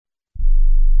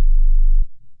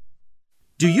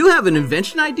Do you have an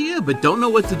invention idea but don't know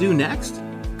what to do next?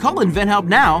 Call InventHelp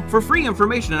now for free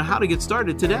information on how to get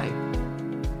started today.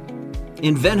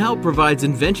 InventHelp provides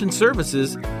invention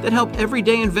services that help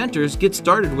everyday inventors get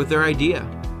started with their idea.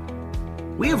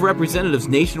 We have representatives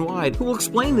nationwide who will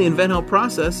explain the InventHelp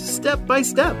process step by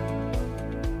step.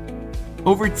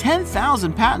 Over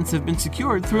 10,000 patents have been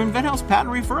secured through InventHelp's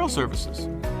patent referral services.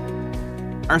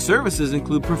 Our services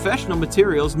include professional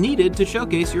materials needed to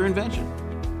showcase your invention,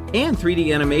 and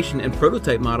 3D animation and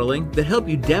prototype modeling that help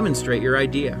you demonstrate your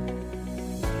idea.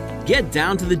 Get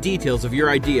down to the details of your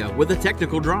idea with a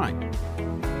technical drawing.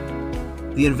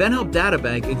 The InventHelp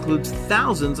Databank includes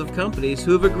thousands of companies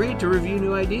who have agreed to review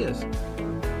new ideas.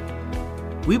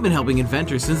 We've been helping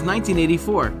inventors since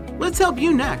 1984. Let's help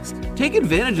you next. Take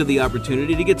advantage of the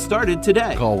opportunity to get started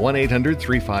today. Call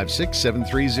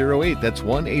 1-800-356-7308. That's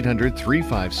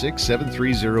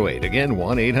 1-800-356-7308. Again,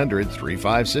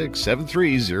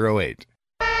 1-800-356-7308.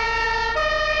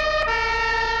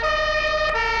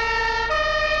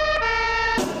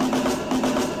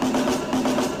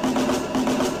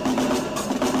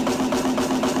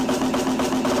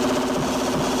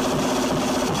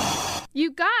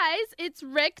 You guys, it's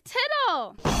Rick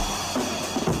Tittle.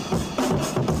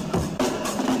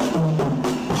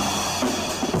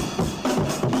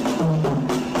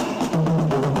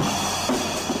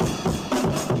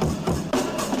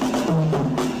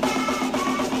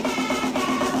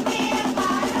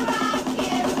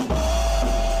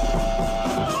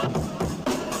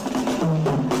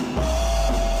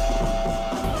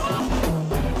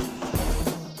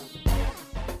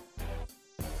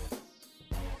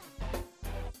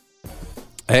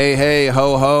 Hey, hey,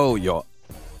 ho, ho, your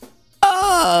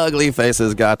ugly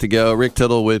faces got to go. Rick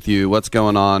Tittle with you. What's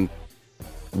going on?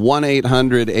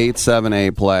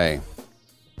 1-800-878-PLAY.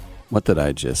 What did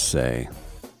I just say?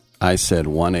 I said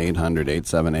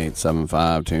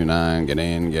 1-800-878-7529. Get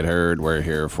in, get heard. We're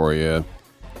here for you.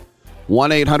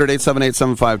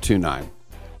 1-800-878-7529.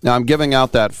 Now, I'm giving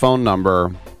out that phone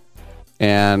number,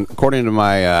 and according to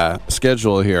my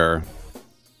schedule here,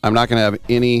 I'm not going to have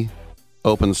any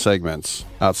open segments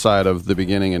outside of the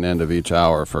beginning and end of each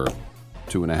hour for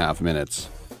 2.5 minutes.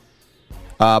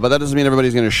 But that doesn't mean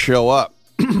everybody's going to show up.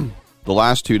 The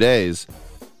last 2 days,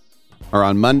 or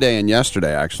on Monday and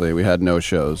yesterday, actually, we had no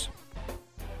shows.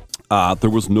 There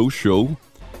was no show,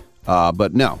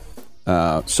 but no.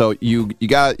 So you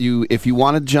if you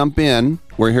want to jump in,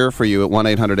 we're here for you at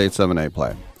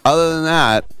 1-800-878-PLAY. Other than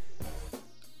that,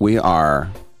 we are,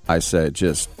 I said,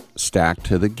 just stacked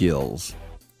to the gills.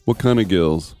 What kind of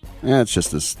gills? It's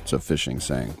just it's a fishing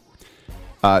saying.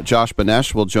 Josh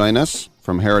Banesh will join us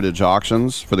from Heritage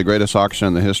Auctions for the greatest auction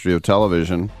in the history of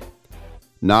television.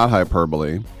 Not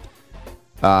hyperbole.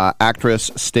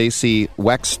 Actress Stacey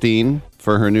Weckstein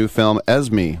for her new film,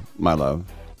 Esme, My Love.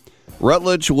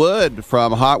 Rutledge Wood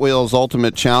from Hot Wheels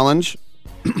Ultimate Challenge.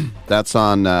 That's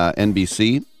on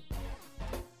NBC.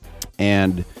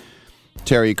 And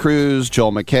Terry Crews,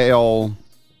 Joel McHale,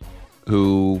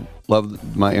 who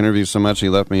loved my interview so much he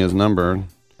left me his number.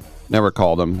 Never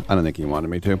called him. I don't think he wanted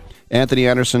me to. Anthony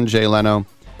Anderson, Jay Leno.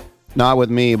 Not with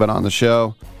me, but on the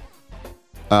show.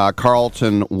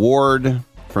 Carlton Ward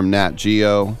from Nat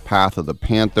Geo, Path of the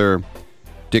Panther.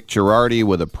 Dick Girardi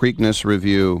with a Preakness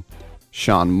review.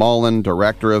 Sean Mullen,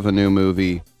 director of a new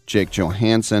movie. Jake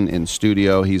Johansson in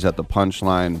studio. He's at the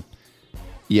Punchline.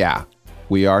 Yeah,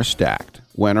 we are stacked.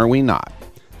 When are we not?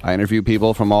 I interview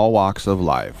people from all walks of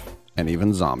life. And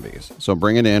even zombies. So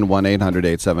bring it in,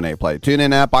 1-800-878-PLAY.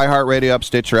 TuneIn app, iHeartRadio app,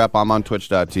 Stitcher app. I'm on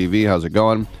Twitch.tv. How's it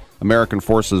going? American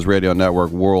Forces Radio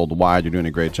Network worldwide. You're doing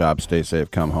a great job. Stay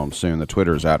safe. Come home soon. The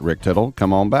Twitter's at Rick Tittle.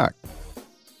 Come on back.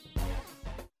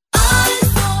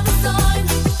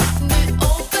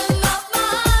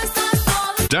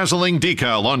 Dazzling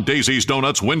decal on Daisy's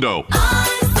Donuts window.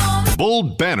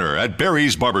 Bold banner at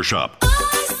Barry's Barbershop.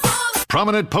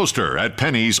 Prominent poster at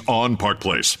Penny's on Park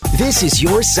Place. This is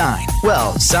your sign.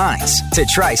 Well, signs. To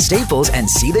try Staples and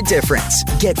see the difference.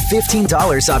 Get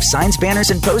 $15 off signs, banners,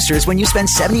 and posters when you spend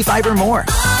 $75 or more.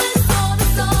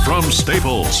 From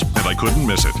Staples, and I couldn't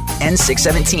miss it.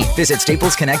 N617. Visit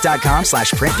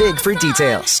staplesconnect.com/printbig for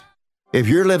details. If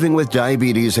you're living with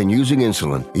diabetes and using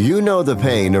insulin, you know the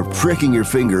pain of pricking your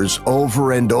fingers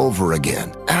over and over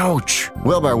again. Ouch!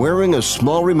 Well, by wearing a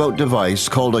small remote device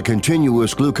called a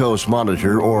continuous glucose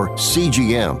monitor, or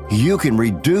CGM, you can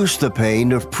reduce the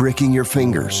pain of pricking your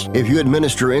fingers. If you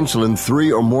administer insulin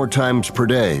 3 or more times per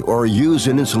day or use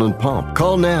an insulin pump,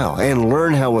 call now and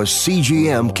learn how a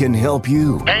CGM can help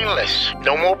you. Painless.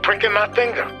 No more pricking my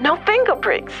finger. No finger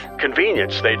pricks.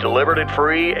 Convenience. They delivered it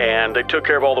free and they took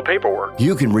care of all the paperwork. Network.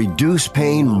 You can reduce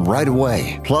pain right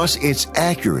away. Plus, it's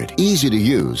accurate, easy to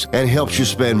use, and helps you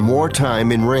spend more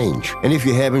time in range. And if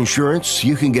you have insurance,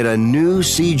 you can get a new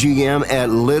CGM at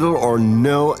little or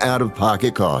no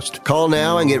out-of-pocket cost. Call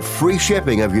now and get free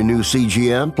shipping of your new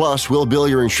CGM. Plus, we'll bill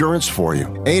your insurance for you.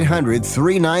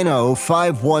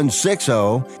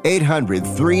 800-390-5160.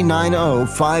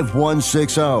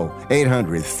 800-390-5160.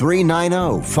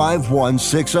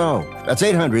 800-390-5160. That's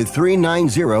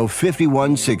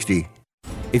 800-390-5160.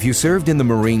 If you served in the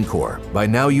Marine Corps, by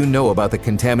now you know about the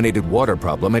contaminated water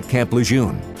problem at Camp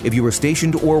Lejeune. If you were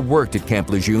stationed or worked at Camp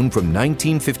Lejeune from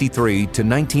 1953 to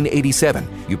 1987,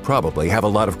 you probably have a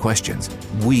lot of questions.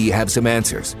 We have some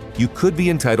answers. You could be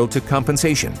entitled to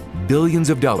compensation. Billions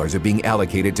of dollars are being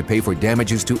allocated to pay for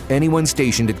damages to anyone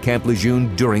stationed at Camp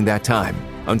Lejeune during that time.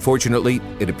 Unfortunately,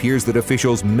 it appears that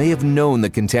officials may have known the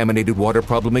contaminated water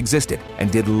problem existed and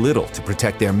did little to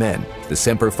protect their men. The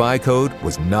Semper Fi code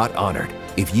was not honored.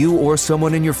 If you or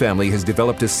someone in your family has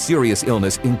developed a serious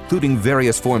illness, including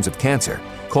various forms of cancer,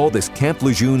 call this Camp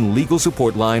Lejeune legal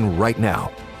support line right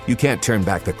now. You can't turn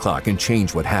back the clock and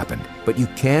change what happened, but you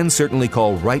can certainly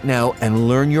call right now and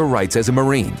learn your rights as a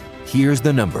Marine. Here's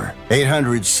the number.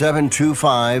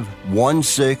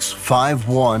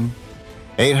 800-725-1651.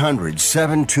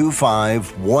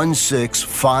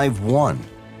 800-725-1651.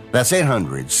 That's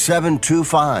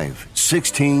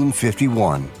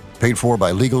 800-725-1651. Paid for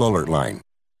by Legal Alert Line.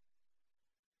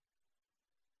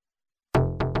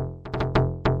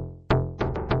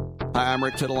 Hi, I'm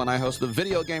Rick Tittle, and I host the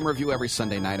Video Game Review every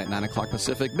Sunday night at 9 o'clock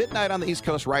Pacific, midnight on the East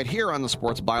Coast, right here on the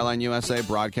Sports Byline USA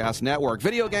Broadcast Network.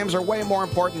 Video games are way more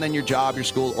important than your job, your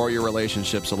school, or your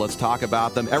relationship, so let's talk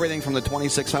about them. Everything from the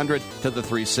 2600 to the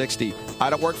 360.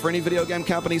 I don't work for any video game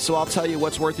company, so I'll tell you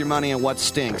what's worth your money and what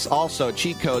stinks. Also,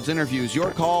 cheat codes, interviews, your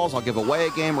calls. I'll give away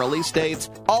a game, release dates,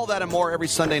 all that and more every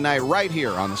Sunday night right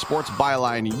here on the Sports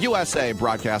Byline USA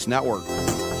Broadcast Network.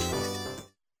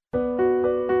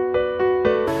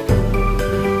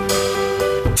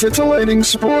 Titillating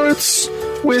Sports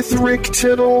with Rick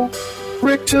Tittle.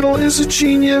 Rick Tittle is a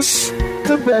genius,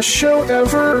 the best show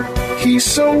ever. He's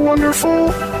so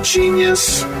wonderful,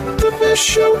 genius, the best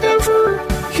show ever.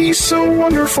 He's so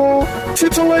wonderful.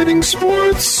 Titillating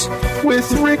Sports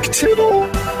with Rick Tittle.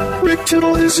 Rick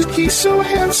Tittle he's so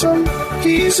handsome,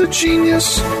 he's a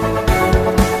genius.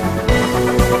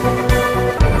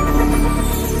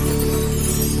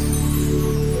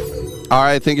 All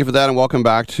right, thank you for that, and welcome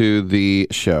back to the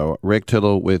show. Rick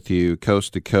Tittle with you,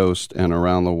 coast to coast and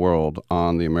around the world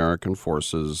on the American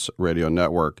Forces Radio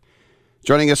Network.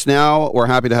 Joining us now, we're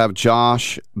happy to have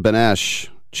Josh Benesh,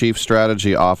 Chief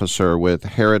Strategy Officer with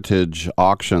Heritage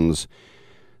Auctions,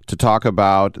 to talk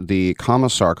about the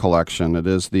Commissar Collection. It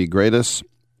is the greatest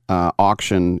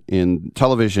auction in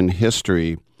television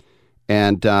history.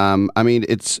 And, I mean,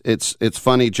 it's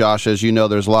funny, Josh, as you know,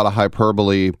 there's a lot of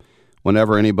hyperbole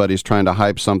whenever anybody's trying to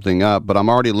hype something up, but I'm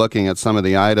already looking at some of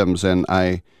the items, and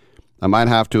I might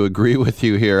have to agree with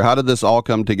you here. How did this all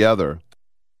come together?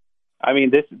 I mean,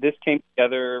 this came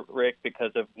together, Rick, because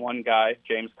of one guy,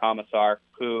 James Commissar,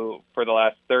 who for the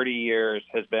last 30 years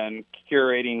has been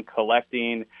curating,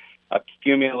 collecting,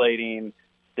 accumulating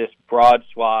this broad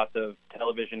swath of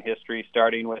television history,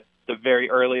 starting with the very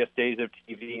earliest days of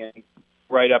TV and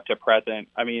right up to present.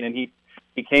 I mean, and he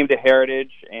came to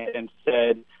Heritage and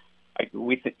said,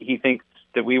 he thinks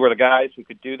that we were the guys who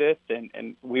could do this,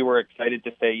 and we were excited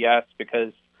to say yes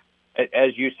because,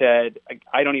 as you said,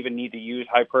 I don't even need to use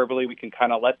hyperbole. We can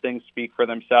kind of let things speak for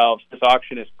themselves. This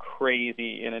auction is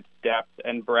crazy in its depth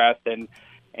and breadth, and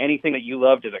anything that you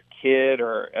loved as a kid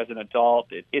or as an adult,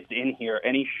 it's in here.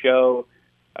 Any show,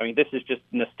 I mean, this is just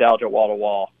nostalgia wall to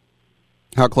wall.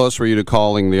 How close were you to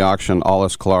calling the auction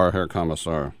Alles klar, Herr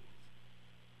Kommissar?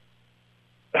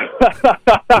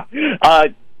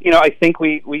 I think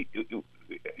we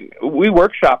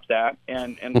workshopped that,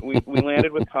 and we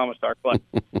landed with Commissar,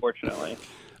 fortunately.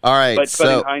 All right. But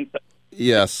in hindsight,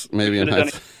 yes, maybe in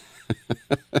hindsight.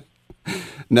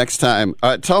 Next time.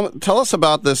 Tell us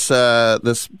about this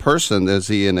this person. Is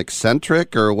he an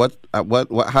eccentric, or what?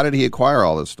 How did he acquire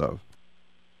all this stuff?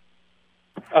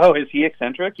 Oh, is he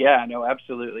eccentric? Yeah, no,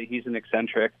 absolutely. He's an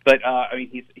eccentric. But I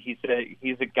mean,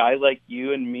 he's a guy like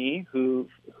you and me who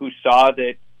saw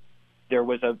that there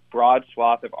was a broad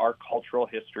swath of our cultural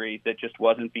history that just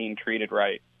wasn't being treated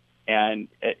right. And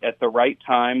at the right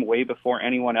time, way before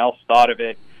anyone else thought of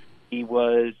it, he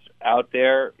was out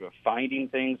there finding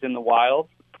things in the wild,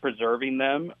 preserving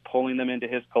them, pulling them into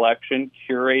his collection,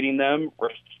 curating them,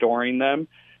 restoring them.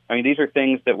 I mean, these are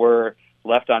things that were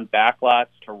left on backlots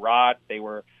to rot. They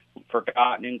were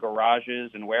forgotten in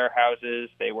garages and warehouses.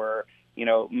 They were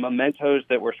mementos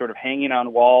that were sort of hanging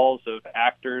on walls of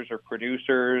actors or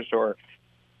producers or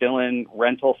still in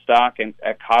rental stock and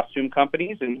at costume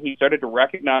companies. And he started to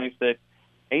recognize that,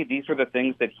 hey, these were the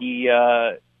things that he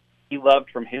loved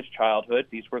from his childhood.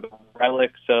 These were the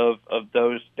relics of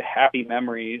those happy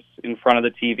memories in front of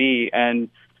the TV, and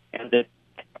that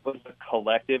was a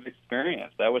collective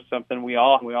experience. That was something we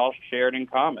all shared in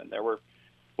common. There were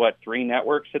 3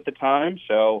 networks at the time,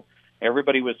 so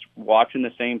everybody was watching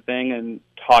the same thing and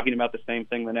talking about the same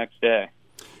thing the next day.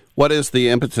 What is the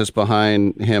impetus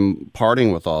behind him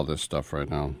parting with all this stuff right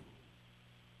now?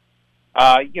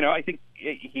 I think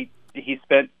he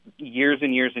spent years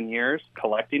and years and years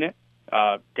collecting it,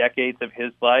 decades of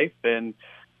his life, and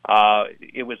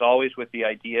it was always with the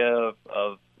idea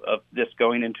of this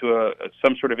going into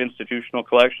some sort of institutional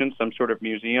collection, some sort of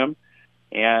museum,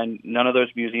 and none of those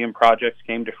museum projects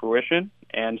came to fruition.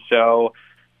 And so,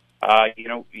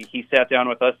 he sat down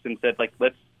with us and said, like,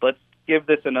 let's give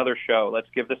this another show. Let's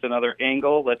give this another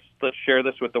angle. Let's share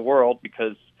this with the world,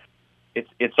 because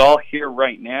it's all here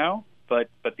right now. But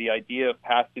the idea of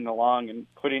passing along and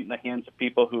putting it in the hands of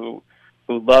people who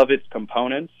love its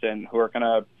components and who are going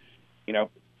to,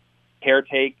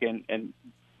 caretake and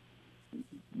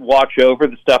watch over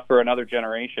the stuff for another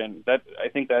generation. That, I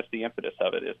think that's the impetus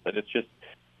of it, is that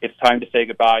it's time to say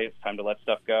goodbye. It's time to let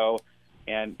stuff go,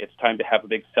 and it's time to have a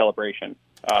big celebration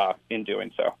in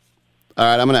doing so. All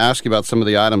right, I'm going to ask you about some of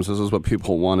the items. This is what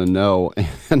people want to know,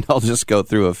 and I'll just go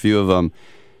through a few of them.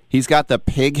 He's got the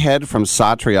pig head from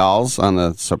Satriale's on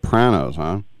The Sopranos,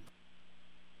 huh?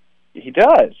 He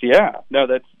does, yeah. No,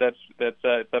 that's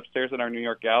it's upstairs in our New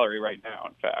York gallery right now,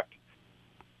 in fact.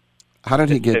 How did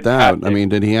he get that? I mean,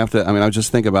 did he have to? I mean, I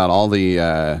just think about all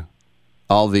the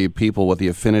people with the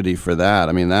affinity for that.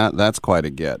 I mean, that's quite a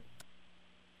get.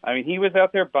 I mean, he was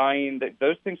out there buying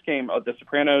those things. The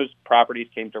Sopranos properties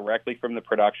came directly from the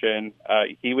production.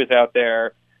 He was out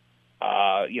there,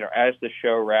 as the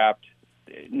show wrapped,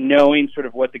 knowing sort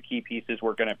of what the key pieces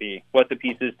were going to be, what the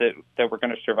pieces that were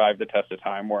going to survive the test of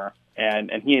time were,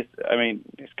 and he's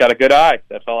got a good eye.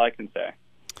 That's all I can say.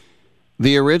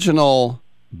 The original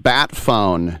Bat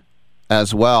Phone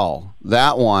as well.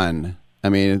 That one, I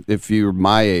mean, if you're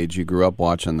my age, you grew up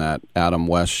watching that Adam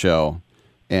West show,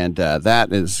 and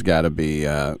that has got to be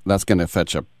that's going to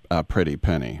fetch a pretty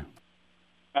penny.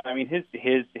 I mean,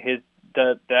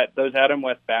 those Adam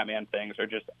West Batman things are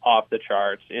just off the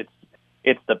charts.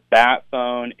 It's the Bat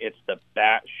Phone, it's the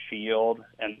Bat Shield,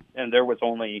 and there were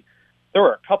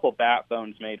a couple Bat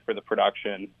Phones made for the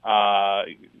production.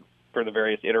 For the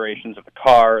various iterations of the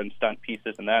car and stunt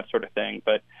pieces and that sort of thing.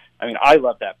 But I mean, I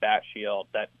love that Bat Shield,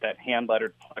 that hand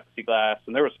lettered plexiglass,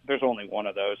 and there's only one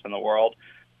of those in the world.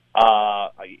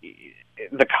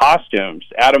 The costumes,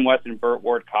 Adam West and Burt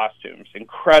Ward costumes,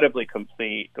 incredibly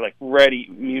complete, like ready,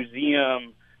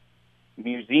 museum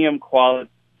quality,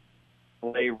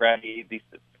 play ready. These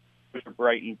are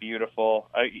bright and beautiful.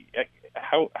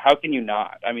 How can you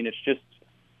not? I mean,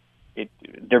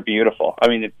 they're beautiful. I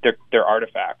mean, they're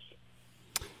artifacts.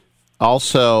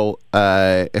 Also,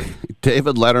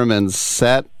 David Letterman's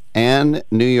set and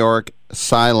New York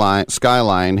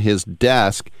skyline, his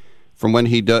desk, from when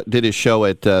he did his show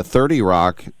at 30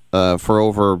 Rock for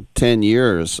over 10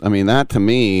 years. I mean, that to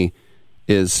me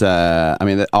is,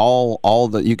 all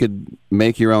that you could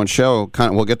make your own show.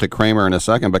 We'll get to Kramer in a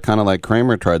second, but kind of like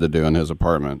Kramer tried to do in his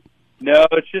apartment. No,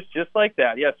 it's just like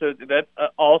that. Yeah, so that's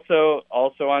also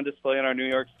on display in our New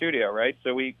York studio, right?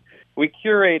 So we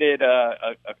curated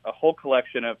a whole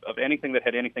collection of anything that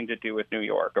had anything to do with New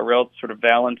York, a real sort of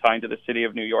Valentine to the city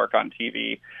of New York on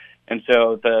TV. And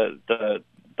so the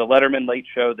Letterman Late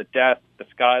Show, the desk, the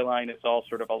skyline, is all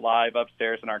sort of alive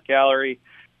upstairs in our gallery.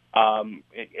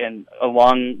 And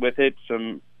along with it,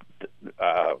 some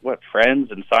Friends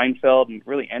and Seinfeld and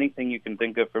really anything you can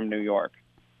think of from New York.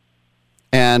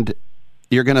 And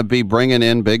you're going to be bringing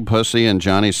in Big Pussy and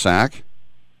Johnny Sack?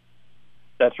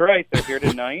 That's right. They're here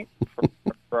tonight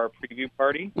for our preview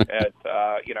party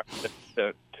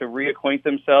to reacquaint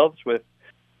themselves with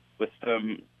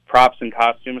some props and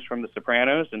costumes from The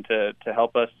Sopranos, and to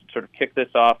help us sort of kick this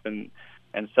off and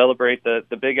celebrate the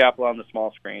Big Apple on the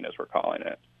small screen, as we're calling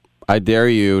it. I dare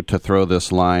you to throw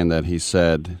this line that he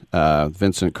said,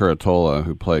 Vincent Curatola,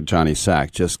 who played Johnny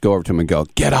Sack, just go over to him and go,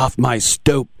 "Get off my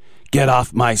stoop! Get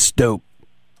off my stoop!"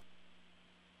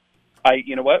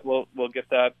 You know what? We'll get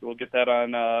that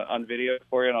on video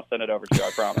for you, and I'll send it over to you.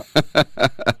 I promise.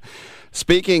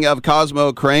 Speaking of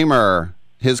Cosmo Kramer,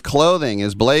 his clothing,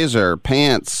 his blazer,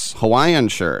 pants, Hawaiian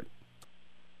shirt.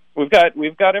 We've got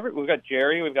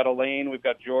Jerry, we've got Elaine, we've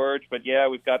got George, but yeah,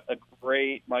 we've got a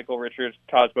great Michael Richards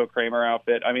Cosmo Kramer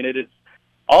outfit. I mean, it is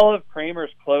all of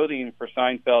Kramer's clothing for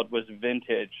Seinfeld was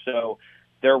vintage, so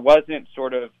there wasn't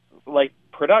sort of like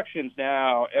productions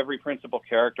now. Every principal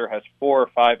character has 4 or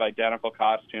 5 identical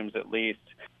costumes at least.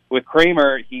 With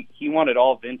Kramer, he wanted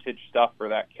all vintage stuff for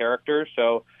that character,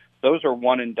 so those are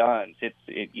one and dones.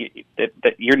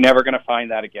 You're never going to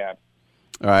find that again.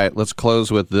 All right, let's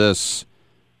close with this.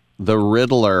 The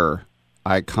Riddler,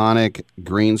 iconic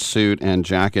green suit and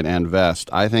jacket and vest.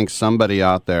 I think somebody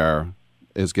out there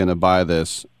is going to buy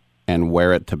this and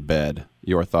wear it to bed.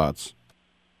 Your thoughts?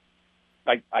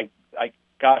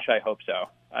 Gosh, I hope so.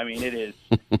 I mean, it is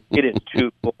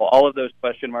too cool. All of those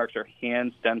question marks are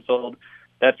hand stenciled.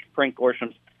 That's Frank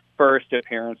Gorsham's first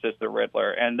appearance as the Riddler,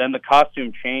 and then the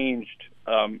costume changed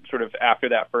sort of after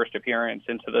that first appearance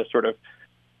into the sort of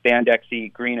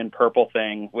spandexy green and purple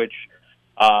thing, which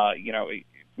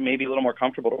may be a little more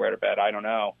comfortable to wear to bed. I don't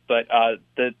know, but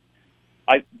that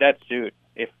suit.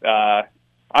 If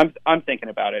I'm thinking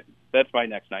about it, that's my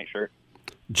next night shirt.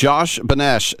 Josh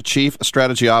Banesh, Chief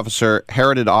Strategy Officer,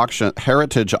 Heritage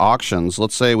Auctions.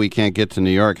 Let's say we can't get to New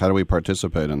York. How do we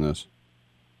participate in this?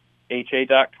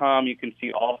 HA.com. You can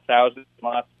see all thousands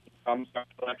of Commissar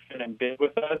collection and bid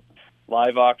with us.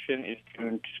 Live auction is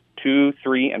June 2,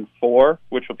 3, and 4,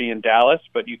 which will be in Dallas,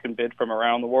 but you can bid from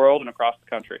around the world and across the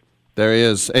country. There he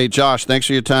is. Hey, Josh, thanks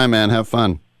for your time, man. Have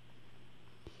fun.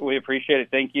 We appreciate it.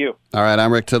 Thank you. All right,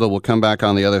 I'm Rick Tittle. We'll come back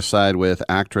on the other side with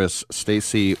actress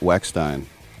Stacey Weckstein.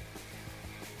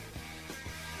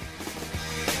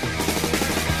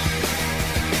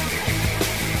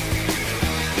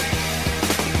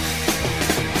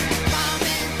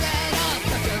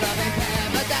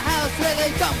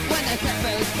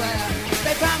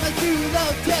 They promise you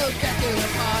love till death do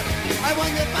them part. I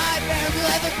wonder if my parents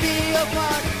will ever be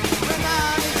apart. When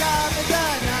mom is off at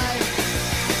the night,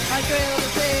 I thrill to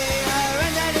see her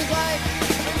and daddy's wife,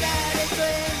 and daddy's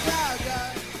twins are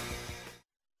gone.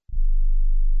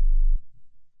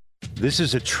 This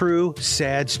is a true,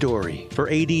 sad story for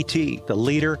ADT, the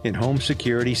leader in home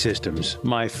security systems.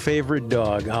 My favorite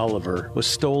dog, Oliver, was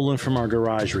stolen from our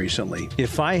garage recently.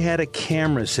 If I had a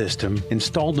camera system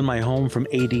installed in my home from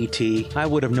ADT, I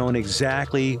would have known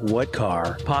exactly what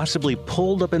car possibly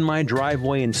pulled up in my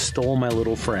driveway and stole my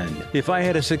little friend. If I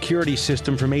had a security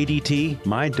system from ADT,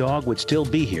 my dog would still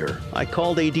be here. I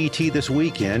called ADT this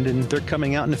weekend, and they're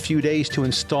coming out in a few days to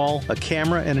install a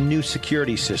camera and a new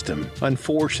security system.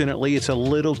 Unfortunately, it's a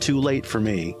little too late for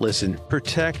me. Listen,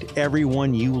 protect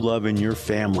everyone you love in your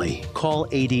family. Call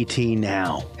ADT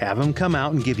now. Have them come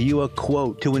out and give you a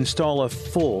quote to install a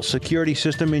full security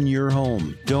system in your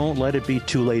home. Don't let it be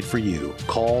too late for you.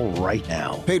 Call right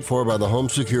now. Paid for by the Home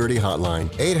Security Hotline.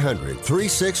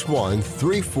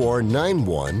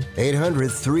 800-361-3491.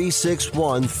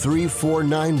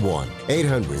 800-361-3491.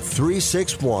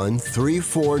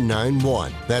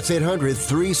 800-361-3491. That's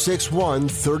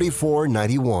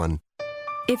 800-361-3491.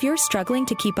 If you're struggling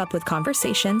to keep up with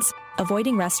conversations,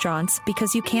 avoiding restaurants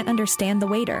because you can't understand the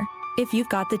waiter, if you've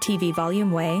got the TV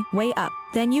volume way up,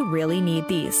 then you really need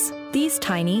these. These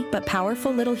tiny but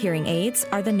powerful little hearing aids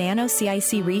are the Nano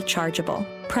CIC Rechargeable,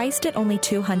 priced at only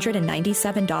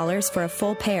 $297 for a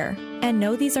full pair. And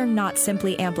no, these are not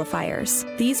simply amplifiers.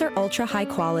 These are ultra high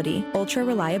quality, ultra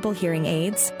reliable hearing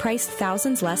aids, priced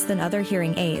thousands less than other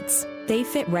hearing aids. They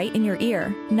fit right in your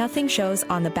ear. Nothing shows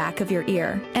on the back of your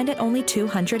ear. And at only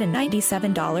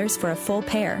 $297 for a full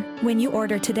pair. When you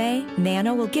order today,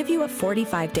 Nano will give you a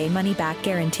 45-day money-back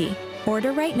guarantee.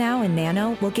 Order right now and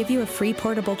Nano will give you a free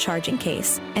portable charging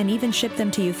case and even ship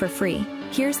them to you for free.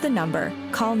 Here's the number.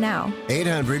 Call now.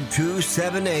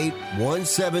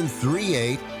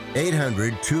 800-278-1738.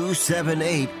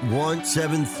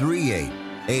 800-278-1738.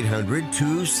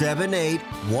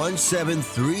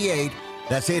 800-278-1738.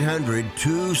 That's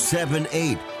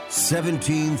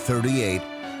 800-278-1738.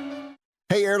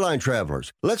 Hey, airline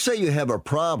travelers, let's say you have a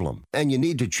problem and you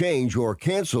need to change or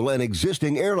cancel an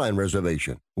existing airline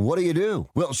reservation. What do?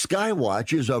 Well,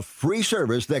 Skywatch is a free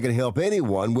service that can help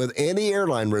anyone with any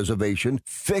airline reservation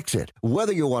fix it.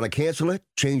 Whether you want to cancel it,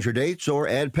 change your dates, or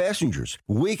add passengers,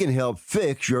 we can help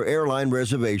fix your airline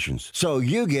reservations so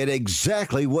you get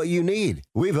exactly what you need.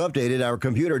 We've updated our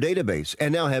computer database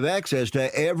and now have access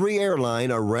to every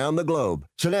airline around the globe.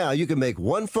 So now you can make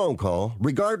one phone call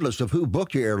regardless of who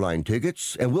booked your airline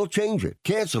tickets, and we'll change it,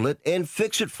 cancel it, and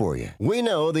fix it for you. We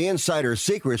know the insider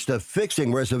secrets to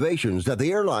fixing reservations that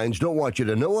the airlines don't want you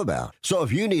to know about. So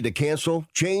if you need to cancel,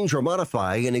 change, or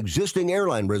modify an existing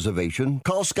airline reservation,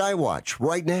 call Skywatch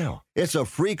right now. It's a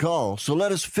free call, so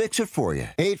let us fix it for you.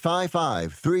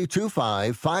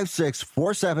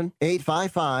 855-325-5647.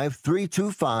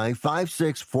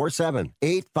 855-325-5647.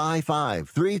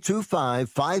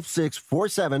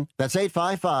 855-325-5647. That's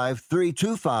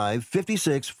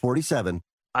 855-325-5647.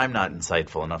 I'm not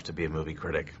insightful enough to be a movie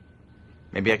critic.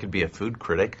 Maybe I could be a food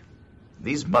critic.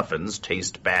 These muffins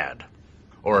taste bad.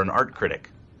 Or an art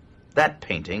critic. That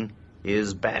painting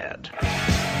is bad.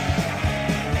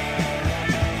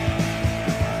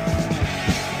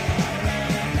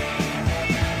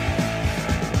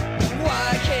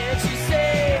 Why can't you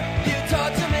say you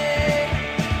talk to me?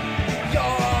 You're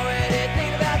already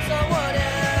thinking about someone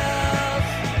else.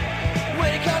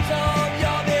 When it comes home,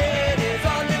 your bed is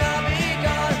on and I'll be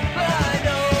gone. But I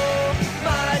know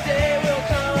my day will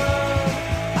come.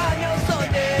 I know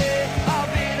someday I'll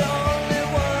be the only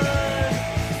one.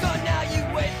 So now you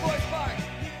wait for a spark.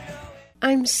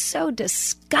 I'm so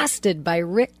disgusted by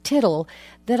Rick Tittle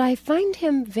that I find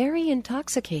him very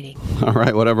intoxicating. All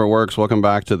right, whatever works. Welcome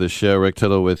back to the show. Rick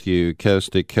Tittle with you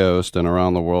coast to coast and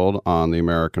around the world on the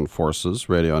American Forces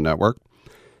Radio Network.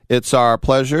 It's our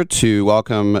pleasure to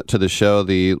welcome to the show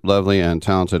the lovely and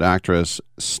talented actress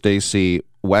Stacey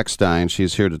Weckstein.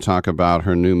 She's here to talk about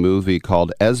her new movie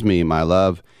called Esme, My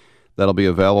Love, that'll be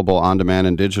available on demand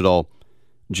and digital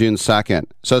June 2nd.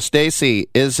 So, Stacey,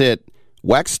 is it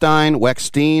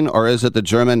Weckstein, or is it the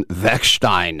German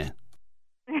Weckstein?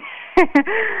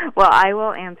 Well, I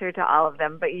will answer to all of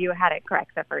them, but you had it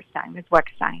correct the first time. It's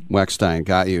Weckstein. Weckstein,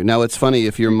 got you. Now, it's funny,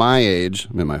 if you're my age,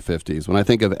 I'm in my 50s, when I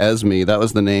think of Esme, that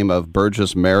was the name of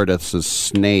Burgess Meredith's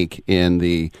snake in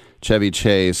the Chevy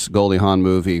Chase Goldie Hawn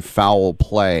movie Foul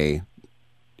Play.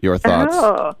 Your thoughts?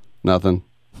 Oh. Nothing?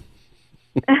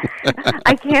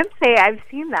 I can't say I've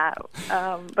seen that,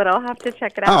 but I'll have to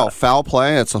check it out. Oh, Foul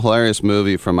Play? It's a hilarious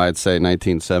movie from, I'd say,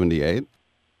 1978.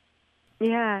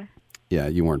 Yeah. Yeah,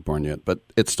 you weren't born yet, but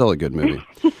it's still a good movie.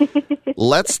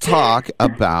 Let's talk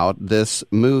about this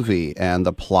movie and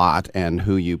the plot and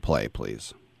who you play,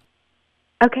 please.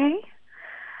 Okay.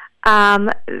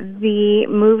 The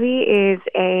movie is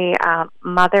a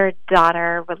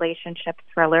mother-daughter relationship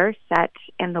thriller set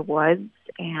in the woods,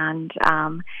 and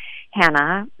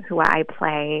Hannah, who I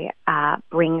play,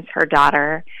 brings her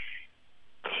daughter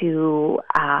to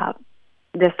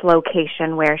this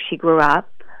location where she grew up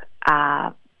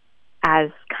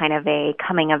as kind of a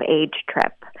coming-of-age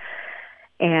trip.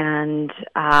 And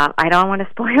I don't want to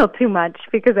spoil too much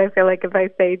because I feel like if I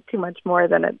say too much more,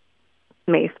 then it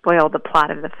may spoil the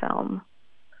plot of the film.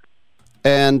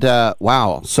 And,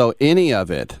 wow, so any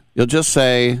of it, you'll just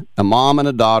say a mom and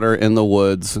a daughter in the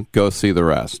woods, go see the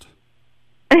rest.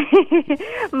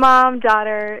 Mom,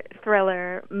 daughter,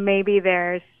 thriller. Maybe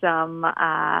there's some,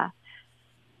 I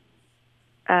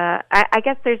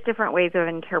guess there's different ways of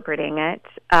interpreting it.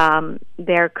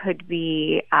 There could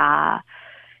be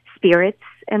spirits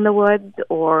in the woods,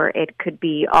 or it could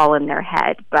be all in their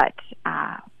head, but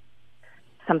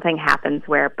something happens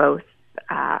where both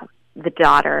the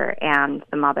daughter and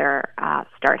the mother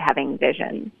start having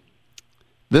visions.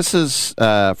 This is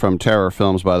from Terror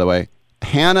Films, by the way.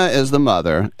 Hannah is the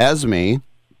mother. Esme,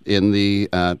 in the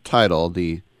title,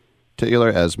 the titular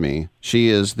Esme, she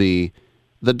is the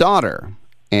daughter.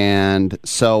 And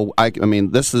so, I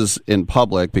mean, this is in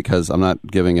public because I'm not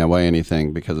giving away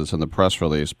anything because it's in the press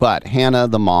release. But Hannah,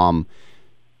 the mom,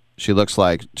 she looks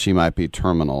like she might be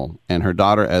terminal. And her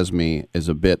daughter, Esme, is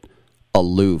a bit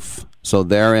aloof. So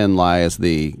therein lies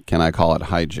the, can I call it,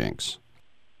 hijinks?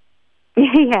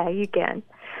 Yeah, you can.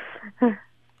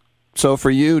 So for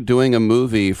you, doing a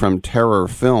movie from Terror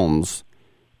Films,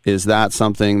 is that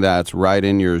something that's right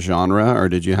in your genre, or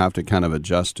did you have to kind of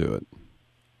adjust to it?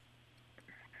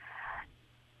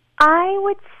 I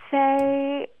would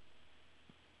say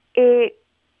it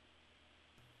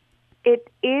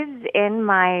is in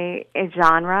my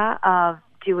genre of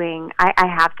doing. I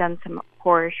have done some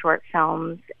horror short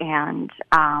films and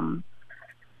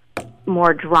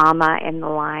more drama in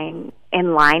line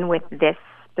with this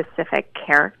specific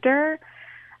character.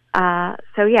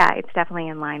 So yeah, it's definitely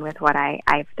in line with what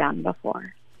I've done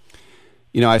before.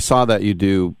 You know, I saw that you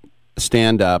do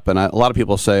stand-up, and a lot of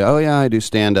people say, oh yeah, I do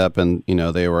stand-up, and you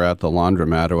know, they were at the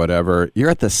laundromat or whatever. You're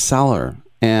at the Cellar,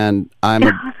 and I'm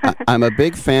a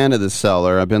big fan of the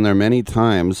Cellar. I've been there many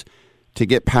times. To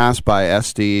get passed by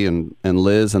Esty and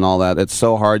Liz and all that, it's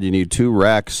so hard. You need two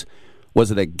recs.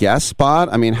 Was it a guest spot?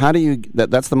 I mean, how do you...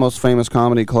 That's the most famous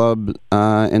comedy club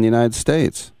in the United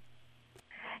States.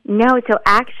 No, so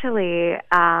actually,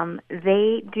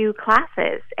 they do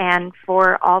classes, and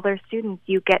for all their students,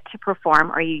 you get to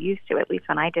perform, or you used to, at least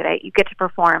when I did it, you get to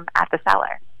perform at the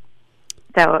cellar.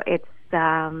 So it's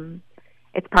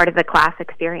part of the class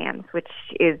experience, which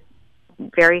is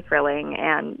very thrilling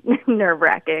and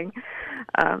nerve-wracking.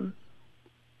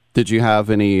 Did you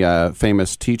have any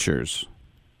famous teachers?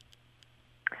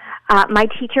 My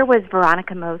teacher was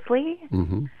Veronica Mosley.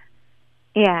 Mm-hmm.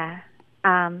 Yeah.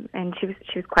 And she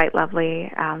was quite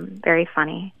lovely, very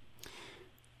funny.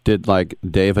 Did like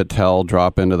Dave Attell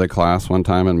drop into the class one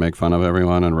time and make fun of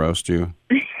everyone and roast you?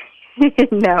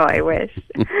 No, I wish.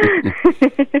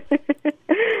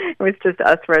 It was just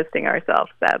us roasting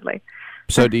ourselves, sadly.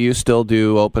 So do you still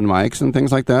do open mics and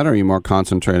things like that, or are you more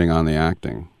concentrating on the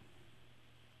acting?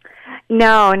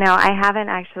 No, I haven't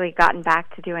actually gotten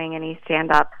back to doing any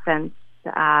stand-up since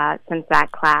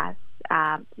that class.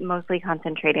 Mostly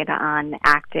concentrated on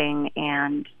acting,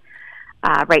 and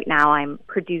right now I'm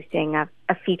producing a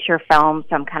feature film,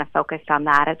 so I'm kind of focused on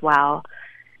that as well.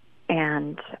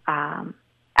 And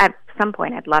at some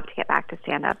point, I'd love to get back to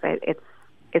stand-up.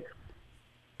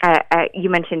 You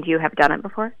mentioned you have done it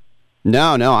before?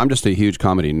 No, I'm just a huge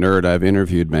comedy nerd. I've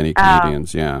interviewed many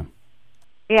comedians, yeah.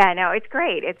 Yeah, no, it's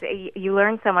great. You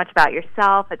learn so much about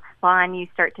yourself. It's fun. You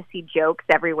start to see jokes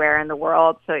everywhere in the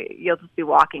world. So you'll just be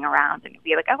walking around and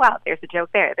be like, "Oh wow, there's a joke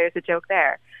there. There's a joke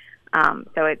there."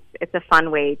 So it's a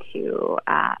fun way to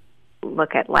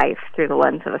look at life through the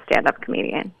lens of a stand-up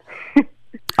comedian.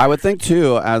 I would think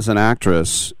too, as an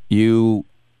actress, you're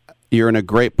in a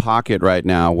great pocket right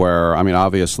now. Where I mean,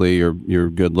 obviously you're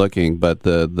good looking, but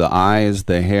the eyes,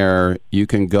 the hair, you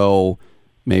can go.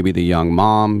 Maybe the young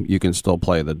mom, you can still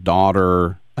play the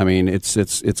daughter. I mean, it's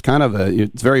kind of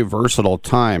it's very versatile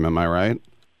time. Am I right?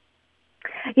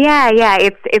 Yeah.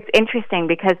 It's interesting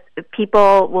because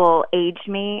people will age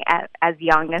me as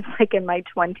young as like in my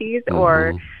 20s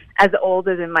or as old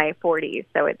as in my 40s.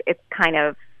 So it's kind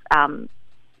of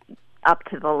up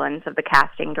to the lens of the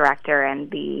casting director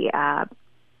and the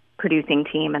producing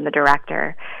team and the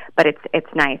director. But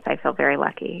it's nice. I feel very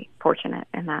lucky, fortunate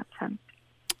in that sense.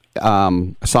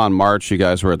 I saw in March you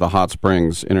guys were at the Hot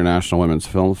Springs International Women's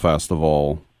Film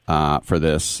Festival for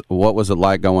this. What was it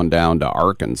like going down to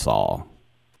Arkansas?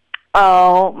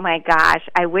 Oh, my gosh.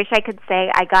 I wish I could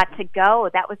say I got to go.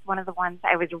 That was one of the ones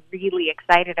I was really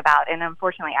excited about. And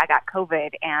unfortunately, I got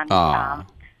COVID and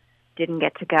didn't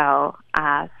get to go.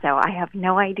 So I have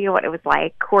no idea what it was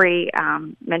like. Corey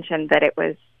mentioned that it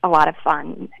was a lot of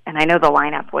fun. And I know the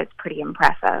lineup was pretty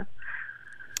impressive.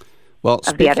 Well,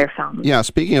 of the other films. Yeah,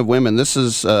 speaking of women, this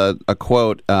is a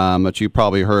quote that you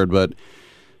probably heard, but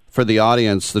for the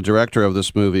audience, the director of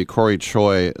this movie, Corey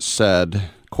Choi, said,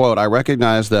 quote, "I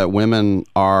recognize that women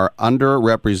are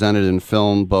underrepresented in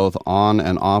film both on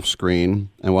and off screen,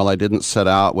 and while I didn't set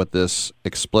out with this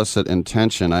explicit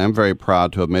intention, I am very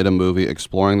proud to have made a movie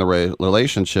exploring the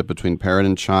relationship between parent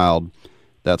and child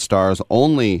that stars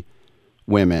only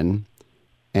women,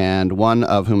 and one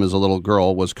of whom is a little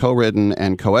girl, was co-written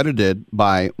and co-edited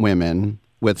by women,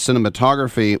 with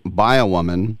cinematography by a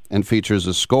woman, and features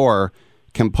a score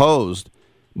composed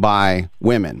by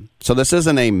women." So this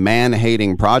isn't a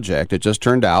man-hating project. It just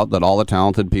turned out that all the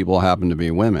talented people happen to be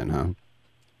women, huh?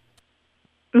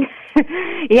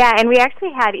 Yeah, and we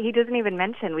actually had, he doesn't even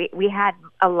mention, we had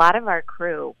a lot of our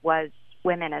crew was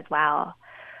women as well.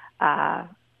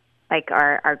 Like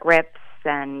our grips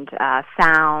and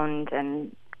sound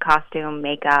and costume,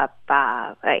 makeup,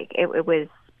 like it was,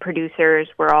 producers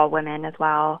were all women as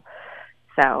well.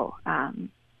 So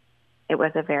it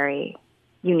was a very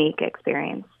unique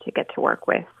experience to get to work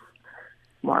with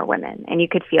more women. And you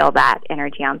could feel that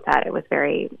energy on set. It was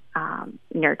very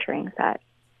nurturing set.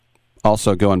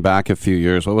 Also, going back a few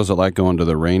years, what was it like going to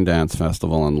the Rain Dance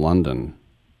Festival in London?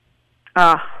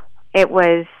 Oh, it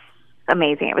was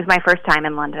amazing. It was my first time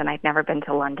in London. I'd never been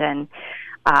to London.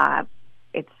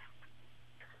 It's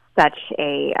such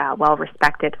a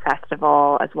well-respected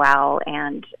festival as well,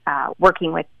 and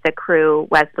working with the crew,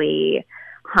 Wesley,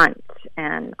 Hunt,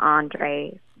 and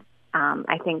Andre.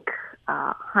 I think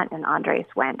Hunt and Andres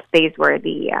went. These were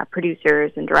the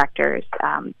producers and directors.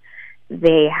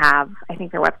 They have, I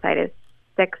think their website is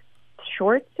 6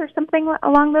 Shorts or something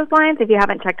along those lines. If you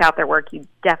haven't checked out their work, you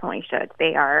definitely should.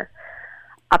 They are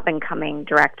up-and-coming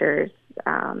directors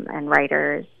and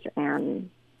writers and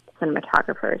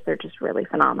cinematographers. They're just really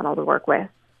phenomenal to work with.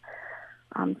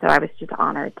 So I was just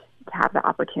honored to have the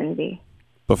opportunity.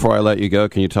 Before I let you go,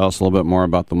 can you tell us a little bit more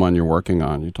about the one you're working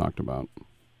on, you talked about?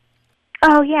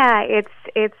 Oh, yeah.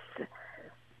 It's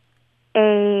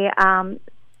a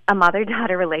a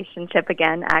mother-daughter relationship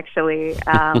again, actually,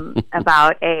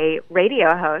 about a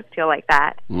radio host, you'll like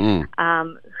that,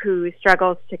 who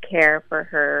struggles to care for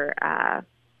her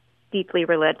deeply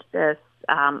religious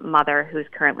mother who's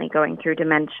currently going through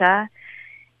dementia.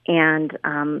 And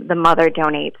the mother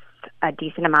donates a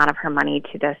decent amount of her money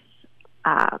to this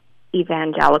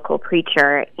evangelical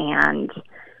preacher, and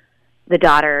the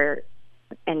daughter,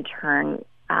 in turn,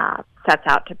 sets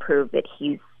out to prove that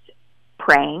he's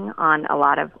preying on a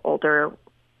lot of older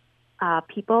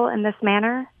people in this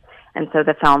manner. And so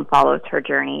the film follows her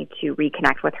journey to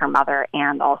reconnect with her mother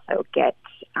and also get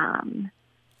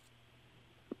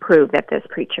prove that this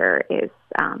preacher is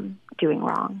doing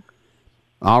wrong.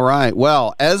 All right.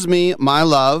 Well, Esme, My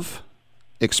Love,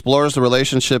 explores the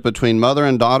relationship between mother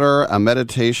and daughter, a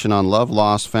meditation on love,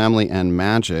 loss, family, and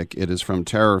magic. It is from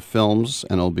Terror Films,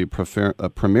 and it'll be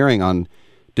premiering on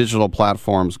digital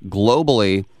platforms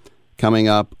globally coming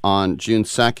up on June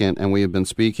 2nd. And we have been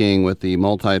speaking with the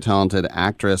multi-talented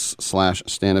actress /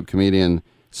 stand-up comedian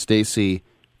Stacey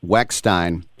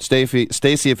Weckstein.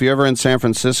 Stacey, if you're ever in San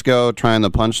Francisco trying the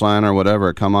punchline or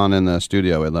whatever, come on in the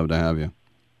studio. We'd love to have you.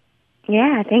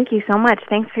 Yeah, thank you so much.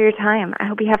 Thanks for your time. I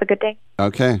hope you have a good day.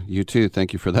 Okay, you too.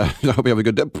 Thank you for that. I hope you have a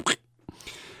good day.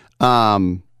 Yeah,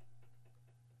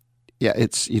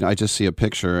 it's, I just see a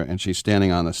picture and she's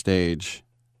standing on the stage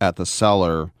at the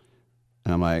Cellar,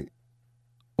 and I'm like,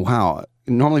 wow.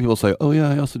 Normally people say, oh yeah,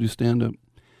 I also do stand-up.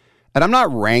 And I'm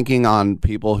not ranking on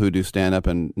people who do stand-up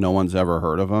and no one's ever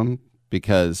heard of them,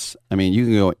 because, you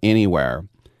can go anywhere.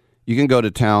 You can go to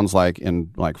towns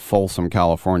in Folsom,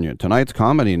 California. Tonight's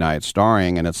comedy night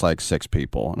starring, and it's like 6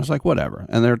 people. And it's like, whatever.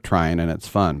 And they're trying, and it's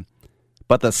fun.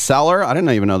 But the Cellar, I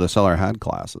didn't even know the Cellar had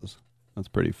classes. That's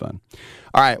pretty fun.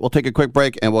 All right, we'll take a quick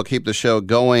break, and we'll keep the show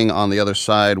going on the other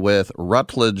side with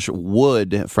Rutledge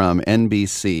Wood from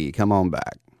NBC. Come on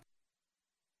back.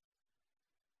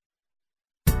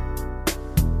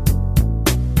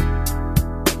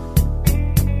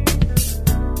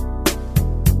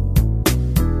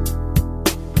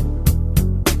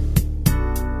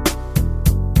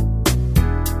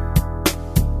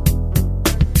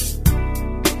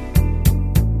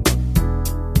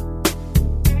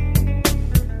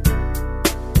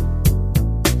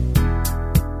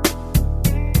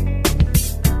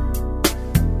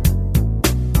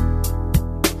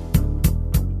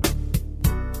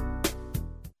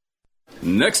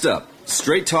 Next up,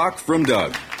 Straight Talk from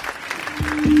Doug.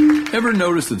 Ever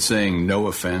notice that saying no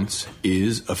offense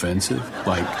is offensive?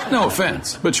 Like, no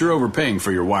offense, but you're overpaying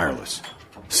for your wireless.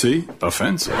 See?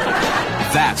 Offensive.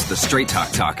 That's the Straight Talk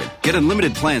talking. Get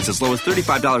unlimited plans as low as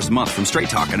 $35 a month from Straight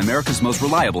Talk on America's most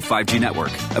reliable 5G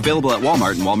network. Available at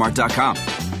Walmart and Walmart.com.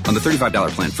 On the $35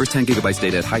 plan, first 10 gigabytes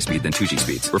data at high speed, then 2G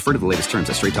speeds. Refer to the latest terms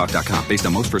at straighttalk.com. Based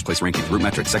on most first-place rankings, Root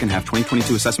Metrics, second half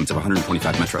 2022 assessments of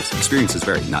 125 metros. Experiences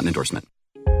vary, not an endorsement.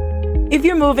 If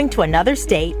you're moving to another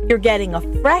state, you're getting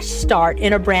a fresh start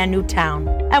in a brand new town.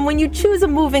 And when you choose a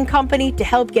moving company to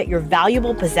help get your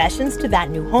valuable possessions to that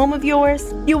new home of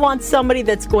yours, you want somebody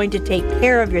that's going to take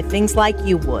care of your things like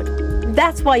you would.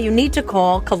 That's why you need to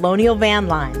call Colonial Van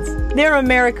Lines. They're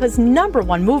America's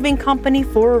 #1 moving company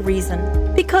for a reason.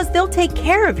 Because they'll take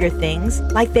care of your things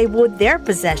like they would their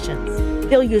possessions.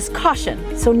 They'll use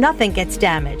caution so nothing gets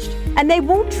damaged. And they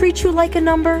won't treat you like a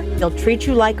number, they'll treat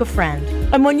you like a friend.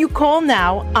 And when you call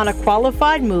now on a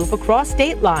qualified move across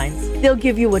state lines, they'll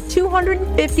give you a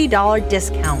 $250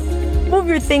 discount. Move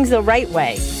your things the right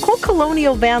way. Call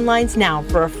Colonial Van Lines now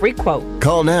for a free quote.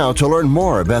 Call now to learn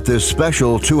more about this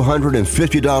special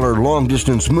 $250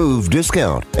 long-distance move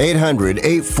discount.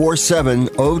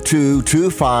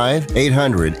 800-847-0225.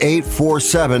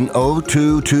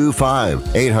 800-847-0225.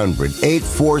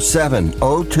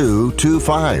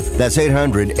 800-847-0225. That's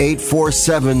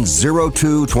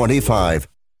 800-847-0225.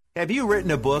 Have you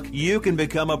written a book? You can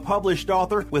become a published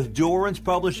author with Dorrance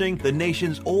Publishing, the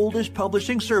nation's oldest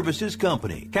publishing services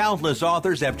company. Countless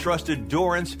authors have trusted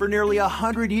Dorrance for nearly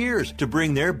 100 years to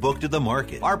bring their book to the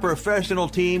market. Our professional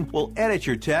team will edit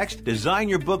your text, design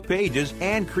your book pages,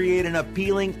 and create an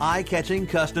appealing, eye-catching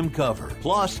custom cover.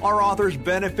 Plus, our authors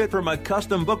benefit from a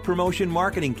custom book promotion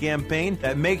marketing campaign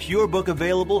that makes your book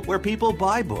available where people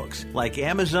buy books, like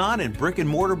Amazon and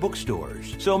brick-and-mortar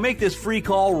bookstores. So make this free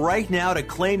call right now to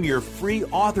claim claim your free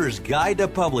author's guide to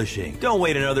publishing. Don't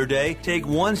wait another day. Take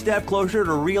one step closer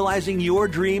to realizing your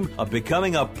dream of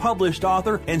becoming a published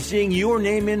author and seeing your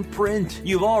name in print.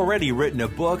 You've already written a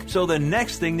book, so the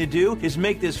next thing to do is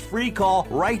make this free call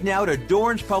right now to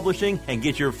Dorrance Publishing and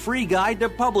get your free guide to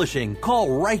publishing.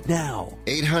 Call right now.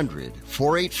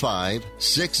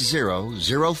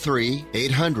 800-485-6003.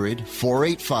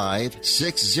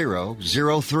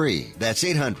 800-485-6003. That's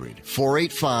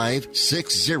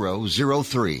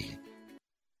 800-485-6003.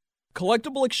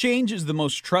 Collectible Exchange is the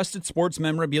most trusted sports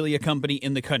memorabilia company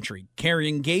in the country,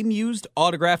 carrying game-used,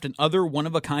 autographed, and other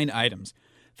one-of-a-kind items.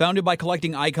 Founded by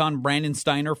collecting icon Brandon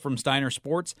Steiner from Steiner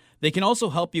Sports, they can also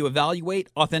help you evaluate,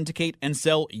 authenticate, and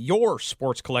sell your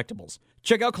sports collectibles.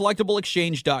 Check out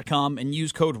collectibleexchange.com and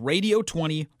use code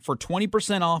RADIO20 for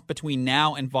 20% off between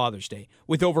now and Father's Day.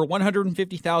 With over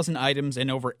 150,000 items and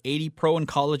over 80 pro and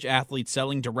college athletes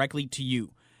selling directly to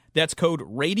you. That's code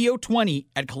RADIO20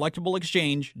 at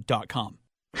collectibleexchange.com.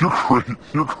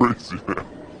 You're crazy, man.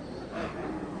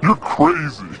 You're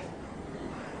crazy.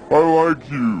 I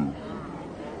like you.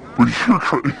 But you're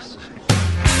crazy.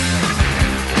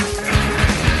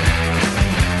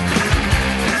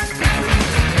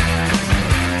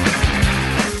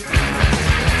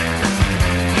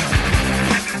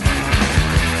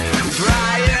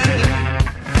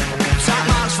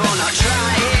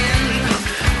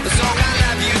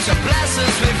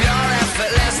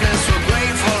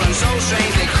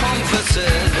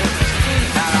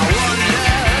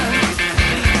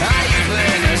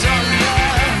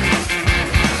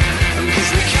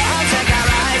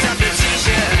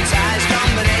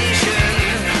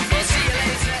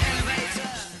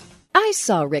 I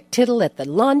saw Rick Tittle at the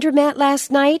laundromat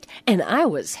last night, and I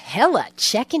was hella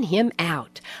checking him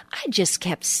out. I just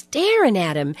kept staring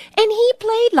at him, and he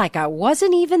played like I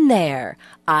wasn't even there.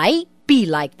 I'd be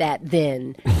like that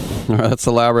then. All right, that's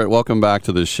elaborate. Welcome back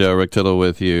to the show. Rick Tittle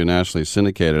with you, nationally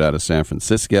syndicated out of San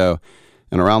Francisco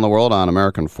and around the world on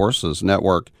American Forces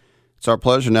Network. It's our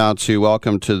pleasure now to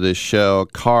welcome to the show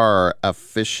car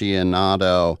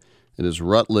aficionado. It is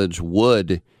Rutledge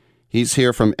Wood. He's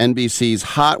here from NBC's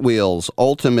Hot Wheels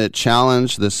Ultimate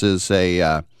Challenge. This is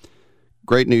a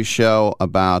great new show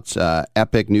about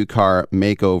epic new car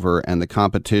makeover and the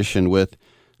competition with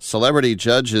celebrity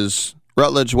judges.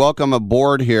 Rutledge, welcome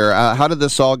aboard here. How did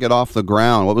this all get off the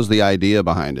ground? What was the idea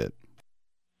behind it?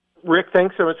 Rick,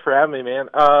 thanks so much for having me, man.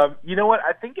 You know what?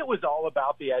 I think it was all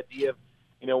about the idea of,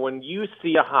 when you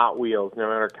see a Hot Wheels, no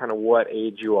matter kind of what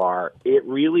age you are, it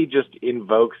really just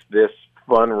invokes this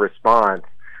fun response.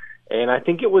 And I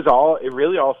think it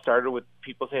really all started with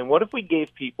people saying, what if we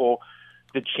gave people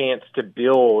the chance to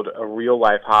build a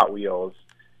real-life Hot Wheels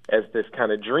as this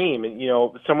kind of dream? And,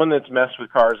 someone that's messed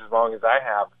with cars as long as I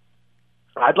have,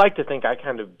 I'd like to think I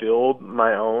kind of build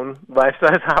my own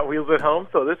life-size Hot Wheels at home.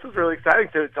 So this is really exciting.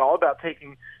 So it's all about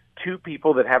taking two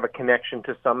people that have a connection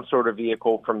to some sort of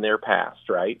vehicle from their past,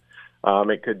 right?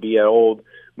 It could be an old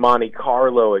Monte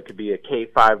Carlo. It could be a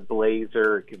K5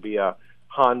 Blazer. It could be a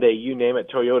Hyundai, you name it,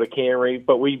 Toyota Camry.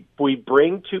 But we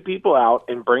bring two people out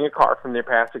and bring a car from their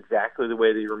past exactly the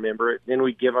way they remember it. Then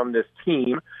we give them this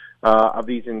team of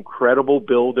these incredible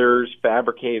builders,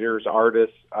 fabricators,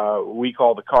 artists, we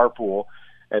call the carpool.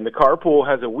 And the carpool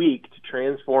has a week to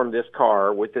transform this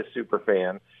car with this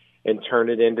superfan and turn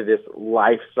it into this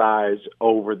life-size,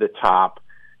 over-the-top,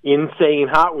 insane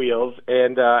Hot Wheels.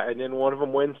 And then one of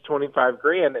them wins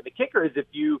 $25,000. And the kicker is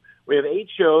we have 8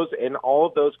 shows, and all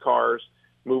of those cars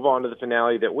move on to the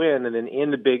finale that win. And then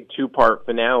in the big 2-part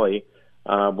finale,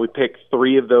 we pick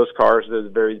 3 of those cars that are the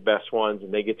very best ones,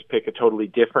 and they get to pick a totally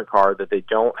different car that they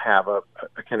don't have a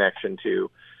connection to.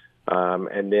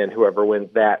 And then whoever wins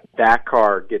that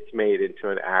car gets made into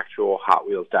an actual Hot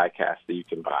Wheels diecast that you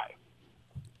can buy.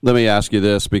 Let me ask you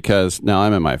this, because now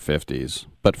I'm in my 50s,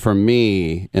 but for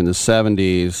me in the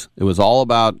 70s, it was all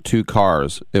about 2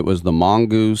 cars. It was the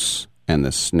Mongoose and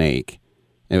the Snake.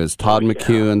 It was Todd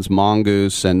McEwen's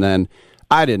Mongoose, and then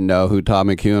I didn't know who Todd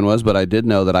McEwen was, but I did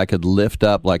know that I could lift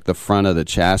up like the front of the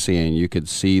chassis and you could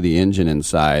see the engine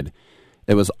inside.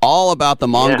 It was all about the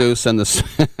Mongoose and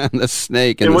the and the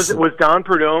Snake. And was Don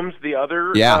Prudhomme's the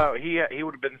other? Yeah. He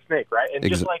would have been the Snake, right? And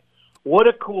just like, what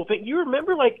a cool thing. You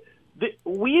remember,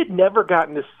 we had never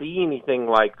gotten to see anything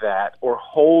like that or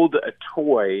hold a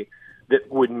toy that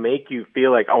would make you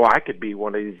feel like, I could be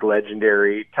one of these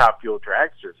legendary Top Fuel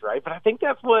dragsters, right? But I think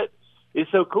that's what is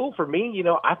so cool for me.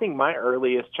 I think my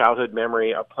earliest childhood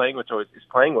memory of playing with toys is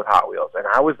playing with Hot Wheels. And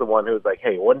I was the one who was like,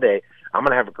 hey, one day I'm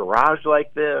going to have a garage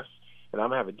like this, and I'm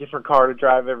going to have a different car to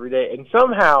drive every day. And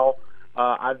somehow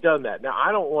I've done that. Now,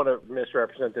 I don't want to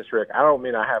misrepresent this, Rick. I don't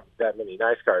mean I have that many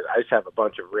nice cars. I just have a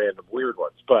bunch of random weird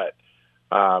ones. But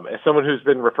as someone who's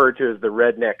been referred to as the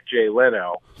redneck Jay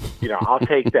Leno, I'll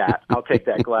take that. I'll take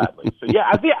that gladly. So, yeah,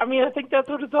 I think that's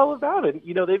what it's all about. And,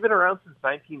 they've been around since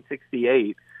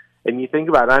 1968. And you think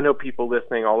about it, I know people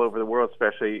listening all over the world,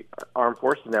 especially Armed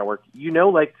Forces Network,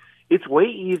 it's way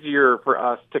easier for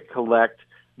us to collect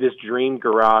this dream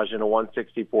garage in a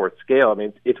 1/64th scale. I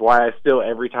mean, it's why I still,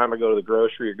 every time I go to the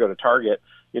grocery or go to Target,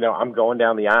 I'm going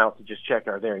down the aisle to just check,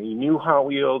 are there any new Hot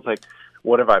Wheels? Like,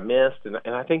 what have I missed? And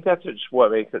I think that's just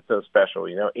what makes it so special.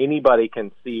 Anybody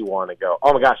can see one and go,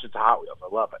 oh my gosh, it's a Hot Wheels.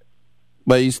 I love it.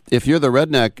 But if you're the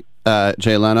redneck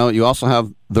Jay Leno, you also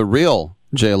have the real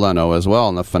Jay Leno as well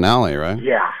in the finale, right?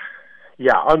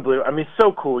 Yeah, unbelievable. I mean,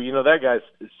 so cool. That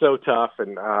guy's so tough,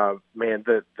 and man,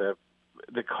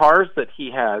 the cars that he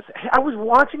has. I was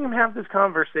watching him have this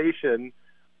conversation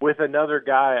with another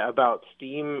guy about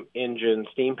steam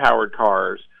powered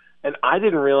cars, and I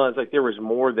didn't realize there was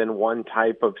more than one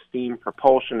type of steam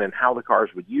propulsion and how the cars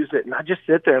would use it. And I just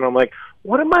sit there and I'm like,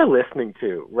 what am I listening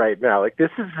to right now? This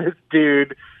is this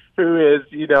dude who is,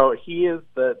 he is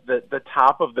the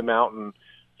top of the mountain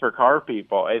for car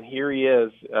people, and here he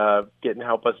is getting to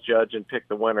help us judge and pick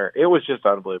the winner. It was just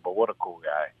unbelievable. What a cool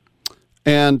guy.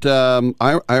 And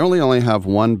I only have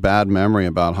one bad memory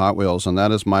about Hot Wheels, and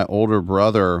that is my older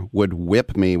brother would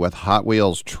whip me with Hot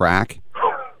Wheels track,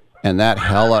 and that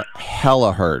hella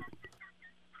hurt.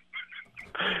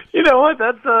 You know what?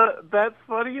 That's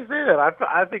funny you say that.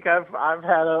 I think I've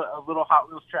had a little Hot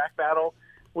Wheels track battle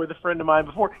with a friend of mine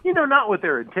before. Not what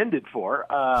they're intended for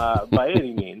by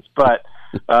any means, but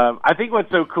I think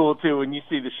what's so cool too when you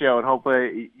see the show, and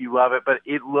hopefully you love it, but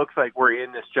it looks like we're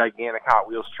in this gigantic Hot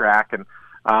Wheels track, and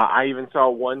I even saw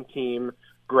one team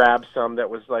grab some that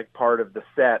was part of the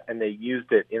set, and they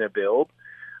used it in a build.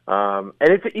 And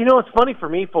it's funny for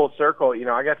me, full circle.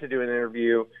 I got to do an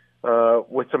interview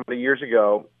with somebody years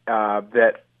ago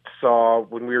that saw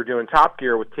when we were doing Top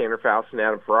Gear with Tanner Faust and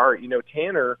Adam Ferrari.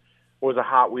 Tanner was a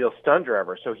Hot Wheels stunt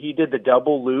driver, so he did the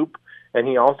double loop, and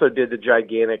he also did the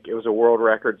gigantic. It was a world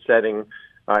record setting.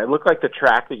 It looked like the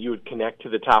track that you would connect to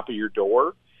the top of your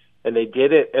door, and they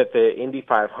did it at the Indy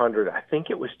 500. I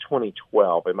think it was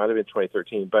 2012. It might have been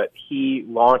 2013, but he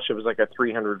launched. It was like a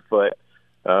 300-foot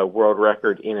world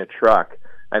record in a truck,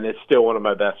 and it's still one of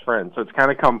my best friends. So it's kind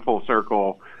of come full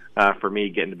circle for me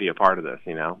getting to be a part of this,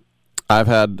 I've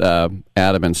had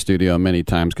Adam in studio many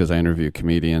times because I interview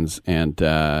comedians, and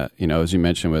as you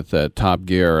mentioned with Top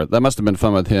Gear, that must have been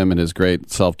fun with him and his great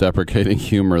self-deprecating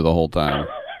humor the whole time.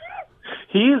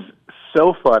 He's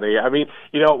so funny. I mean,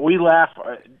 we laugh.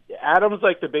 Adam's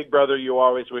like the big brother you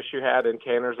always wish you had, and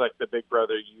Tanner's like the big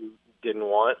brother you didn't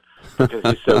want because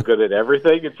he's so good at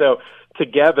everything. And so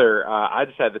together, I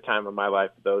just had the time of my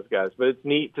life with those guys. But it's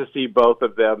neat to see both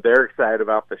of them. They're excited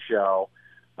about the show.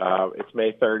 It's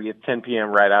May 30th, 10 p.m.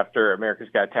 right after America's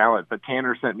Got Talent. But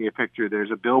Tanner sent me a picture.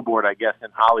 There's a billboard, I guess, in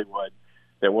Hollywood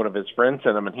that one of his friends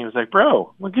sent him, and he was like,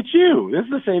 bro, look at you. This is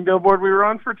the same billboard we were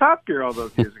on for Top Gear all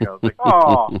those years ago. I was like,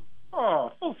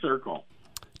 oh, full circle.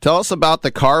 Tell us about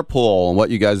the carpool and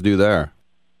what you guys do there.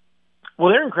 Well,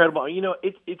 they're incredible.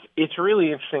 It's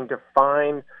really interesting to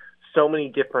find so many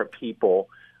different people.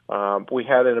 We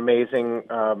had an amazing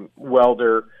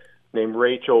welder named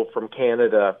Rachel from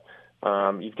Canada.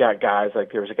 You've got guys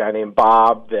like there was a guy named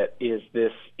Bob that is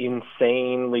this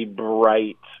insanely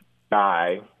bright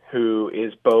guy who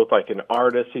is both like an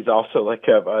artist. He's also like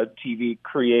a TV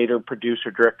creator, producer,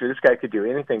 director. This guy could do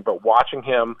anything, but watching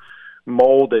him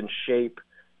mold and shape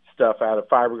stuff out of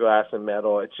fiberglass and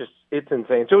metal, it's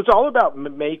insane. So it's all about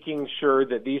making sure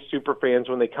that these super fans,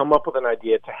 when they come up with an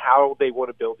idea to how they want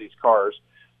to build these cars,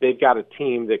 they've got a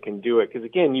team that can do it. Because,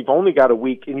 again, you've only got a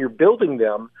week, and you're building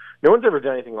them. No one's ever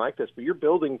done anything like this, but you're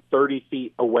building 30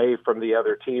 feet away from the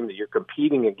other team that you're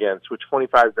competing against with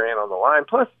 $25,000 on the line.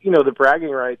 Plus, the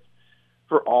bragging rights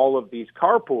for all of these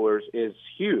carpoolers is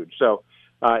huge. So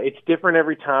it's different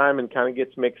every time and kind of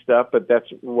gets mixed up, but that's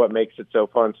what makes it so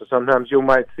fun. So sometimes you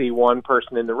might see one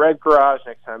person in the red garage,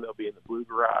 next time they'll be in the blue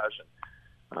garage.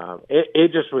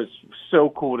 It just was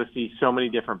so cool to see so many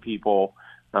different people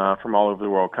from all over the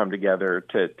world come together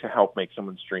to help make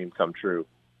someone's dream come true.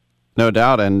 No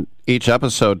doubt, and each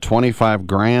episode,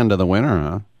 $25,000 to the winner,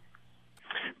 huh?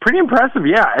 Pretty impressive,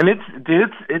 yeah. And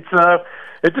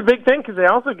it's a big thing because they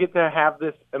also get to have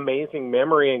this amazing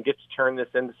memory and get to turn this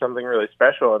into something really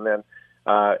special. And then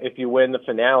if you win the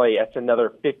finale, that's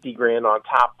another $50,000 on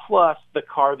top. Plus, the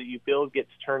car that you build gets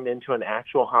turned into an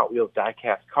actual Hot Wheels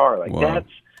die-cast car. Like Whoa.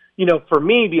 That's, for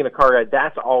me being a car guy,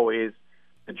 that's always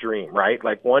the dream, right?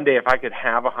 Like one day if I could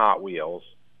have a Hot Wheels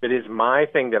that is my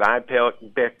thing that I built,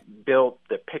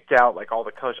 that picked out, like all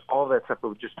the colors, all that stuff, it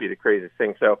would just be the craziest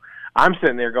thing. So I'm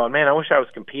sitting there going, man, I wish I was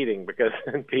competing, because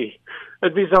it'd be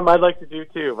something I'd like to do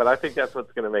too. But I think that's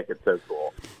what's going to make it so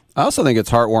cool. I also think it's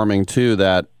heartwarming too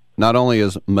that not only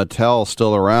is Mattel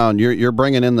still around, you're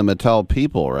bringing in the Mattel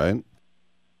people, right?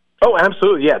 Oh,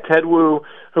 absolutely, yeah. Ted Wu,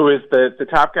 who is the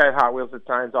top guy at Hot Wheels that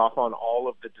signs off on all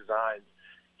of the designs,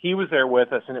 he was there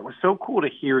with us, and it was so cool to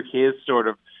hear his sort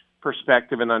of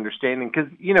perspective and understanding.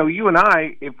 Because, you know, you and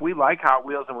I, if we like Hot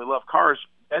Wheels and we love cars,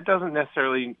 that doesn't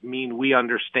necessarily mean we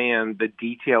understand the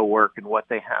detail work and what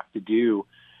they have to do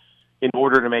in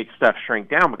order to make stuff shrink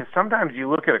down. Because sometimes you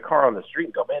look at a car on the street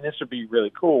and go, man, this would be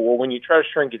really cool. Well, when you try to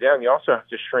shrink it down, you also have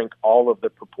to shrink all of the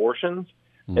proportions,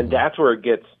 and that's where it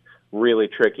gets really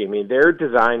tricky. I mean, their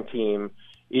design team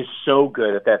is so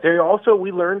good at that.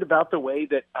 We learned about the way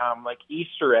that like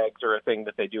Easter eggs are a thing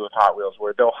that they do with Hot Wheels,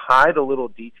 where they'll hide a little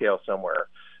detail somewhere,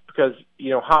 because, you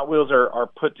know, Hot Wheels are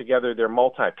put together, they're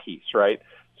multi-piece, right?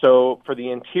 So for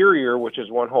the interior, which is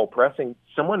one whole pressing,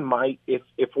 someone might, if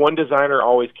one designer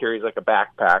always carries like a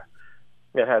backpack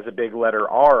that has a big letter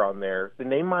R on there, then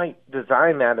they might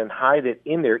design that and hide it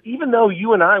in there, even though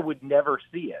you and I would never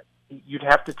see it. You'd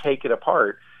have to take it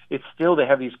apart. It's still, they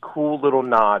have these cool little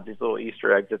nods, these little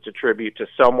Easter eggs that's a tribute to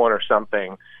someone or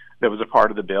something that was a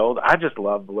part of the build. I just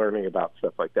love learning about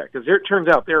stuff like that, because it turns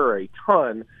out there are a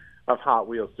ton of Hot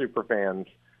Wheels super fans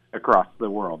across the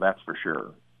world, that's for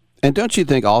sure. And don't you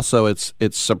think also it's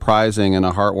surprising in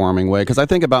a heartwarming way? Because I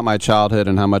think about my childhood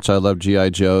and how much I loved G.I.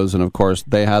 Joes, and of course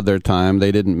they had their time,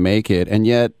 they didn't make it, and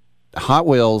yet Hot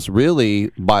Wheels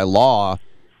really, by law,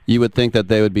 you would think that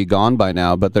they would be gone by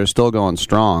now, but they're still going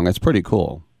strong. It's pretty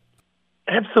cool.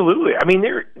 Absolutely. I mean,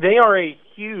 they are a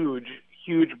huge,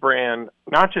 huge brand,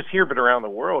 not just here but around the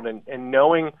world. And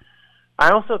knowing,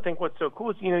 I also think what's so cool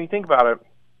is, you know, you think about it,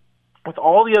 with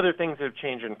all the other things that have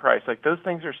changed in price, like those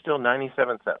things are still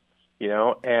 97 cents, you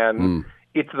know, and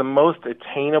it's the most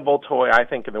attainable toy, I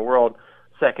think, in the world,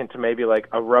 second to maybe like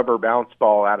a rubber bounce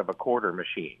ball out of a quarter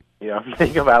machine. You know, if you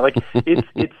think about it, like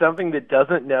it's something that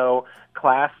doesn't know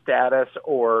class status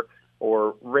or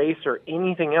race or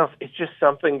anything else. It's just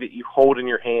something that you hold in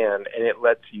your hand and it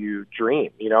lets you dream,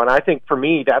 you know. And I think for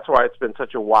me, that's why it's been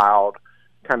such a wild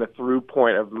kind of through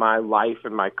point of my life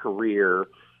and my career,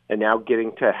 and now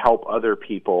getting to help other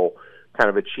people kind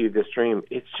of achieve this dream.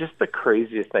 It's just the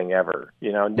craziest thing ever,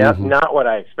 you know, not what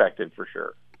I expected for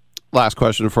sure. Last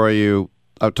question for you.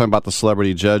 I'm talking about the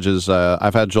celebrity judges.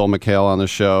 I've had Joel McHale on the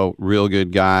show, real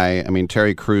good guy. I mean,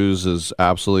 Terry Crews is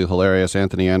absolutely hilarious,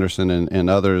 Anthony Anderson and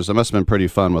others. It must have been pretty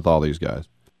fun with all these guys.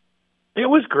 It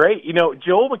was great. You know,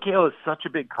 Joel McHale is such a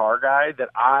big car guy that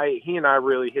he and I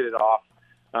really hit it off.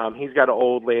 He's got an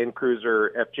old Land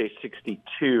Cruiser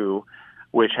FJ62,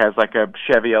 which has like a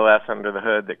Chevy LS under the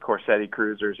hood that Corsetti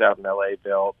Cruisers out in L.A.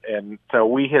 built. And so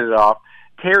we hit it off.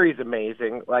 Terry's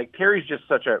amazing. Like, Terry's just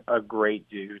such a great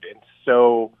dude and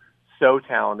so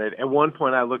talented. At one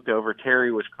point I looked over,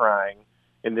 Terry was crying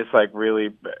in this like really,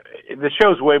 the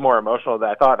show's way more emotional than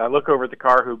I thought. I look over at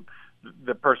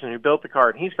the person who built the car,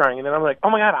 and he's crying, and then I'm like, oh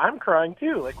my God, I'm crying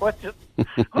too. Like, what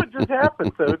just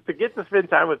happened? So to get to spend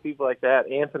time with people like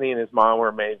that, Anthony and his mom were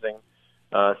amazing.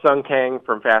 Sung Kang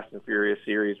from Fast and Furious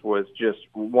series was just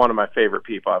one of my favorite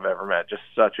people I've ever met. Just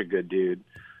such a good dude.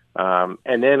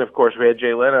 And then, of course, we had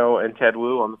Jay Leno and Ted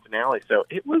Wu on the finale. So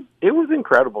it was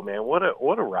incredible, man. What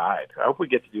a ride. I hope we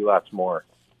get to do lots more.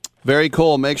 Very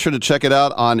cool. Make sure to check it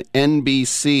out on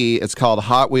NBC. It's called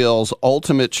Hot Wheels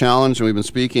Ultimate Challenge, and we've been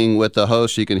speaking with the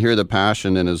host. You can hear the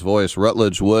passion in his voice,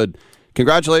 Rutledge Wood.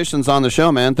 Congratulations on the show,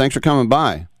 man. Thanks for coming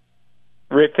by.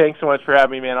 Rick, thanks so much for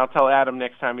having me, man. I'll tell Adam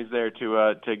next time he's there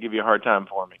to give you a hard time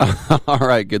for me. All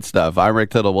right, good stuff. I'm Rick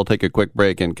Tittle. We'll take a quick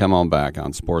break and come on back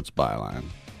on Sports Byline.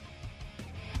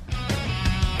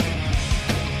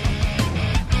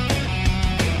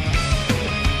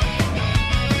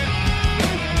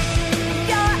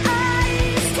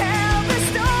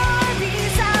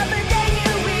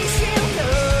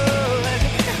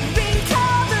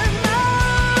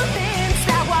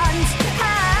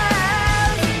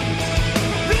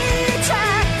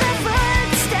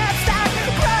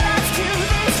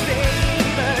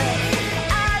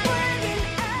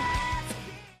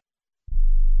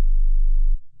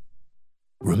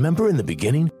 Remember in the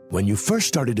beginning, when you first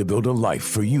started to build a life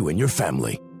for you and your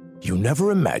family, you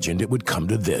never imagined it would come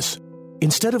to this.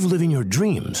 Instead of living your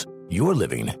dreams, you're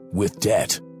living with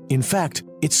debt. In fact,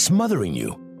 it's smothering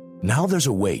you. Now there's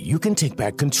a way you can take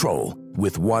back control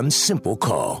with one simple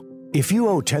call. If you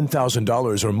owe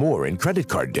 $10,000 or more in credit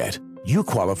card debt, you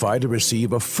qualify to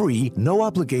receive a free,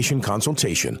 no-obligation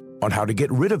consultation on how to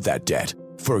get rid of that debt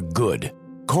for good.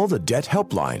 Call the Debt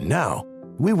Helpline now.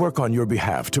 We work on your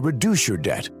behalf to reduce your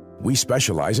debt. We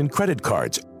specialize in credit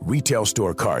cards, retail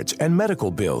store cards, and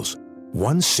medical bills.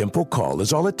 One simple call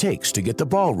is all it takes to get the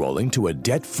ball rolling to a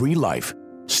debt-free life.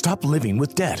 Stop living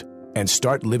with debt and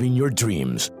start living your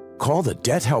dreams. Call the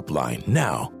Debt Helpline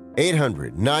now.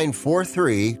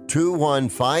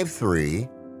 800-943-2153.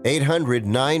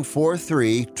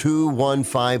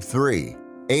 800-943-2153.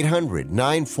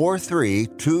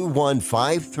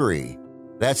 800-943-2153.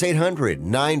 That's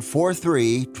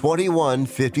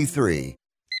 800-943-2153.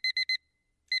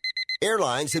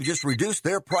 Airlines have just reduced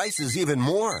their prices even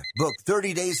more. Book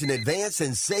 30 days in advance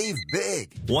and save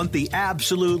big. Want the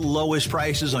absolute lowest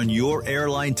prices on your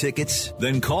airline tickets?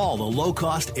 Then call the Low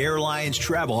Cost Airlines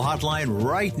Travel Hotline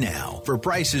right now for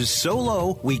prices so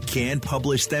low we can't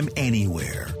publish them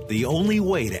anywhere. The only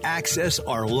way to access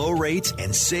our low rates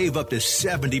and save up to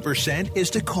 70% is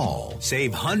to call.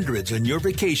 Save hundreds on your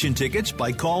vacation tickets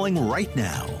by calling right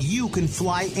now. You can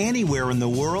fly anywhere in the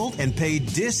world and pay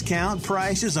discount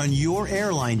prices on your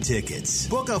airline tickets.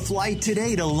 Book a flight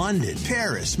today to London,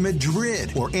 Paris,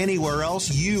 Madrid, or anywhere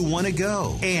else you want to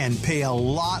go and pay a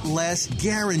lot less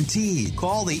guaranteed.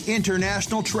 Call the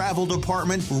International Travel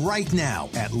Department right now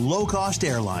at Low Cost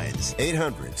Airlines.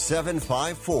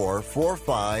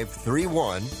 800-754-4531.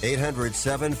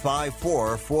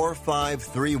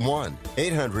 800-754-4531.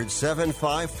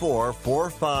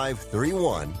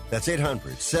 800-754-4531. That's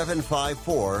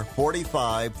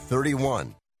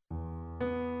 800-754-4531.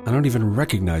 I don't even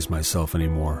recognize myself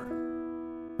anymore.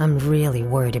 I'm really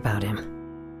worried about him.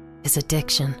 His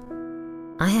addiction.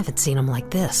 I haven't seen him like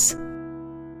this.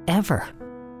 Ever.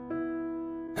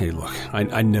 Hey, look,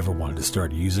 I never wanted to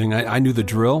start using. I knew the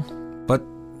drill, but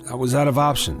I was out of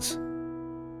options.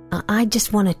 I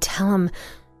just want to tell him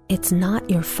it's not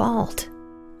your fault.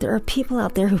 There are people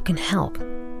out there who can help.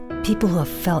 People who have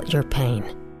felt your pain.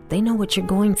 They know what you're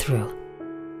going through.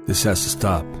 This has to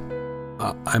stop.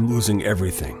 I'm losing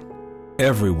everything.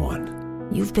 Everyone.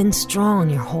 You've been strong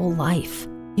your whole life.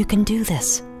 You can do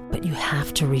this, but you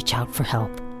have to reach out for help.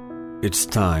 It's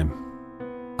time.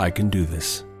 I can do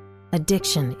this.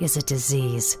 Addiction is a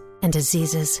disease, and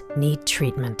diseases need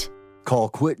treatment. Call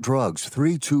Quit Drugs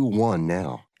 321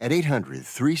 now at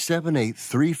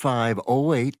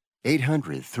 800-378-3508.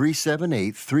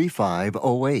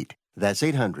 800-378-3508. That's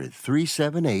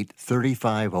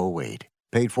 800-378-3508.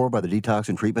 Paid for by the Detox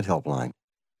and Treatment Helpline.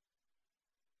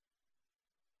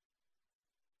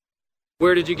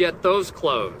 Where did you get those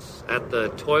clothes? At the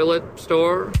toilet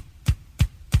store?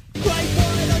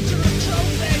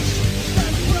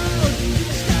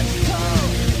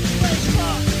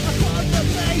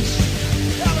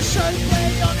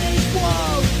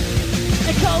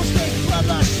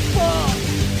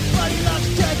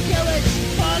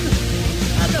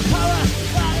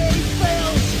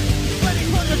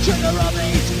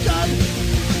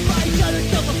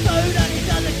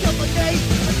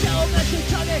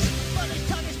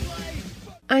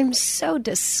 I'm so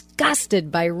disgusted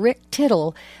by Rick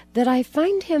Tittle that I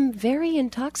find him very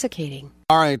intoxicating.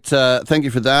 All right, thank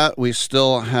you for that. We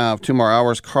still have 2 more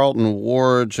hours. Carlton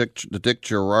Ward, Dick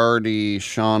Girardi,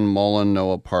 Sean Mullen,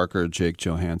 Noah Parker, Jake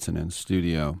Johansson in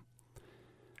studio.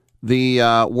 The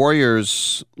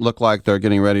Warriors look like they're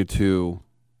getting ready to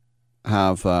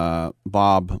have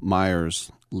Bob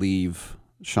Myers leave.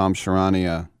 Shams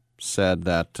Charania said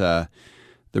that the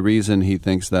reason he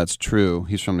thinks that's true,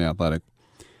 he's from The Athletic,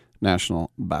 national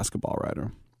basketball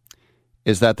writer,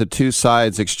 is that the two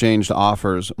sides exchanged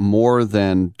offers more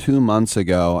than 2 months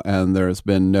ago, and there's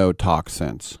been no talk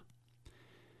since.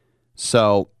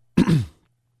 So,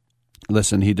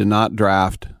 listen, he did not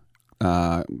draft.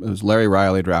 It was Larry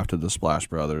Riley drafted the Splash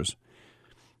Brothers.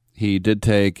 He did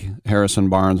take Harrison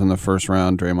Barnes in the first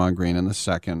round, Draymond Green in the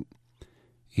second.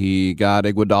 He got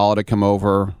Iguodala to come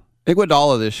over.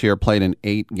 Iguodala this year played in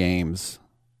 8 games.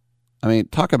 I mean,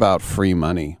 talk about free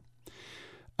money.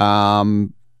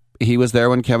 He was there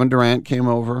when Kevin Durant came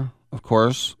over, of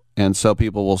course, and so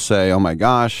people will say, oh my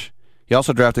gosh. He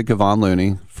also drafted Kevon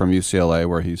Looney from UCLA,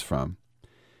 where he's from.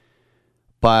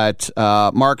 But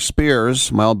Mark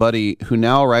Spears, my old buddy, who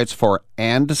now writes for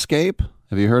Andscape,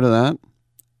 have you heard of that?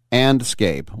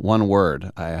 Andscape, one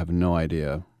word. I have no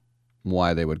idea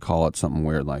why they would call it something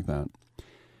weird like that.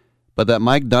 But that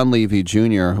Mike Dunleavy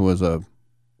Jr., who was a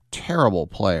terrible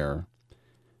player,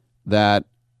 that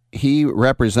he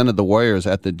represented the Warriors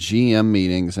at the GM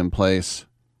meetings in place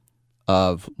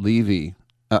of Levy,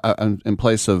 in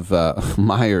place of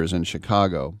Myers in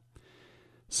Chicago.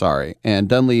 Sorry. And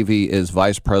Dunleavy is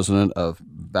vice president of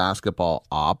basketball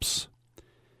ops.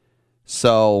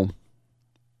 So,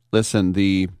 listen,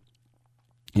 the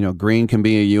Green can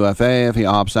be a UFA if he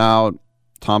opts out.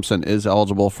 Thompson is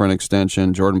eligible for an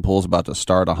extension. Jordan Poole's about to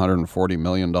start a $140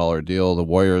 million deal. The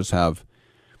Warriors have...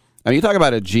 you talk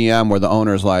about a GM where the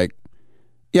owner's like,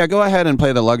 yeah, go ahead and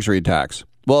pay the luxury tax.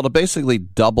 Well, to basically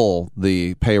double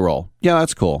the payroll. Yeah,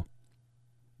 that's cool.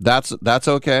 That's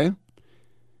okay.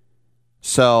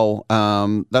 So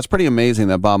that's pretty amazing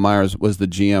that Bob Myers was the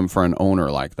GM for an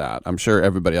owner like that. I'm sure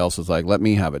everybody else is like, let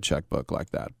me have a checkbook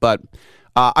like that. But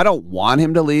I don't want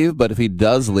him to leave, but if he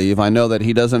does leave, I know that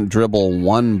he doesn't dribble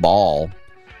one ball,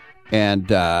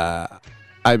 and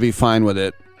I'd be fine with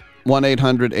it.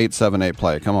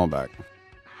 1-800-878-PLAY. Come on back.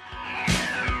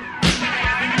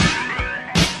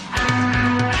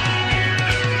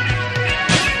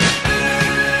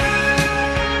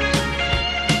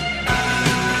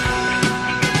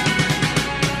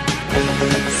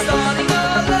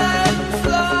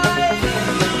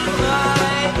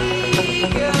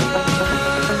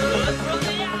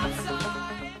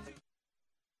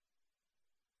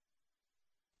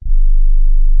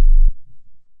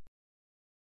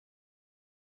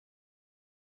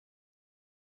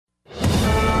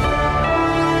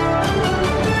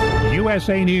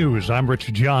 USA News, I'm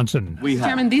Rich Johnson.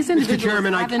 Chairman, these individuals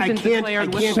haven't been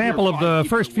declared whistleblowers. Sample of the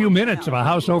first few minutes of a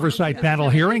House Oversight Panel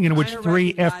hearing in which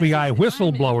 3 FBI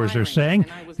whistleblowers are saying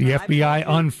the FBI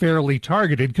unfairly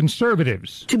targeted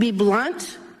conservatives. To be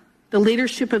blunt, the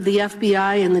leadership of the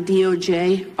FBI and the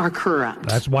DOJ are corrupt.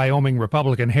 That's Wyoming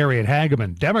Republican Harriet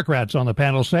Hageman. Democrats on the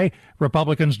panel say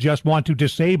Republicans just want to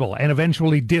disable and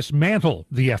eventually dismantle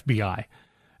the FBI.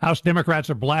 House Democrats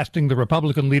are blasting the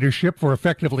Republican leadership for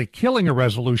effectively killing a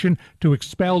resolution to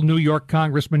expel New York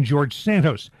Congressman George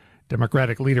Santos.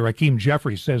 Democratic leader Hakeem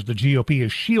Jeffries says the GOP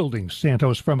is shielding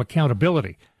Santos from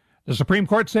accountability. The Supreme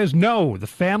Court says no, the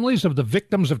families of the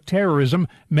victims of terrorism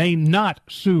may not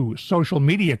sue social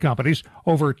media companies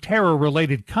over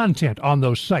terror-related content on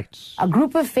those sites. A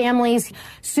group of families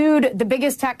sued the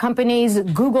biggest tech companies,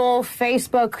 Google,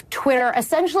 Facebook, Twitter,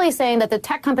 essentially saying that the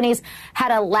tech companies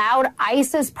had allowed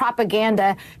ISIS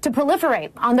propaganda to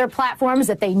proliferate on their platforms,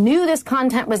 that they knew this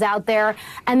content was out there,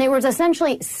 and they were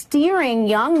essentially steering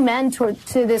young men to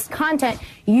this content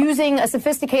using a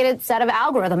sophisticated set of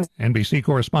algorithms. NBC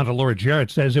correspondent Laura Jarrett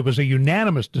says it was a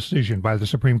unanimous decision by the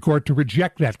Supreme Court to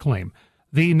reject that claim.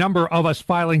 The number of us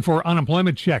filing for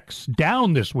unemployment checks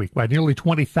down this week by nearly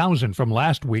 20,000 from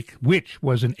last week, which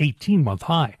was an 18-month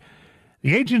high.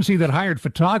 The agency that hired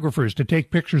photographers to take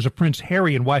pictures of Prince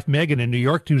Harry and wife Meghan in New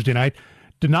York Tuesday night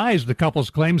denies the couple's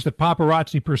claims that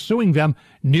paparazzi pursuing them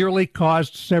nearly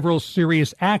caused several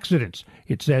serious accidents.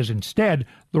 It says instead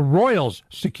the Royals'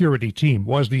 security team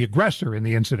was the aggressor in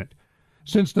the incident.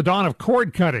 Since the dawn of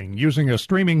cord cutting using a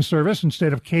streaming service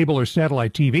instead of cable or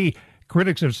satellite TV,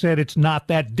 critics have said it's not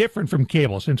that different from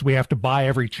cable since we have to buy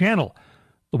every channel.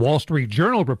 The Wall Street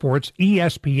Journal reports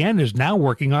ESPN is now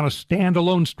working on a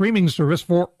standalone streaming service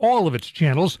for all of its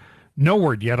channels. No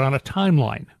word yet on a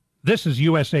timeline. This is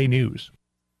USA News.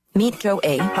 Meet Joe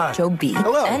A, Hi. Joe B,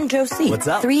 Hello. And Joe C. What's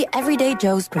up? 3 everyday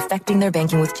Joes perfecting their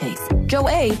banking with Chase. Joe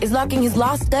A is locking his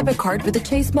lost debit card with the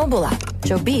Chase mobile app.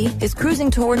 Joe B is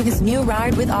cruising toward his new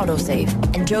ride with autosave.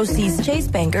 And Joe C's Chase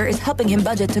banker is helping him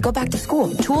budget to go back to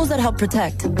school. Tools that help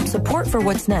protect. Support for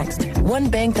what's next. One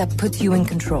bank that puts you in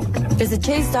control. Visit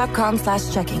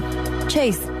chase.com/checking.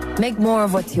 Chase. Make more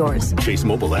of what's yours. Chase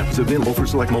mobile app is available for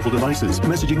select mobile devices.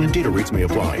 Messaging and data rates may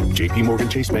apply. JP Morgan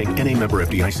Chase Bank, N.A. member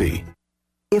FDIC.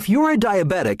 If you're a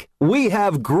diabetic, we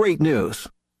have great news.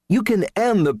 You can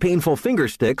end the painful finger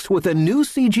sticks with a new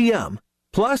CGM.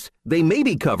 Plus, they may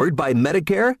be covered by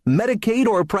Medicare, Medicaid,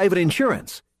 or private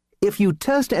insurance. If you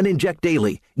test and inject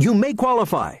daily, you may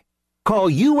qualify. Call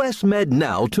US Med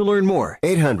now to learn more.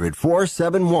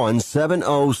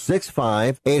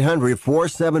 800-471-7065.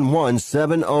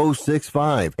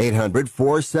 800-471-7065.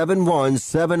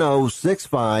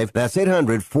 800-471-7065. That's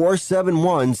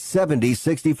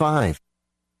 800-471-7065.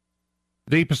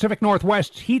 The Pacific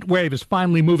Northwest heat wave is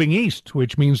finally moving east,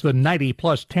 which means the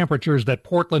 90-plus temperatures that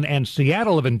Portland and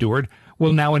Seattle have endured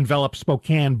will now envelop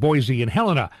Spokane, Boise, and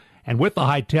Helena. And with the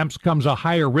high temps comes a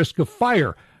higher risk of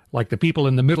fire, like the people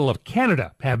in the middle of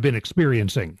Canada have been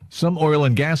experiencing. Some oil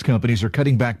and gas companies are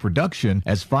cutting back production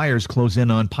as fires close in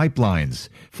on pipelines.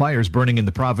 Fires burning in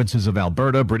the provinces of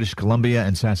Alberta, British Columbia,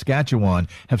 and Saskatchewan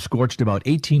have scorched about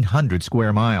 1,800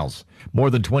 square miles. More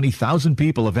than 20,000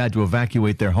 people have had to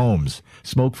evacuate their homes.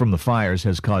 Smoke from the fires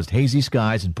has caused hazy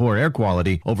skies and poor air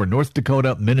quality over North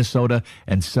Dakota, Minnesota,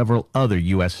 and several other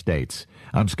U.S. states.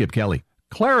 I'm Skip Kelly.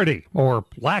 Clarity, or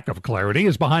lack of clarity,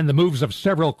 is behind the moves of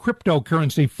several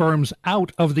cryptocurrency firms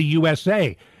out of the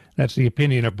USA. That's the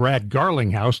opinion of Brad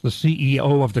Garlinghouse, the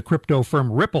CEO of the crypto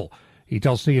firm Ripple. He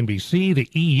tells CNBC the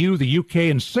EU, the UK,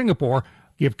 and Singapore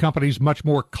give companies much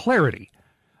more clarity.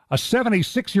 A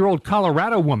 76-year-old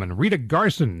Colorado woman, Rita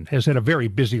Garson, has had a very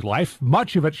busy life.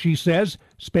 Much of it, she says,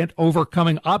 spent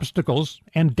overcoming obstacles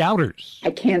and doubters.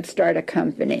 I can't start a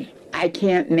company. I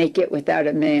can't make it without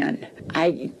a man.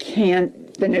 I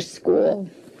can't finish school.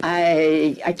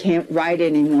 I can't ride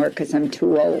anymore because I'm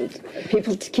too old.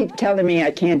 People keep telling me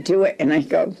I can't do it, and I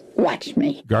go, watch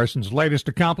me. Garson's latest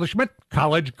accomplishment,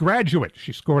 college graduate.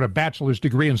 She scored a bachelor's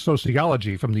degree in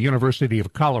sociology from the University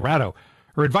of Colorado.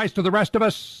 Her advice to the rest of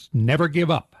us, never give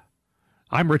up.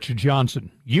 I'm Richard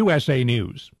Johnson, USA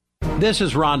News. This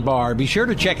is Ron Barr. Be sure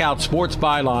to check out Sports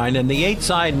Byline and the 8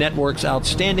 Side Network's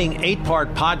outstanding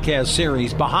 8-part podcast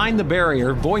series, Behind the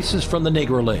Barrier, Voices from the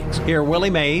Negro Leagues. Hear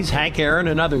Willie Mays, Hank Aaron,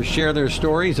 and others share their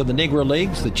stories of the Negro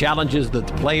Leagues, the challenges that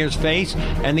the players face,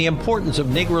 and the importance of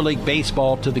Negro League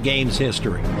baseball to the game's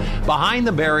history. Behind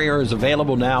the Barrier is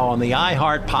available now on the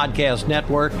iHeart Podcast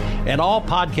Network and all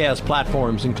podcast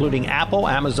platforms, including Apple,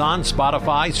 Amazon,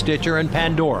 Spotify, Stitcher, and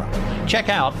Pandora. Check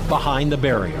out Behind the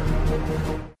Barrier.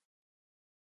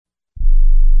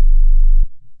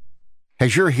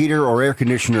 Has your heater or air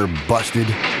conditioner busted?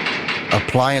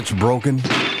 Appliance broken?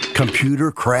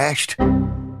 Computer crashed?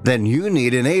 Then you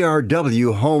need an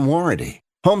ARW home warranty.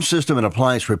 Home system and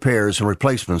appliance repairs and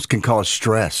replacements can cause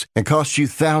stress and cost you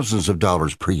thousands of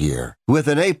dollars per year. With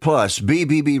an A-plus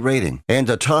BBB rating and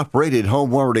a top-rated home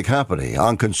warranty company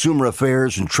on Consumer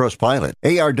Affairs and Trustpilot,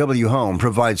 ARW Home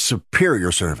provides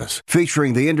superior service,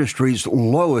 featuring the industry's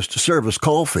lowest service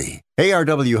call fee.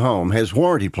 ARW Home has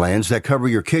warranty plans that cover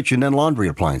your kitchen and laundry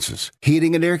appliances,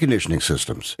 heating and air conditioning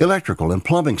systems, electrical and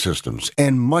plumbing systems,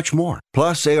 and much more.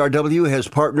 Plus, ARW has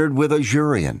partnered with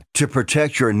Azurian to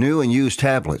protect your new and used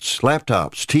tablets,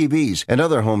 laptops, TVs, and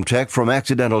other home tech from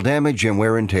accidental damage and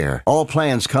wear and tear. All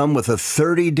plans come with a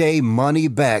 30-day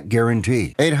money-back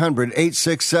guarantee.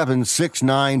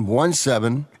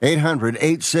 800-867-6917.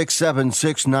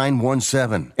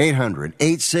 800-867-6917.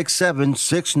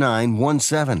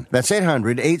 800-867-6917. That's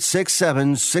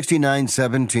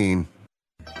 800-867-6917.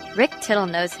 Rick Tittle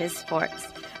knows his sports.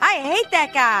 I hate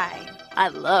that guy. I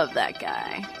love that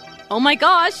guy. Oh my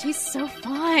gosh, he's so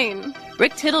fine.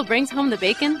 Rick Tittle brings home the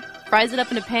bacon, fries it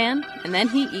up in a pan, and then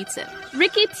he eats it.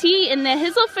 Ricky T in the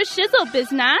hizzle for shizzle,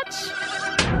 biznatch.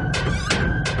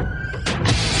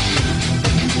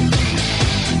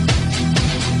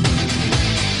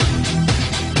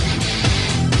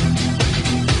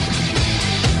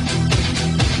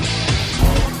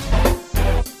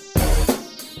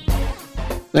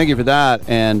 Thank you for that,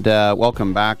 and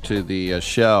welcome back to the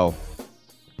show.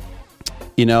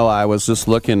 You know, I was just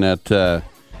looking at, taking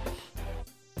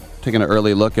an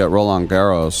early look at Roland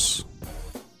Garros,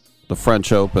 the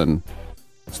French Open.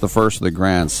 It's the first of the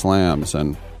Grand Slams,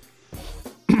 and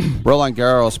Roland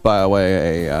Garros, by the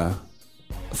way, a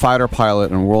fighter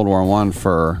pilot in World War I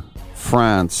for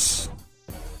France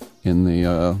in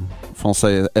the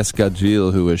Francais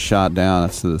Escadrille, who was shot down.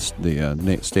 That's the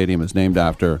stadium is named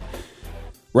after.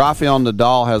 Rafael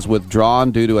Nadal has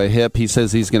withdrawn due to a hip. He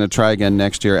says he's going to try again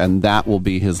next year, and that will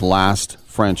be his last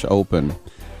French Open.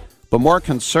 But more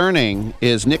concerning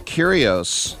is Nick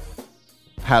Kyrgios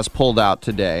has pulled out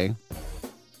today.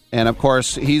 And, of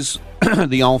course, he's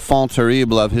the enfant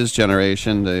terrible of his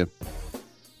generation,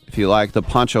 if you like, the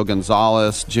Pancho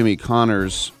Gonzalez, Jimmy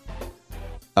Connors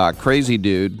crazy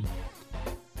dude.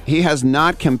 He has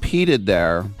not competed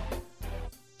there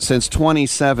since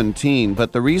 2017,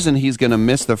 but the reason he's going to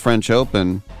miss the French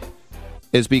Open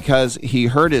is because he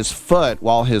hurt his foot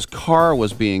while his car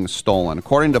was being stolen.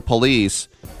 According to police,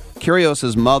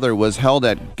 Kyrgios' mother was held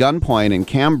at gunpoint in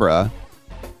Canberra.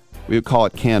 We would call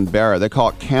it Canberra. They call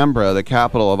it Canberra, the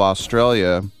capital of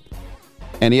Australia.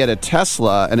 And he had a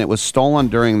Tesla, and it was stolen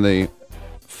during the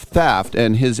theft.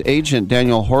 And his agent,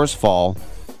 Daniel Horsfall,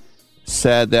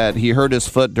 said that he hurt his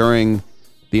foot during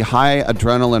the high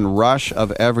adrenaline rush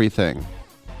of everything.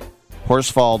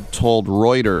 Horsfall told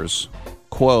Reuters,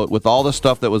 quote, with all the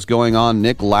stuff that was going on,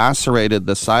 Nick lacerated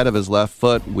the side of his left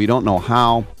foot. We don't know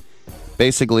how.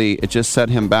 Basically, it just set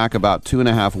him back about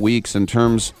 2.5 weeks in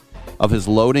terms of his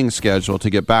loading schedule to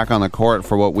get back on the court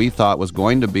for what we thought was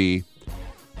going to be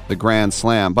the Grand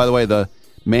Slam. By the way, the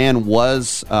man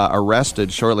was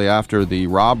arrested shortly after the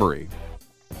robbery.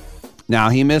 Now,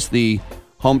 he missed the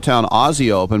hometown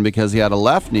Aussie Open because he had a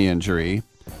left knee injury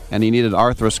and he needed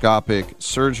arthroscopic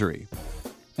surgery.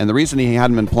 And the reason he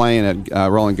hadn't been playing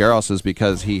at Roland Garros is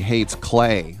because he hates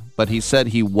clay. But he said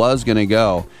he was going to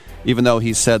go, even though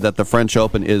he said that the French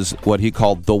Open is what he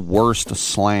called the worst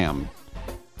slam.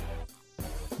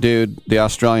 Dude, the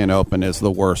Australian Open is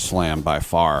the worst slam by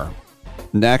far.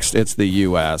 Next, it's the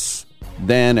U.S.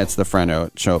 then it's the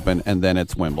French Open, and then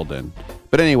it's Wimbledon.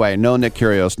 But anyway, no Nick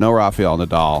Kyrgios, no Rafael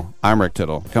Nadal. I'm Rick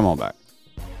Tittle. Come on back.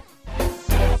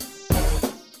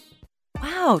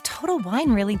 Wow, Total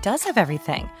Wine really does have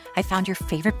everything. I found your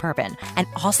favorite bourbon, an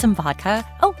awesome vodka.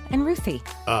 Oh, and Ruthie.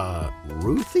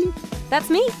 Ruthie? That's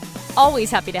me.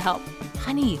 Always happy to help.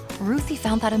 Honey, Ruthie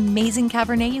found that amazing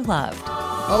Cabernet you loved.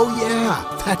 Oh,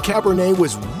 yeah. That Cabernet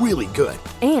was really good.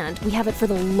 And we have it for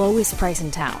the lowest price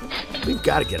in town. We've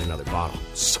got to get another bottle.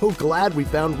 So glad we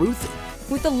found Ruthie.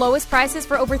 With the lowest prices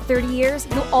for over 30 years,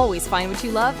 you'll always find what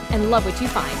you love and love what you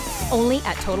find. Only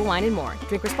at Total Wine & More.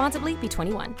 Drink responsibly. Be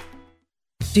 21.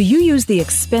 Do you use the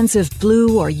expensive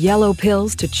blue or yellow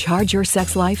pills to charge your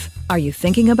sex life? Are you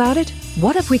thinking about it?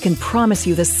 What if we can promise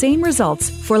you the same results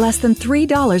for less than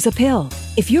 $3 a pill?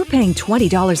 If you're paying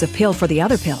 $20 a pill for the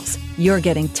other pills, you're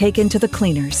getting taken to the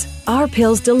cleaners. Our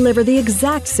pills deliver the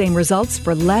exact same results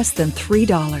for less than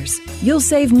 $3. You'll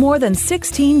save more than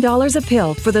 $16 a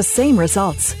pill for the same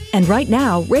results. And right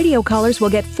now, radio callers will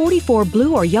get 44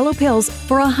 blue or yellow pills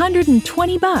for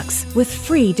 $120 with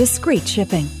free discreet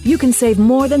shipping. You can save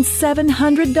more than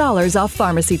 $700 off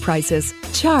pharmacy prices.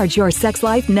 Charge your sex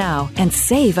life now and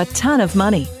save a ton of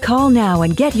money. Call now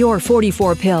and get your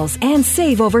 44 pills and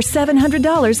save over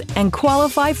 $700 and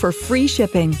qualify for free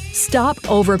shipping. Stop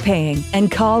overpaying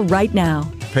and call right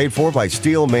now. Paid for by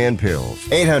Steelman Pills.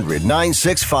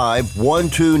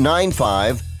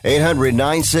 800-965-1295.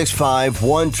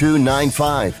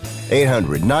 800-965-1295.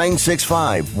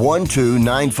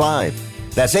 800-965-1295.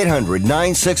 That's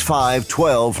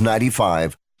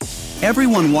 800-965-1295.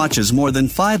 Everyone watches more than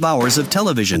 5 hours of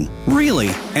television. Really?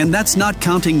 And that's not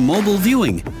counting mobile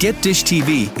viewing. Get Dish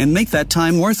TV and make that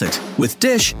time worth it. With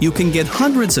Dish, you can get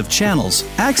hundreds of channels,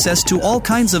 access to all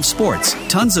kinds of sports,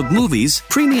 tons of movies,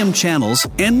 premium channels,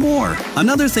 and more.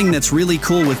 Another thing that's really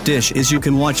cool with Dish is you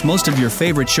can watch most of your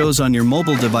favorite shows on your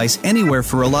mobile device anywhere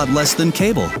for a lot less than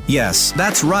cable. Yes,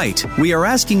 that's right. We are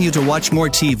asking you to watch more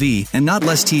TV and not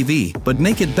less TV, but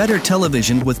make it better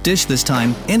television with Dish this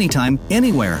time, anytime,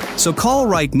 anywhere. So call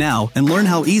right now and learn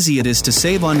how easy it is to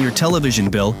save on your television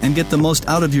bill and get the most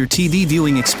out of your TV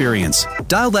viewing experience.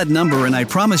 Dial that number and I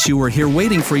promise you we're here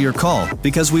waiting for your call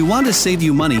because we want to save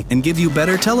you money and give you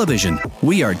better television.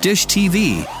 We are Dish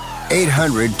TV.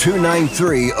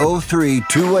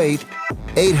 800-293-0328.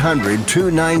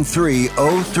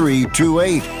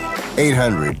 800-293-0328.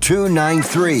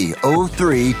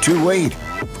 800-293-0328.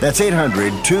 That's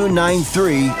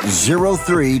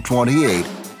 800-293-0328.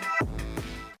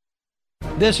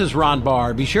 This is Ron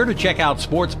Barr. Be sure to check out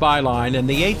Sports Byline and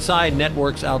the 8-Side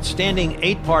Network's outstanding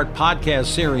 8-part podcast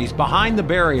series, Behind the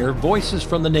Barrier, Voices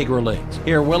from the Negro Leagues.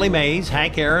 Hear Willie Mays,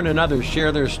 Hank Aaron, and others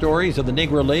share their stories of the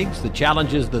Negro Leagues, the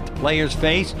challenges that the players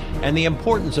face, and the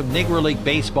importance of Negro League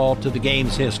baseball to the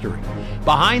game's history.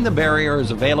 Behind the Barrier is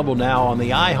available now on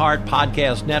the iHeart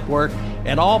Podcast Network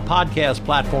and all podcast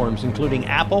platforms, including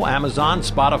Apple, Amazon,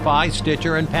 Spotify,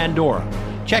 Stitcher, and Pandora.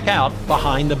 Check out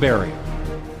Behind the Barrier.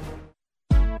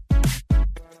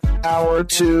 Hour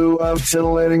 2 of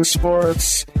Titillating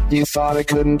Sports. You thought it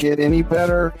couldn't get any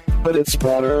better, but it's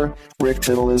better. Rick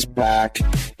Tittle is back.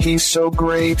 He's so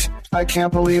great. I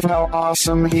can't believe how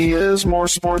awesome he is. More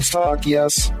sports talk,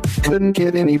 yes. Couldn't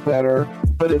get any better,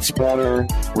 but it's better.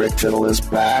 Rick Tittle is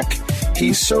back.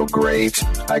 He's so great.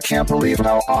 I can't believe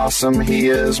how awesome he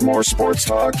is. More sports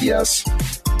talk, yes.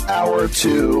 Hour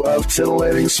 2 of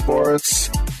Titillating Sports.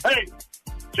 Hey,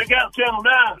 check out Channel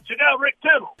 9. Check out Rick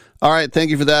Tittle. All right, thank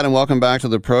you for that, and welcome back to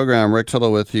the program. Rick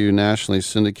Tittle with you, nationally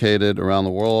syndicated around the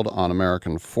world on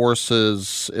American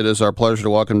Forces. It is our pleasure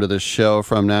to welcome to this show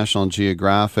from National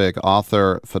Geographic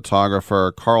author,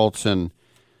 photographer Carlton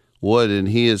Wood, and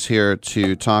he is here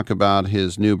to talk about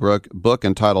his new book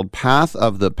entitled Path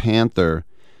of the Panther,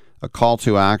 a call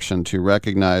to action to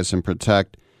recognize and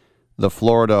protect the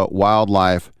Florida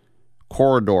wildlife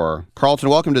corridor. Carlton,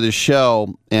 welcome to the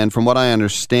show. And from what I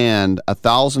understand,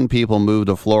 1,000 people move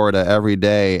to Florida every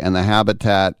day, and the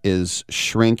habitat is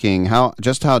shrinking. How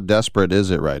desperate is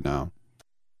it right now?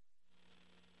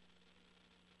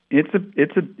 It's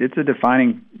a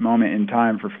defining moment in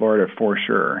time for Florida for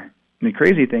sure. And the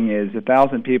crazy thing is,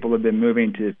 1,000 people have been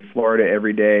moving to Florida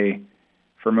every day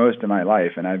for most of my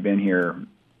life, and I've been here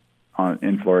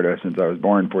in Florida since I was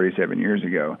born 47 years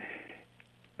ago.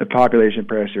 The population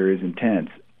pressure is intense,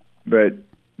 but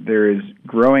there is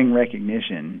growing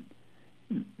recognition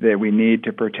that we need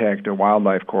to protect a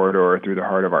wildlife corridor through the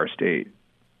heart of our state.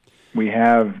 We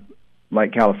have,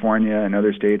 like California and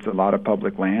other states, a lot of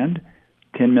public land,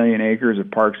 10 million acres of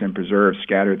parks and preserves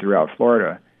scattered throughout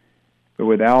Florida. But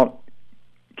without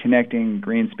connecting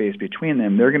green space between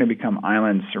them, they're going to become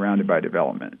islands surrounded by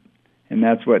development. And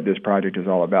that's what this project is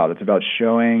all about. It's about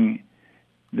showing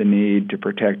the need to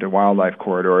protect a wildlife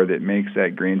corridor that makes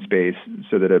that green space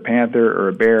so that a panther or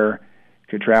a bear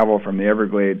could travel from the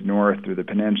Everglades north through the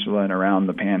peninsula and around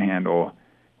the Panhandle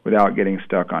without getting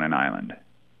stuck on an island.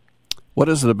 What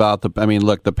is it about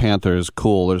look, the panther is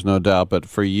cool, there's no doubt, but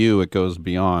for you it goes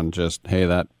beyond just, hey,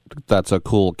 that's a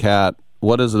cool cat.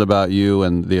 What is it about you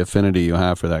and the affinity you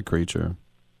have for that creature?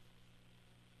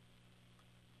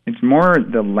 It's more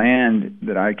the land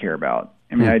that I care about.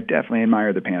 I definitely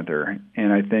admire the panther,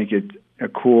 and I think it's a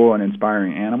cool and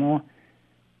inspiring animal,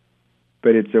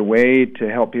 but it's a way to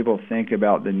help people think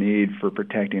about the need for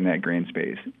protecting that green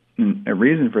space. And a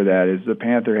reason for that is the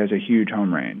panther has a huge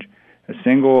home range. A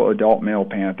single adult male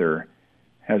panther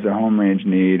has a home range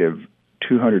need of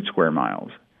 200 square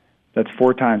miles. That's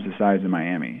 4 times the size of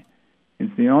Miami.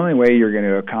 It's the only way you're going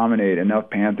to accommodate enough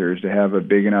panthers to have a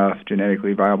big enough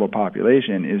genetically viable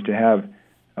population is to have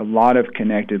a lot of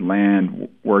connected land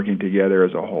working together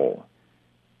as a whole.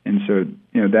 And so,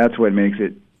 that's what makes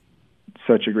it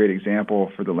such a great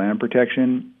example for the land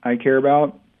protection I care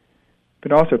about.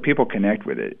 But also people connect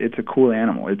with it. It's a cool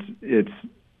animal. It's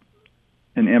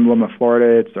an emblem of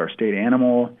Florida. It's our state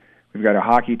animal. We've got a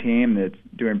hockey team that's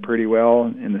doing pretty well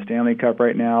in the Stanley Cup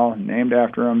right now, named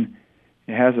after him.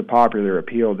 It has a popular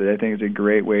appeal that I think is a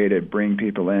great way to bring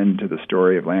people into the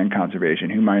story of land conservation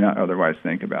who might not otherwise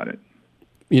think about it.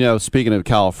 Speaking of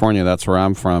California, that's where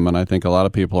I'm from, and I think a lot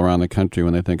of people around the country,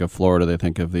 when they think of Florida, they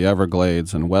think of the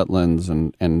Everglades and wetlands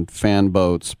and fan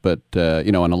boats, but,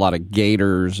 and a lot of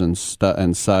gators and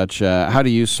such. How do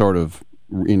you sort of,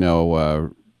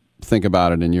 think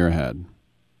about it in your head?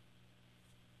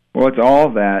 Well, it's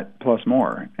all that plus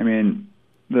more.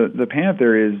 The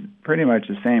panther is pretty much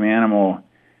the same animal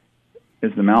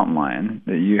as the mountain lion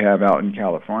that you have out in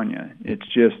California. It's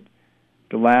just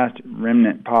the last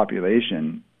remnant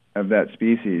population of that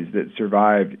species that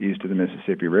survived east of the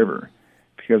Mississippi River,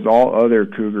 because all other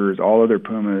cougars, all other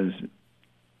pumas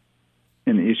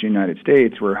in the eastern United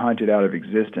States were hunted out of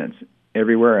existence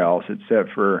everywhere else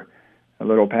except for a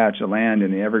little patch of land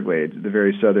in the Everglades, the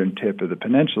very southern tip of the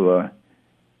peninsula,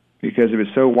 because it was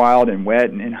so wild and wet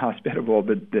and inhospitable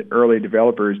that the early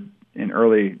developers and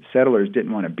early settlers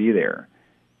didn't want to be there.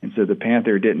 And so the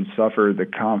panther didn't suffer the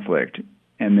conflict,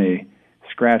 and they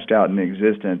scratched out into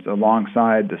existence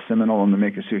alongside the Seminole and the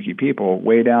Miccosukee people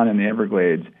way down in the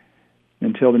Everglades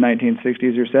until the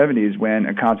 1960s or 70s, when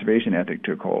a conservation ethic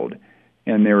took hold.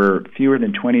 And there were fewer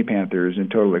than 20 panthers in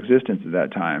total existence at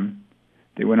that time.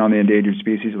 They went on the endangered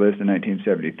species list in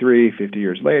 1973. 50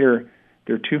 years later,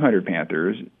 there are 200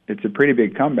 panthers. It's a pretty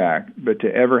big comeback, but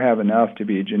to ever have enough to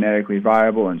be genetically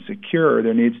viable and secure,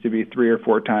 there needs to be 3 or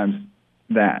 4 times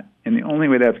that. And the only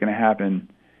way that's going to happen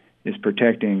is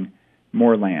protecting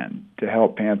more land to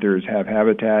help panthers have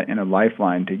habitat and a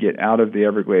lifeline to get out of the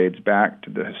Everglades back to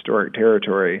the historic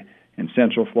territory in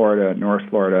Central Florida, North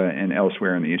Florida, and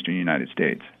elsewhere in the eastern United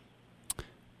States.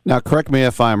 Now, correct me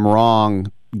if I'm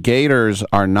wrong, gators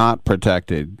are not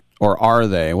protected, or are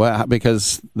they? Well,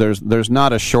 because there's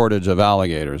not a shortage of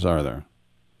alligators, are there?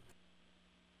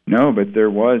 No, but there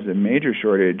was a major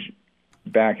shortage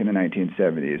back in the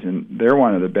 1970s, and they're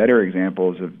one of the better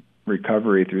examples of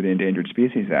recovery through the Endangered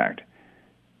Species Act.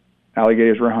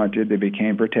 Alligators were hunted, they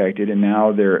became protected, and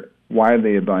now they're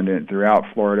widely abundant throughout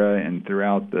Florida and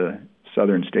throughout the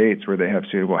southern states where they have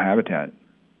suitable habitat.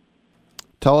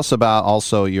 Tell us about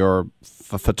also your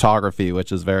photography,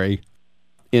 which is very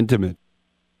intimate.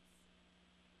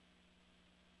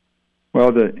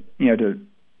 Well, to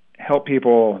help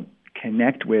people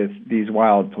connect with these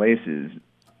wild places,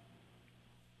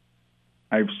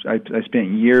 I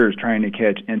spent years trying to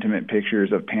catch intimate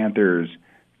pictures of panthers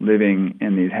living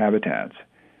in these habitats.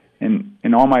 And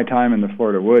in all my time in the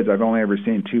Florida woods, I've only ever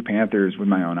seen 2 panthers with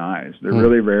my own eyes. They're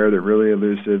really rare, they're really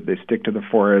elusive, they stick to the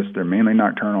forest, they're mainly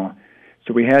nocturnal.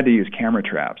 So we had to use camera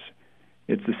traps.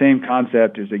 It's the same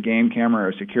concept as a game camera or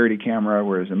a security camera,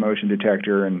 where there's a motion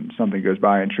detector and something goes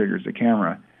by and triggers the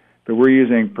camera. But we're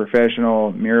using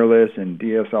professional mirrorless and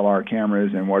DSLR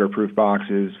cameras and waterproof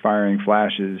boxes, firing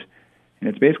flashes, and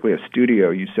it's basically a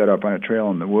studio you set up on a trail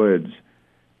in the woods.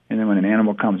 And then when an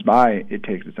animal comes by, it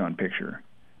takes its own picture.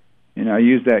 And I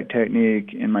used that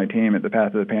technique, and my team at the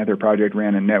Path of the Panther Project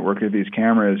ran a network of these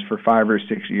cameras for 5 or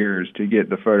 6 years to get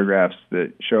the photographs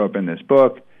that show up in this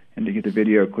book and to get the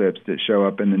video clips that show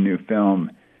up in the new film,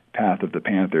 Path of the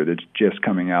Panther, that's just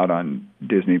coming out on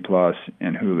Disney Plus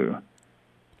and Hulu.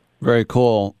 Very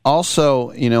cool.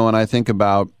 Also, when I think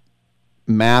about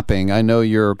mapping, I know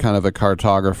you're kind of a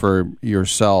cartographer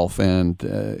yourself, and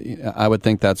I would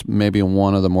think that's maybe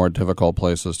one of the more difficult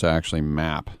places to actually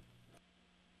map.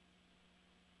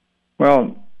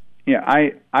 Well, yeah,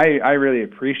 I really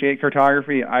appreciate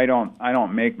cartography. I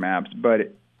don't make maps,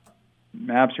 but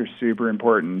maps are super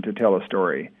important to tell a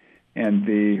story. And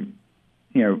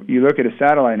you look at a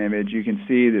satellite image, you can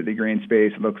see that the green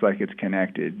space looks like it's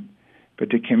connected. But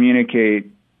to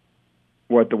communicate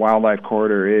what the wildlife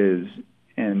corridor is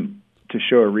and to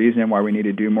show a reason why we need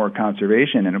to do more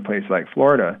conservation in a place like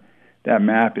Florida, that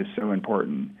map is so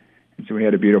important. And so we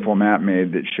had a beautiful map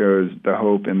made that shows the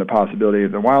hope and the possibility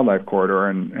of the wildlife corridor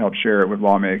and help share it with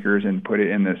lawmakers and put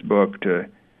it in this book to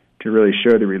really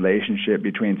show the relationship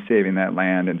between saving that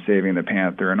land and saving the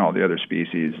panther and all the other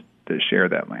species that share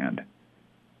that land.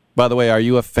 By the way, are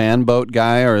you a fan boat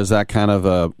guy, or is that kind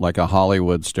of like a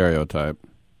Hollywood stereotype?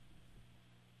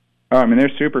 Oh, I mean, they're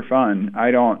super fun.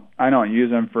 I don't use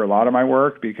them for a lot of my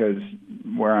work because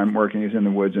where I'm working is in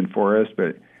the woods and forest.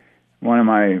 But one of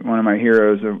my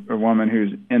heroes, a woman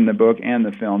who's in the book and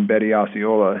the film, Betty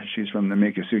Osceola. She's from the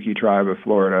Miccosukee tribe of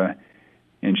Florida,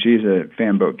 and she's a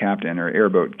fan boat captain or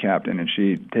airboat captain, and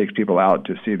she takes people out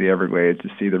to see the Everglades, to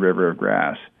see the river of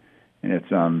grass, and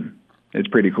it's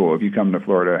pretty cool. If you come to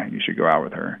Florida, you should go out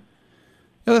with her.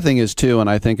 The other thing is, too, when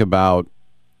I think about,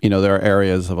 there are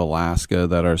areas of Alaska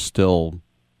that are still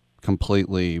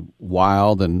completely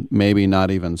wild and maybe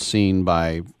not even seen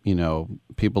by,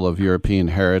 people of European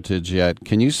heritage yet.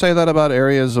 Can you say that about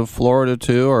areas of Florida,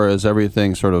 too, or is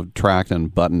everything sort of tracked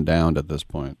and buttoned down at this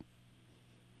point?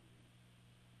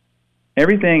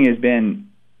 Everything has been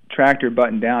tracked or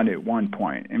buttoned down at one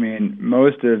point. I mean,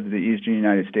 most of the eastern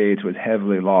United States was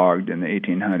heavily logged in the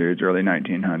 1800s, early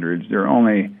 1900s. There are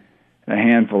only a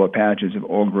handful of patches of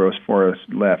old-growth forest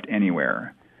left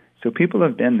anywhere. So people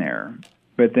have been there,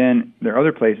 but then there are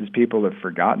other places people have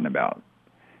forgotten about.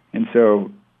 And so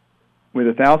with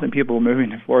 1,000 people moving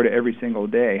to Florida every single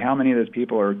day, how many of those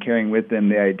people are carrying with them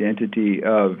the identity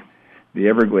of the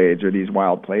Everglades or these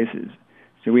wild places?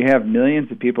 So we have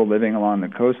millions of people living along the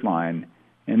coastline,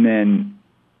 and then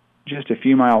just a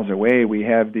few miles away, we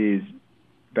have these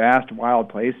vast wild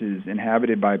places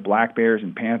inhabited by black bears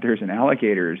and panthers and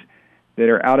alligators that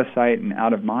are out of sight and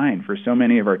out of mind for so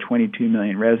many of our 22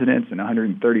 million residents and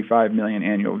 135 million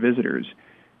annual visitors.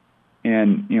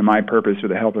 And my purpose with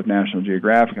the help of National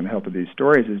Geographic and the help of these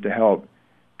stories is to help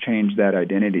change that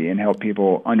identity and help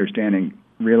people understand and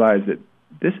realize that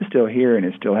this is still here and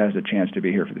it still has a chance to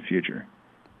be here for the future.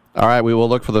 All right, we will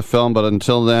look for the film, but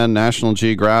until then, National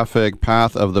Geographic,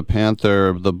 Path of the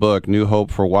Panther, the book, New Hope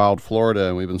for Wild Florida,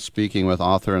 and we've been speaking with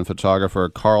author and photographer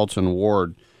Carlton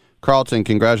Ward. Carlton,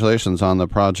 congratulations on the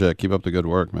project. Keep up the good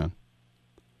work, man.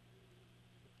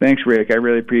 Thanks, Rick. I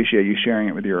really appreciate you sharing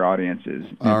it with your audiences.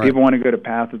 If people want to go to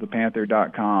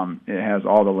pathofthepanther.com, it has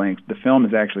all the links. The film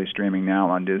is actually streaming now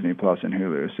on Disney Plus and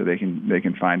Hulu, so they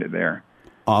can find it there.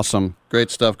 Awesome. Great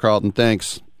stuff, Carlton.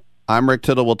 Thanks. I'm Rick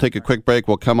Tittle. We'll take a quick break.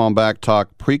 We'll come on back,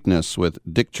 talk Preakness with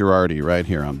Dick Girardi right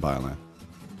here on Byline.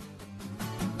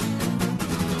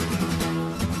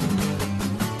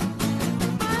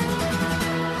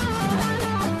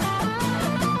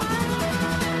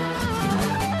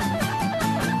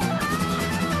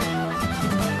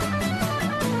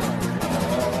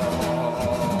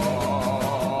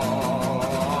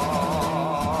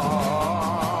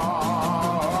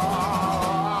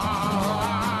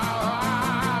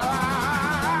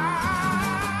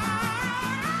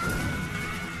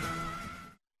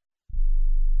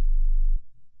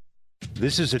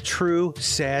 This is a true,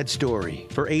 sad story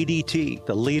for ADT,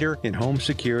 the leader in home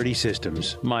security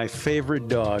systems. My favorite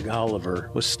dog, Oliver,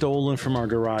 was stolen from our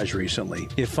garage recently.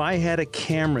 If I had a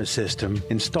camera system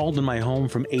installed in my home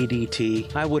from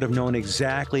ADT, I would have known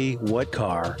exactly what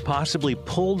car possibly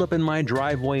pulled up in my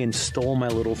driveway and stole my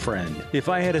little friend. If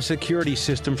I had a security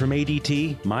system from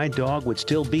ADT, my dog would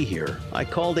still be here. I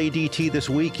called ADT this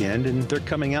weekend, and they're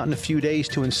coming out in a few days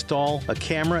to install a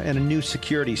camera and a new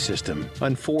security system.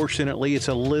 Unfortunately, it's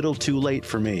a little too late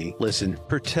for me. Listen,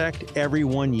 protect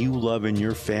everyone you love in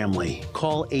your family.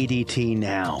 Call ADT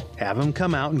now. Have them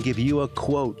come out and give you a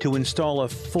quote to install a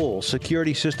full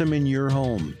security system in your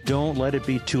home. Don't let it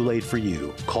be too late for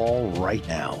you. Call right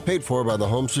now. Paid for by the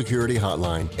Home Security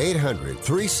Hotline.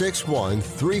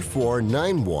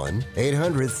 800-361-3491.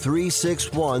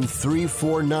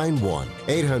 800-361-3491.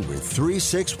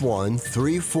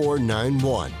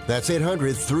 800-361-3491. That's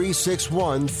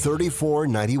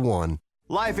 800-361-3491.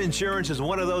 Life insurance is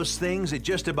one of those things that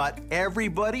just about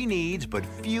everybody needs, but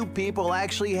few people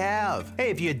actually have. Hey,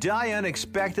 if you die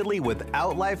unexpectedly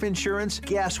without life insurance,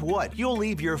 guess what? You'll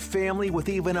leave your family with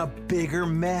even a bigger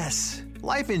mess.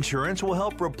 Life insurance will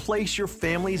help replace your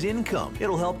family's income.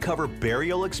 It'll help cover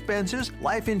burial expenses.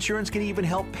 Life insurance can even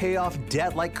help pay off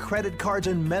debt like credit cards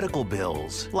and medical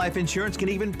bills. Life insurance can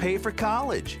even pay for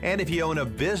college. And if you own a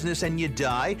business and you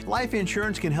die, life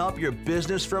insurance can help your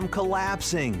business from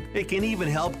collapsing. It can even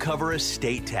help cover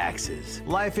estate taxes.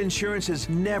 Life insurance has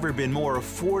never been more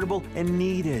affordable and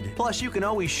needed. Plus, you can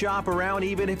always shop around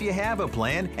even if you have a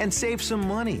plan and save some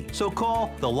money. So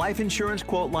call the Life Insurance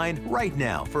Quote Line right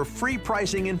now for free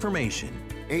pricing information.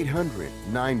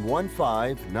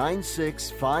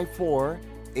 800-915-9654.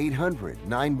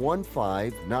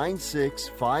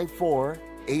 800-915-9654.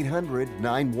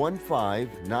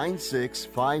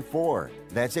 800-915-9654.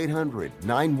 That's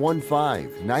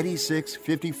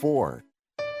 800-915-9654.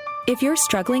 If you're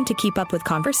struggling to keep up with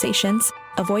conversations,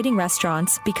 avoiding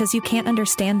restaurants because you can't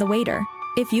understand the waiter,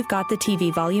 if you've got the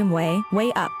TV volume way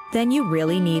up, then you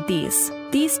really need these.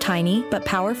 These tiny but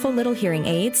powerful little hearing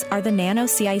aids are the Nano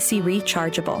CIC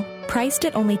Rechargeable, priced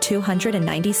at only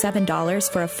 $297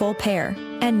 for a full pair.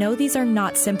 And no, these are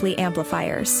not simply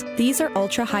amplifiers. These are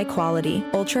ultra high quality,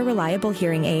 ultra reliable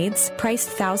hearing aids, priced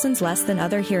thousands less than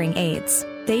other hearing aids.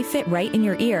 They fit right in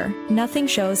your ear. Nothing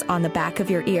shows on the back of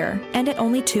your ear. And at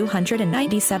only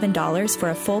 $297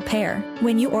 for a full pair.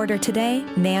 When you order today,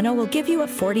 Nano will give you a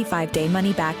 45-day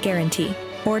money-back guarantee.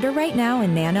 Order right now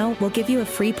and Nano will give you a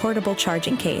free portable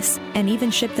charging case and even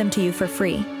ship them to you for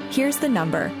free. Here's the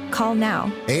number. Call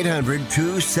now.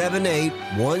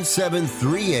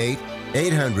 800-278-1738.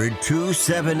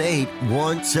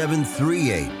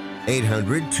 800-278-1738.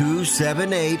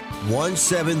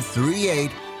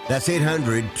 800-278-1738. That's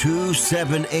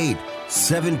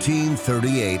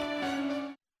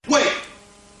 800-278-1738. Wait!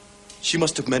 She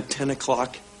must have meant 10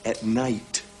 o'clock at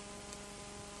night.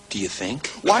 Do you think?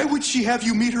 Why would she have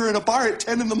you meet her in a bar at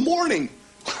 10 in the morning?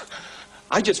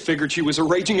 I just figured she was a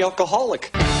raging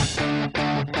alcoholic.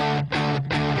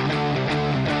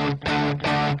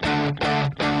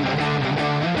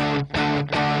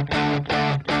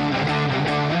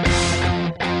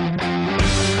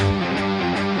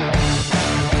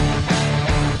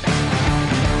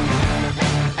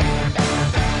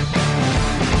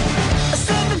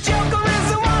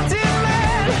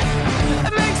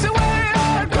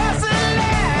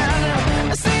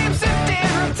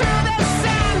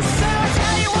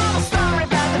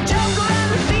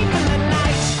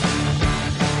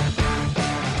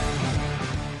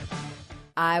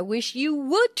 I wish you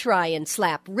would try and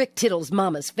slap Rick Tittle's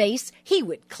mama's face. He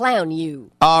would clown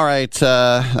you. All right,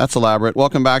 that's elaborate.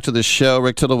 Welcome back to the show.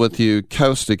 Rick Tittle with you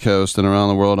coast to coast and around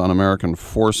the world on American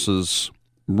Forces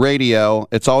Radio.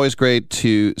 It's always great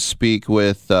to speak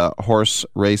with horse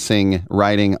racing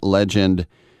riding legend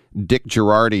Dick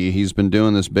Girardi. He's been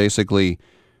doing this basically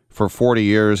for 40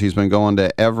 years. He's been going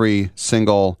to every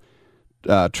single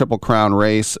Triple Crown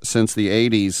race since the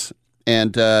 80s.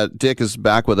 And Dick is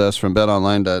back with us from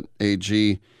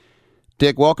betonline.ag.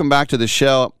 Dick, welcome back to the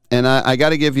show. And I got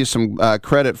to give you some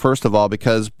credit, first of all,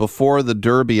 because before the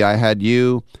Derby, I had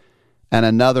you and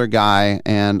another guy,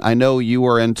 and I know you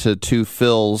were into two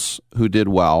Phils who did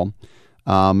well.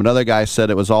 Another guy said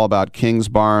it was all about King's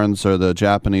Barnes or the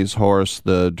Japanese horse,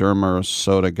 the Dermer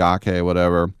Sotagake,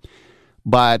 whatever.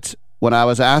 But when I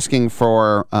was asking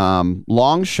for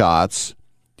long shots,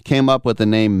 came up with the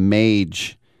name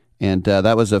Mage. And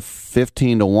that was a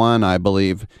 15-1, I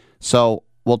believe. So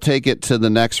we'll take it to the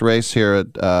next race here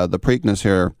at the Preakness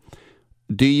here.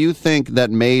 Do you think that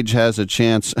Mage has a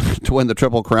chance to win the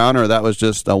Triple Crown, or that was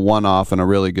just a one-off and a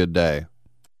really good day?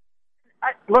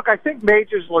 I think Mage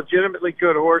is a legitimately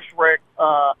good horse, Rick.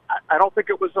 I don't think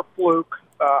it was a fluke.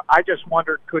 I just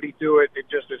wondered, could he do it in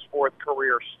just his fourth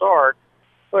career start?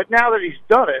 But now that he's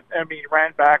done it, I mean, he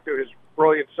ran back to his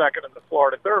brilliant second in the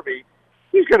Florida Derby.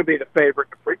 He's going to be the favorite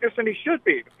in the Preakness, and he should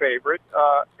be the favorite.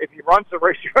 If he runs the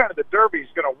race around in the Derby, he's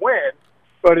going to win.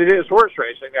 But it is horse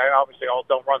racing. They obviously all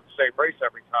don't run the same race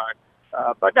every time.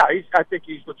 But no, I think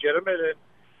he's legitimate, and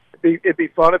it'd be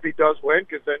fun if he does win,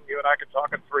 because then you and I can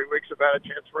talk in 3 weeks about a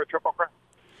chance for a Triple Crown.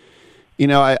 You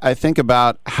know, I think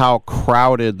about how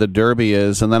crowded the Derby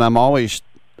is, and then I'm always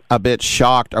a bit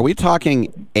shocked. Are we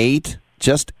talking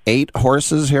just eight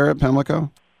horses here at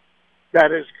Pimlico?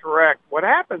 That is correct. What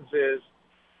happens is,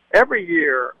 every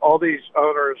year, all these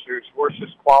owners whose horses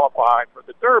qualify for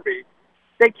the Derby,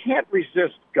 they can't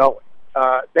resist going.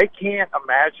 They can't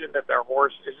imagine that their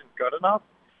horse isn't good enough.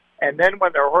 And then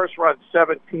when their horse runs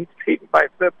 17th, beaten by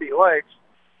 50 lengths,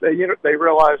 they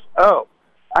realize, oh,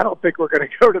 I don't think we're going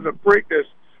to go to the Preakness.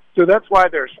 So that's why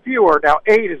there's fewer. Now,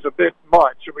 8 is a bit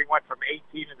much. We went from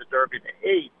 18 in the Derby to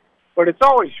 8. But it's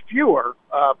always fewer.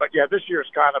 But, yeah, this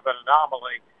year's kind of an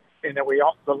anomaly. and then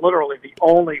literally the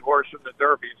only horse in the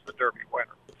Derby is the Derby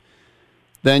winner.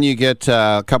 Then you get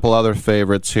a couple other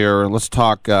favorites here. Let's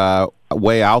talk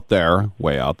way out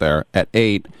there at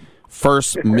 8.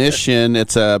 First Mission,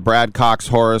 it's a Brad Cox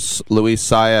horse. Luis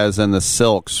Saez and the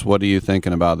Silks. What are you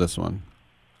thinking about this one?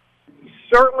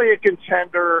 Certainly a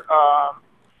contender.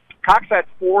 Cox had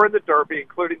 4 in the Derby,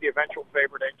 including the eventual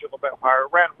favorite, Angel of Empire.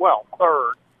 Ran well,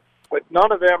 3rd, but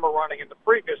none of them are running in the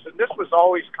Preakness, and this was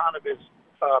always kind of his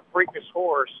Preakness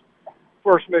horse.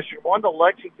 First Mission won the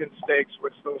Lexington Stakes,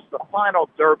 which was the final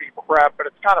Derby prep, but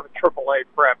it's kind of a AAA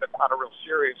prep. It's not a real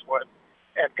serious one.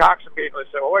 And Cox immediately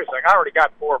said, well, wait a second, I already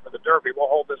got 4 for the Derby. We'll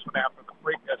hold this one out for the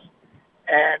Preakness.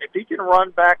 And if he can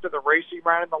run back to the race he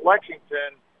ran in the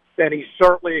Lexington, then he's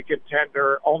certainly a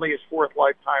contender, only his 4th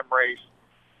lifetime race.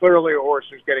 Clearly a horse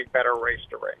who's getting better race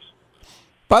to race.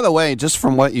 By the way, just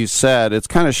from what you said, it's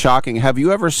kind of shocking. Have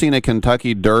you ever seen a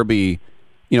Kentucky Derby,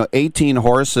 18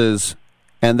 horses,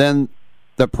 and then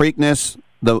the Preakness,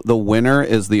 the winner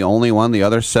is the only one, the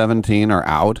other 17 are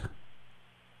out?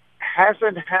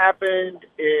 Hasn't happened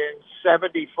in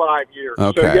 75 years.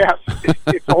 Okay. So, yes,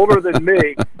 it's older than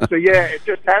me. So, yeah, it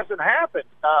just hasn't happened.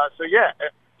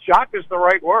 Shocked is the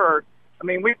right word. I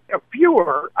mean,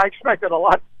 fewer. I expected a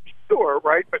lot fewer,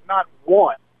 right, but not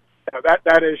one.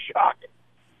 That is shocking.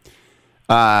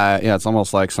 Yeah, it's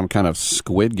almost like some kind of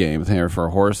Squid Game here for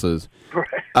horses. Right.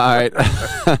 All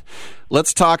right.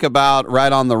 Let's talk about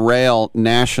right on the rail,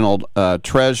 National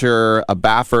Treasure, a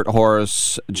Baffert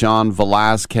horse, John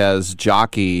Velazquez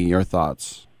jockey. Your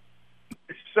thoughts?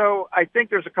 So I think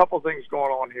there's a couple things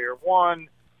going on here. One,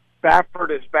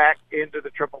 Baffert is back into the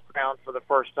Triple Crown for the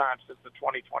first time since the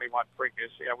 2021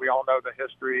 Preakness. We all know the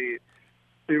history.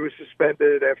 He was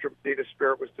suspended after Medina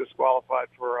Spirit was disqualified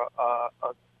for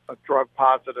a drug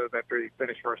positive after he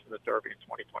finished first in the Derby in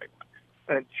 2021.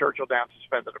 And Churchill Downs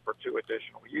suspended him for 2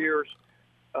 additional years.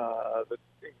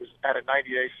 He was at a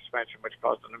 90-day suspension, which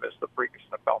caused him to miss the Preakness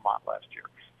and the Belmont last year.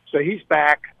 So he's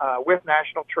back with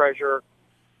National Treasure.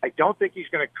 I don't think he's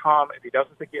going to come if he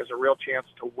doesn't think he has a real chance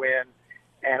to win.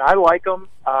 And I like him.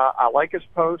 I like his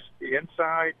post, the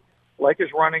inside, like his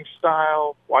running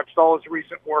style, watched all his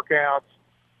recent workouts.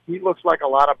 He looks like a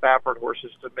lot of Baffert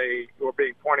horses to me who are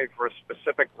being pointed for a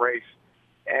specific race.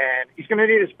 And he's going to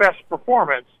need his best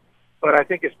performance, but I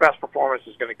think his best performance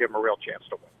is going to give him a real chance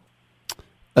to win.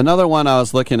 Another one I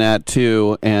was looking at,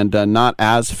 too, and not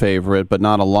as favorite, but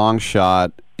not a long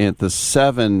shot, at the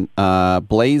 7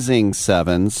 Blazing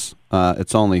Sevens.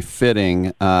 It's only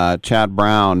fitting. Chad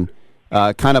Brown,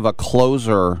 kind of a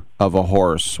closer of a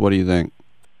horse. What do you think?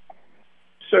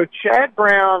 So Chad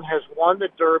Brown has won the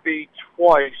Derby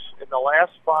twice in the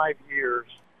last 5 years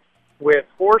with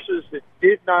horses that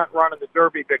did not run in the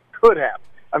Derby but could have.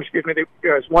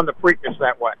 Has won the Preakness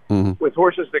that way. Mm-hmm. With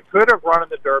horses that could have run in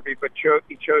the Derby but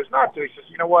he chose not to. He says,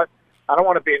 you know what? I don't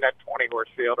want to be in that 20-horse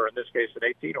field, or in this case,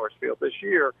 an 18-horse field this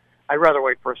year. I'd rather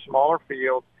wait for a smaller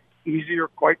field,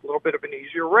 quite a little bit of an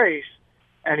easier race,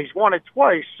 and he's won it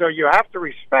twice, so you have to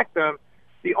respect him.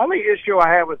 The only issue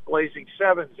I have with Blazing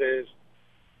Sevens is,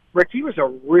 Rick, he was a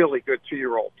really good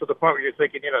 2-year-old, to the point where you're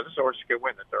thinking, this horse could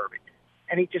win the Derby.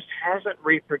 And he just hasn't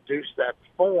reproduced that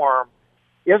form.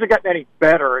 He hasn't gotten any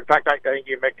better. In fact, I think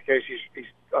you make the case he's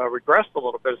regressed a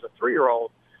little bit as a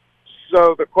 3-year-old.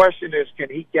 So the question is, can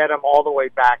he get him all the way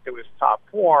back to his top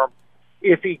form?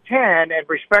 If he can, and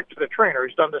respect to the trainer,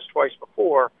 who's done this twice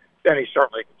before, then he's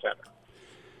certainly a contender.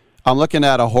 I'm looking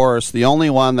at a horse, the only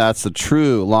one that's a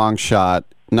true long shot,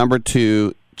 number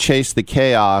 2, Chase the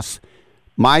Chaos.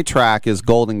 My track is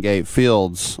Golden Gate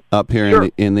Fields up here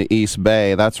in the East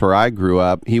Bay. That's where I grew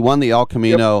up. He won the El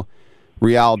Camino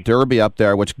Real Derby up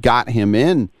there, which got him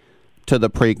in to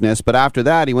the Preakness. But after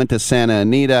that, he went to Santa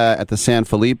Anita at the San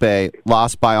Felipe,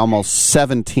 lost by almost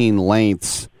 17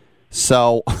 lengths.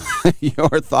 So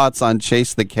your thoughts on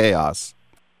Chase the Chaos?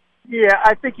 Yeah,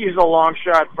 I think he's a long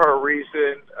shot for a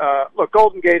reason. Look,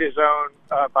 Golden Gate is owned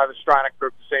by the Strynek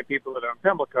Group, the same people that own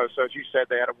Pimlico. So as you said,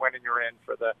 they had a win and you're in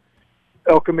for the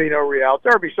El Camino Real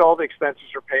Derby, so all the expenses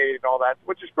are paid and all that,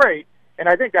 which is great. And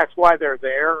I think that's why they're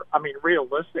there. I mean,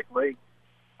 realistically,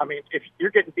 if you're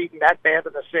getting beaten that bad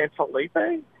in the San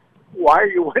Felipe, why are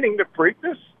you winning the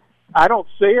Preakness? I don't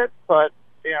see it, but,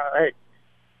 hey,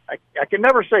 I can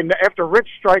never say, after Rich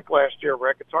Strike last year,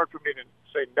 Rick, it's hard for me to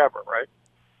say never, right?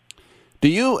 Do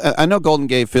you? I know Golden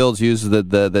Gate Fields uses the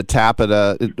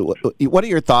Tapeta. What are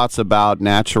your thoughts about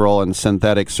natural and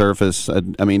synthetic surface?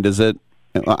 Does it?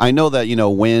 I know that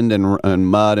wind and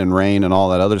mud and rain and all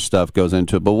that other stuff goes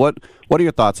into it. But what are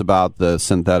your thoughts about the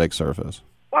synthetic surface?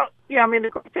 Well, Yeah, I mean, the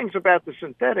good things about the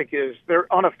synthetic is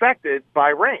they're unaffected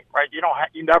by rain, right? You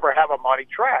never have a muddy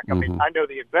track. I mean, I know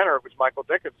the inventor was Michael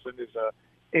Dickinson, who's a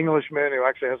Englishman who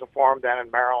actually has a farm down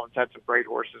in Maryland, had some great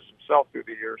horses himself through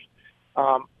the years.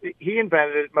 He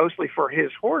invented it mostly for his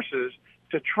horses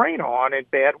to train on in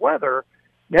bad weather,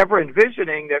 never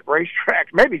envisioning that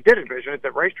racetracks, maybe he did envision it,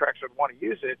 that racetracks would want to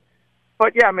use it.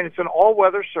 But yeah, I mean, it's an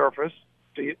all-weather surface.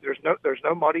 So there's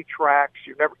no muddy tracks.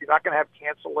 You're not going to have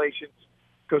cancellations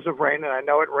because of rain, and I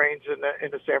know it rains in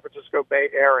the San Francisco Bay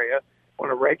Area on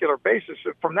a regular basis.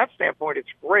 So from that standpoint, it's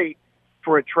great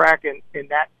for a track in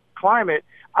that climate.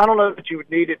 I don't know that you would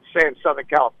need it, say, in Southern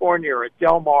California or at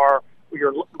Del Mar, where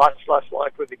you're much less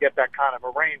likely to get that kind of a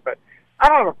rain. But I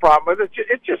don't have a problem with it.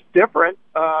 It's just different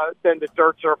than the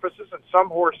dirt surfaces, and some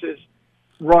horses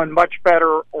run much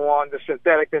better on the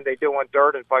synthetic than they do on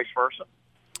dirt and vice versa.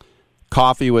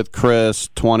 Coffee with Chris,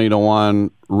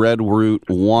 20-1. Red Root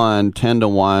 1,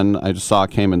 10-1. I just saw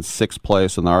came in 6th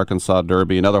place in the Arkansas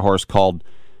Derby. Another horse called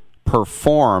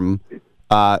Perform.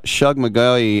 Shug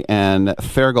McGoey and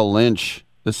Fergal Lynch.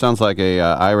 This sounds like a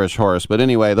Irish horse, but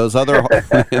anyway, those other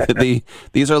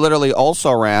these are literally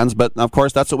also rans. But of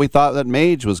course, that's what we thought that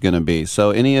Mage was going to be.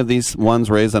 So any of these ones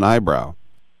raise an eyebrow.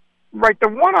 Right. The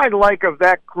one I like of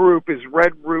that group is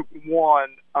Red Root 1.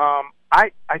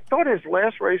 I thought his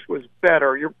last race was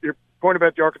better. Your point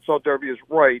about the Arkansas Derby is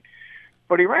right.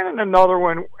 But he ran in another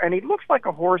one, and he looks like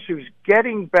a horse who's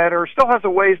getting better, still has a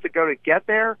ways to go to get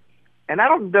there. And I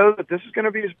don't know that this is going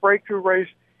to be his breakthrough race.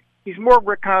 He's more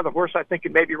kind of the horse I think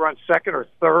can maybe run second or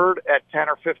third at 10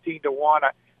 or 15 to 1.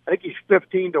 I think he's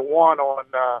 15 to 1 on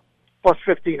plus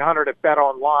 1,500 at Bet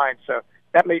Online. So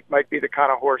that might be the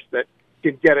kind of horse that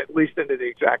can get at least into the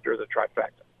exacta or the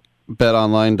trifecta.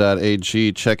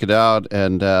 BetOnline.ag, check it out,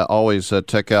 and always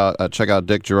check out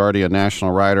Dick Girardi, a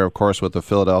national writer, of course, with the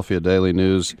Philadelphia Daily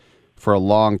News for a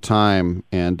long time,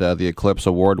 and the Eclipse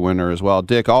Award winner as well.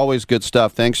 Dick, always good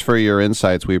stuff. Thanks for your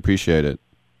insights. We appreciate it.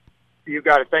 You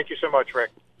got it. Thank you so much, Rick.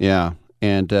 Yeah,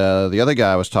 and the other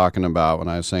guy I was talking about when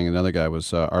I was saying another guy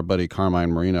was our buddy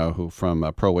Carmine Marino, who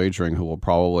from Pro Wagering, who will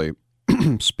probably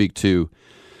speak to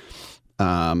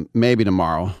maybe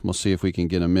tomorrow. We'll see if we can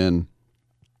get him in.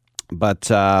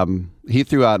 But he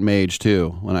threw out Mage,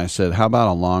 too, when I said, how about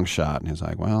a long shot? And he's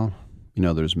like, well,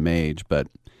 there's Mage. But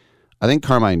I think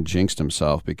Carmine jinxed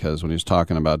himself because when he was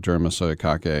talking about Germa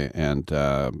Soyakake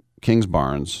and Kings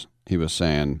Barnes, he was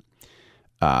saying,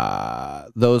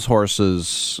 those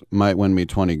horses might win me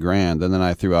 $20,000. And then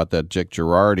I threw out that Dick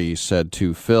Girardi said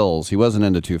 2 fills. He wasn't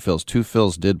into 2 fills. 2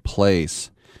 fills did place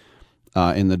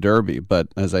in the Derby. But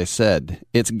as I said,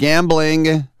 it's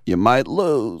gambling. You might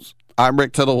lose. I'm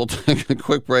Rick Tittle. We'll take a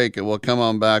quick break, and we'll come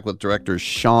on back with director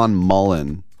Sean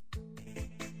Mullen.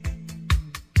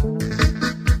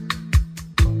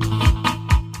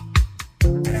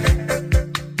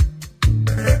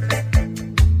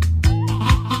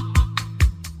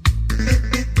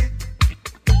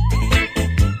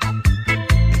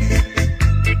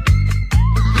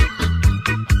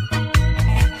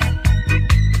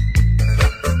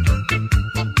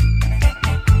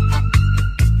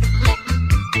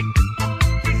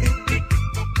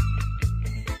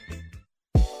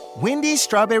 Wendy's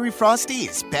Strawberry Frosty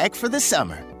is back for the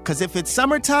summer. Because if it's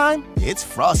summertime, it's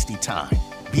Frosty time.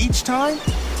 Beach time?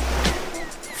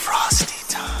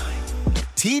 Frosty time.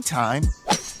 Tea time?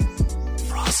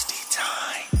 Frosty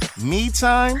time. Me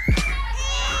time?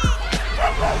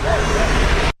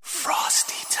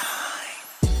 Frosty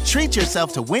time. Treat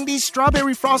yourself to Wendy's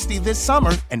Strawberry Frosty this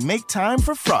summer and make time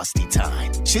for Frosty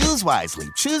time. Choose wisely.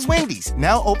 Choose Wendy's.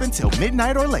 Now open till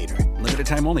midnight or later. Limited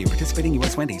time only. Participating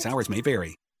U.S. Wendy's. Hours may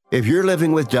vary. If you're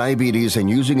living with diabetes and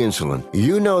using insulin,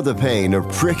 you know the pain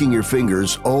of pricking your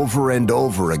fingers over and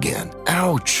over again.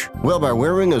 Ouch! Well, by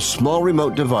wearing a small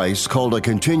remote device called a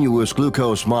continuous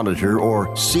glucose monitor, or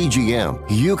CGM,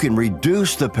 you can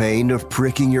reduce the pain of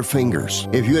pricking your fingers.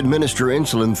 If you administer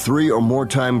insulin 3 or more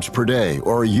times per day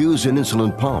or use an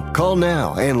insulin pump, call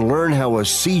now and learn how a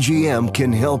CGM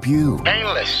can help you.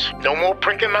 Painless. No more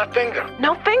pricking my finger.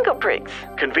 No finger pricks.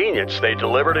 Convenience. They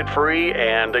delivered it free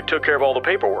and they took care of all the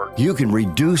paperwork. You can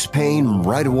reduce pain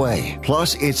right away.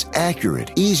 Plus, it's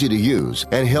accurate, easy to use,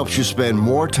 and helps you spend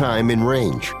more time in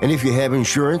range. And if you have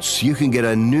insurance, you can get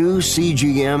a new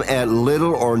CGM at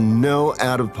little or no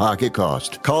out-of-pocket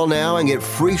cost. Call now and get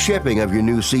free shipping of your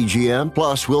new CGM.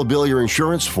 Plus, we'll bill your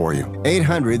insurance for you.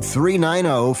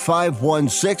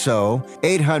 800-390-5160.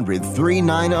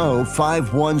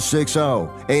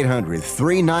 800-390-5160.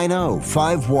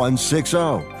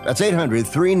 800-390-5160. That's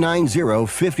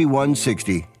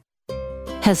 800-390-5160.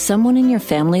 Has someone in your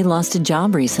family lost a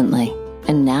job recently,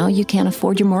 and now you can't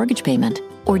afford your mortgage payment?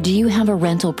 Or do you have a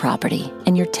rental property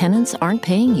and your tenants aren't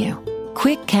paying you?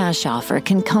 Quick Cash Offer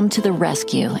can come to the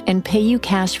rescue and pay you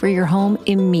cash for your home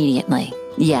immediately.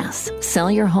 Yes,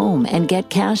 sell your home and get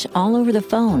cash all over the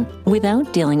phone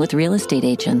without dealing with real estate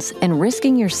agents and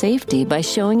risking your safety by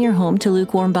showing your home to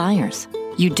lukewarm buyers.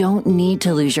 You don't need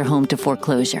to lose your home to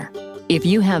foreclosure. If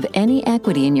you have any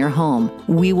equity in your home,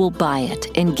 we will buy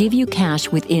it and give you cash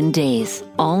within days,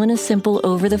 all in a simple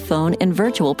over-the-phone and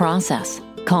virtual process.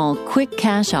 Call Quick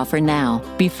Cash Offer now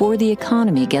before the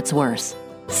economy gets worse.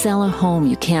 Sell a home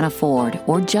you can't afford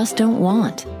or just don't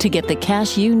want to get the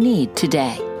cash you need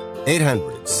today.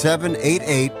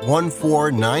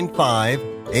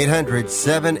 800-788-1495.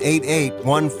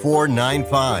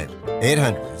 800-788-1495.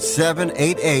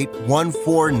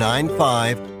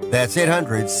 800-788-1495. That's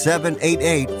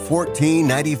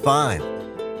 800-788-1495.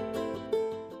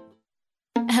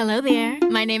 Hello there.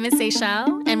 My name is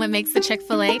Seychelle, and what makes the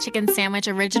Chick-fil-A chicken sandwich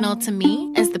original to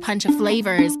me is the punch of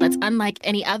flavors that's unlike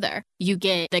any other. You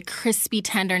get the crispy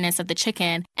tenderness of the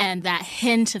chicken and that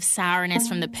hint of sourness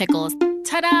from the pickles.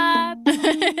 Ta-da!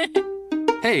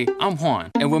 Hey, I'm Juan,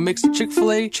 and what makes the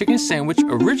Chick-fil-A chicken sandwich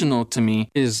original to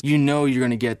me is you know you're going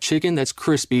to get chicken that's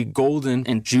crispy, golden,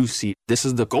 and juicy. This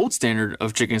is the gold standard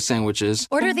of chicken sandwiches.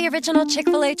 Order the original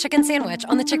Chick-fil-A chicken sandwich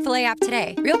on the Chick-fil-A app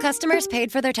today. Real customers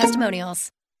paid for their testimonials.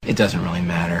 It doesn't really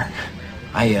matter.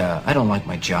 I don't like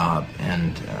my job,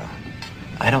 and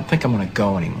I don't think I'm going to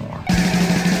go anymore.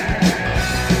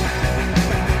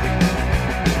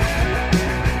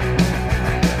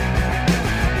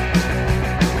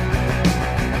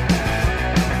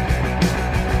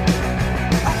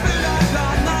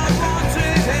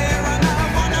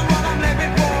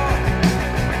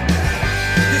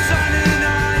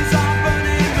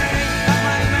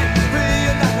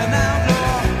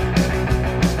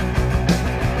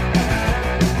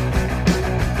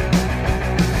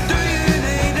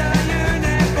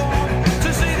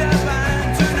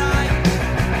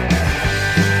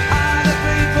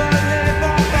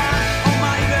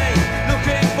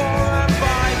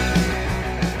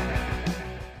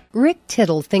 Rick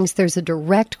Tittle thinks there's a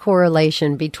direct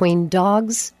correlation between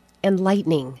dogs and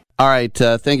lightning. All right,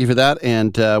 thank you for that,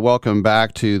 and welcome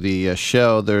back to the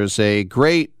show. There's a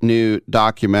great new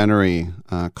documentary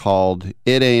called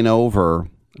It Ain't Over,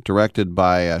 directed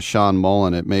by Sean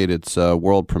Mullen. It made its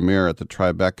world premiere at the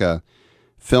Tribeca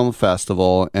Film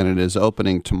Festival, and it is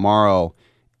opening tomorrow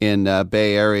in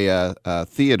Bay Area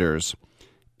theaters.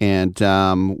 And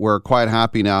we're quite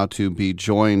happy now to be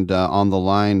joined on the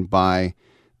line by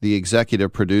the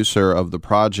executive producer of the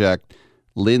project,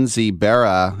 Lindsay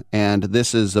Berra, and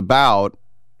this is about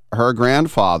her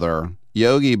grandfather,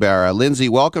 Yogi Berra. Lindsay,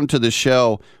 welcome to the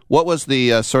show. What was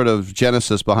the sort of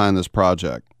genesis behind this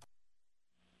project?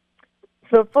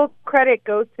 So full credit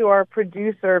goes to our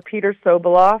producer, Peter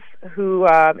Soboloff, who,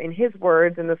 in his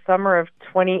words, in the summer of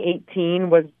 2018,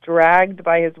 was dragged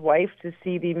by his wife to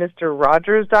see the Mr.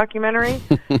 Rogers documentary,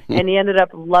 and he ended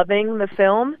up loving the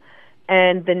film.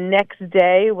 And the next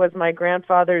day was my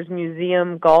grandfather's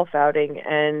museum golf outing,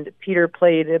 and Peter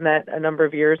played in that a number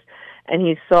of years, and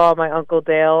he saw my Uncle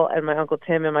Dale and my Uncle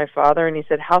Tim and my father, and he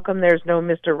said, how come there's no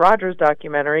Mr. Rogers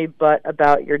documentary but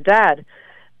about your dad?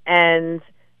 And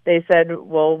they said,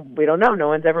 well, we don't know. No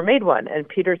one's ever made one. And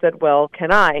Peter said, well,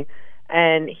 can I?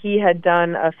 And he had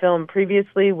done a film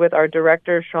previously with our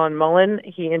director, Sean Mullen.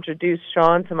 He introduced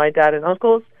Sean to my dad and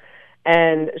uncles,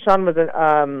 and Sean was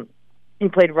he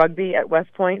played rugby at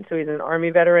West Point, so he's an Army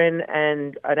veteran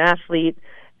and an athlete,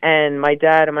 and my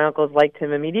dad and my uncles liked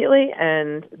him immediately,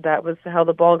 and that was how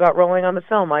the ball got rolling on the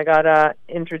film. I got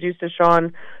introduced to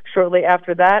Sean shortly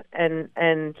after that, and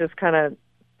just kind of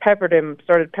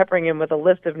started peppering him with a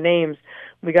list of names.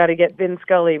 We got to get Vin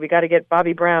Scully, we got to get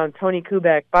Bobby Brown, Tony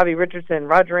Kubek, Bobby Richardson,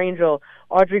 Roger Angel,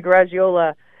 Audrey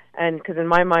Graziola, and because in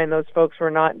my mind those folks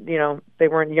were not, they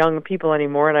weren't young people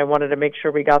anymore, and I wanted to make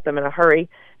sure we got them in a hurry,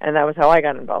 and that was how I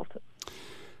got involved.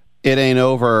 It ain't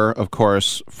over, of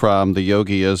course, from the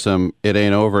yogiism, it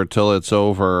ain't over till it's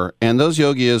over. And those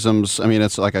yogiisms, I mean,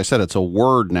 it's like I said, it's a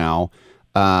word now.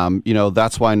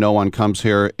 That's why no one comes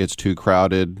here. It's too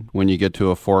crowded. When you get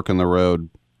to a fork in the road,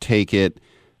 take it.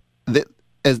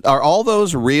 Are all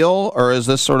those real, or is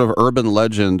this sort of urban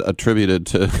legend attributed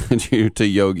to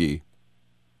yogi?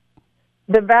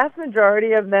 The vast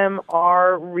majority of them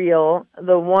are real.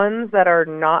 The ones that are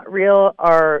not real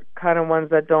are kind of ones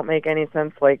that don't make any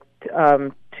sense, like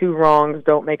two wrongs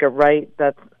don't make a right.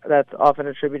 That's often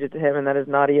attributed to him, and that is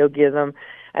not a yogiism.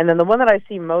 And then the one that I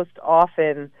see most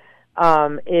often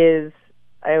is,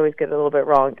 I always get it a little bit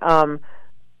wrong,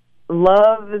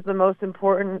 Love is the most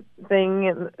important thing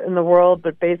in the world,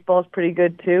 but baseball is pretty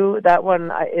good too. That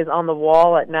one is on the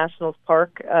wall at Nationals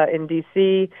Park in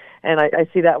D.C., and I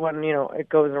see that one, it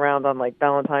goes around on like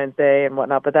Valentine's Day and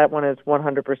whatnot, but that one is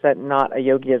 100% not a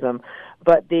yogiism.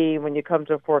 But when you come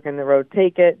to a fork in the road,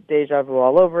 take it, deja vu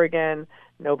all over again,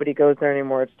 nobody goes there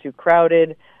anymore, it's too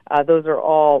crowded. Those are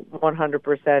all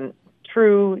 100%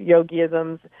 true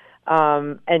yogiisms.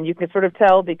 And you can sort of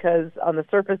tell because on the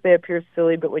surface they appear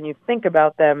silly, but when you think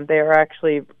about them, they are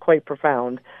actually quite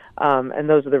profound. And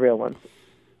those are the real ones.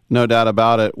 No doubt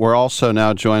about it. We're also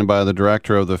now joined by the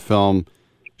director of the film,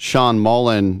 Sean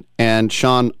Mullen. And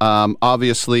Sean,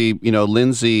 obviously,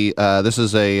 Lindsay, this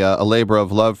is a labor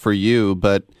of love for you,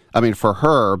 for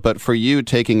her, but for you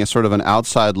taking a sort of an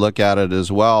outside look at it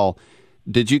as well.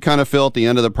 Did you kind of feel at the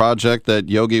end of the project that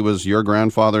Yogi was your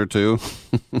grandfather too?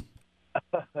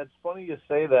 It's funny you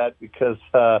say that because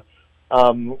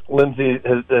Lindsay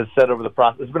has said over the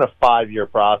process, it's been a 5-year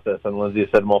process, and Lindsay has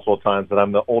said multiple times that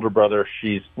I'm the older brother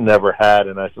she's never had.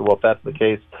 And I said, well, if that's the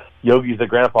case, Yogi's the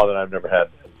grandfather I've never had.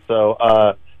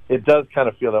 So it does kind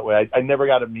of feel that way. I never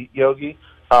got to meet Yogi,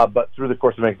 but through the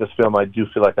course of making this film, I do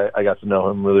feel like I got to know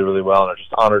him really, really well, and I'm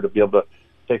just honored to be able to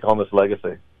take on this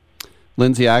legacy.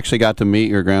 Lindsay, I actually got to meet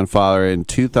your grandfather in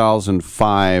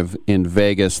 2005 in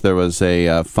Vegas. There was a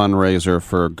fundraiser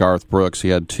for Garth Brooks. He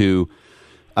had two.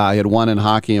 He had one in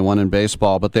hockey and one in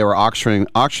baseball, but they were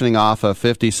auctioning off a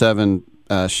 57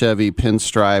 Chevy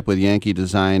Pinstripe with Yankee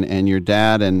design, and your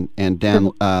dad and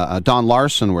Don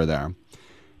Larson were there.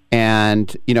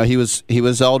 And he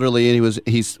was elderly, and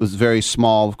he was very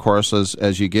small, of course,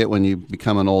 as you get when you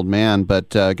become an old man.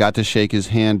 But got to shake his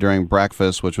hand during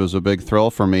breakfast, which was a big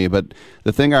thrill for me. But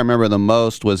the thing I remember the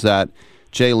most was that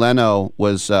Jay Leno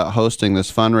was hosting this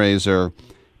fundraiser,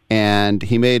 and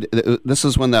this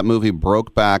is when that movie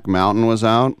Brokeback Mountain was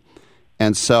out.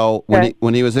 And so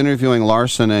when he was interviewing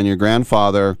Larson and your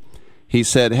grandfather, he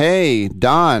said, "Hey,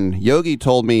 Don, Yogi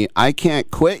told me I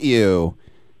can't quit you."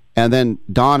 And then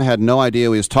Don had no idea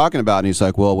what he was talking about, and he's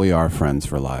like, "Well, we are friends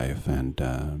for life," and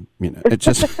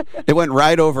it went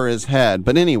right over his head.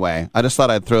 But anyway, I just thought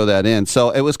I'd throw that in. So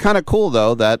it was kind of cool,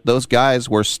 though, that those guys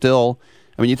were still.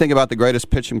 I mean, you think about the greatest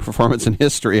pitching performance in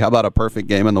history. How about a perfect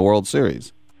game in the World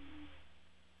Series?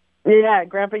 Yeah,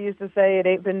 Grandpa used to say it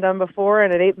ain't been done before,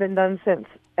 and it ain't been done since,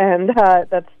 and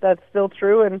that's still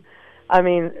true. And I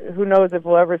mean, who knows if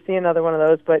we'll ever see another one of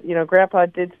those. But, Grandpa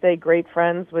did stay great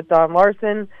friends with Don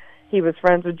Larson. He was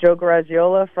friends with Joe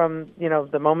Garagiola from,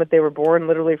 the moment they were born,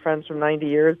 literally friends from 90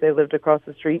 years. They lived across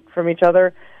the street from each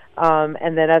other.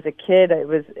 And then as a kid, it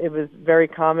was very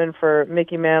common for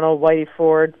Mickey Mantle, Whitey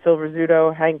Ford, Phil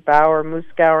Rizzuto, Hank Bauer, Moose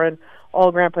Skowron,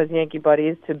 all Grandpa's Yankee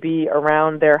buddies to be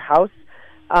around their house.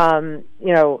 The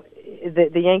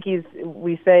Yankees,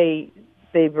 we say,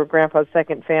 they were Grandpa's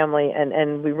second family,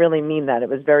 and we really mean that. It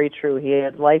was very true. He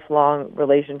had lifelong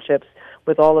relationships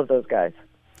with all of those guys.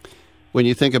 When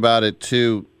you think about it,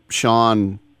 too,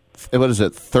 Sean, what is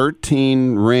it,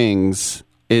 13 rings.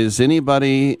 Is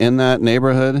anybody in that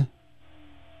neighborhood?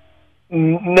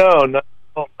 No,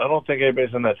 I don't think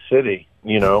anybody's in that city,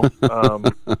 I don't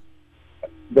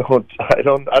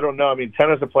know. I mean,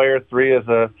 10 as a player, 3 as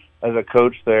a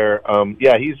coach there.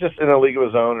 He's just in a league of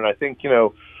his own, and I think,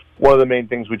 one of the main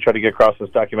things we try to get across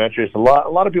this documentary is a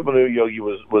lot of people knew Yogi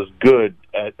was good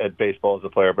at baseball as a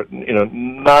player, but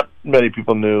not many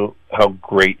people knew how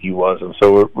great he was, and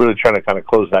so we're really trying to kind of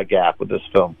close that gap with this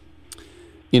film.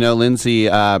 Lindsay,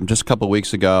 just a couple of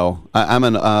weeks ago, I'm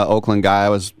an Oakland guy. I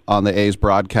was on the A's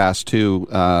broadcast too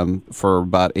for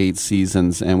about 8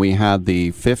 seasons, and we had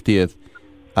the 50th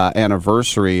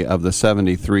anniversary of the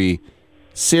 '73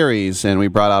 series, and we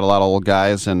brought out a lot of old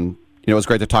guys, and it was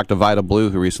great to talk to Vida Blue,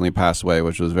 who recently passed away,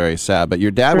 which was very sad. But your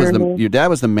dad was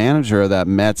the manager of that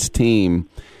Mets team,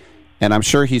 and I'm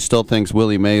sure he still thinks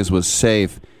Willie Mays was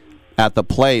safe at the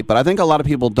plate. But I think a lot of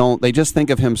people don't. They just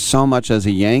think of him so much as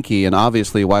a Yankee, and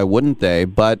obviously, why wouldn't they?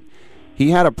 But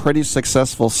he had a pretty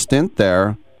successful stint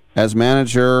there as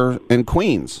manager in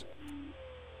Queens.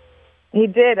 He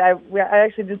did. I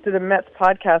actually just did a Mets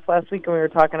podcast last week, and we were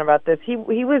talking about this. He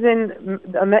was in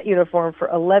a Met uniform for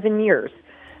 11 years.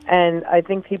 And I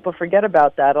think people forget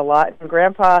about that a lot. And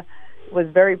Grandpa was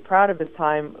very proud of his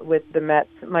time with the Mets.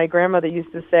 My grandmother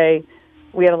used to say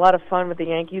we had a lot of fun with the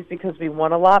Yankees because we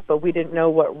won a lot, but we didn't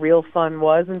know what real fun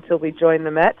was until we joined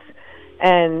the Mets.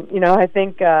 And, I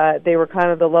think they were kind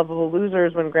of the lovable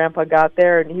losers when Grandpa got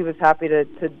there, and he was happy to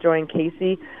join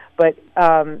Casey. But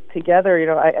together,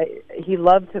 he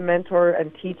loved to mentor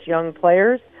and teach young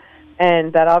players.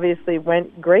 And that obviously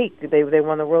went great. They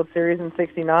won the World Series in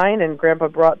 '69, and Grandpa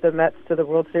brought the Mets to the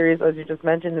World Series, as you just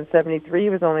mentioned, in '73. He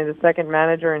was only the second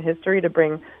manager in history to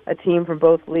bring a team from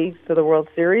both leagues to the World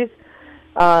Series.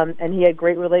 And he had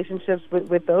great relationships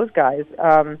with those guys.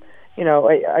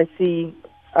 I see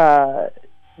Bud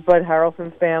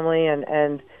Harrelson's family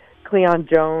and Cleon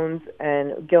Jones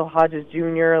and Gil Hodges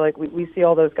Jr. Like we see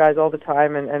all those guys all the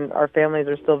time, and our families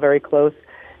are still very close.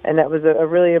 And that was a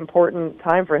really important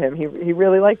time for him. He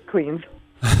really liked Queens.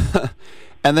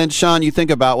 And then, Sean, you think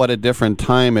about what a different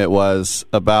time it was,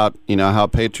 about how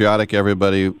patriotic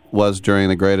everybody was during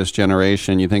the Greatest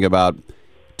Generation. You think about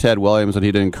Ted Williams, what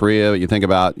he did in Korea. You think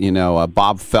about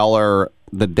Bob Feller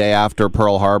the day after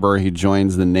Pearl Harbor, he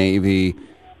joins the Navy.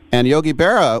 And Yogi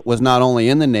Berra was not only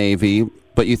in the Navy,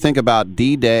 but you think about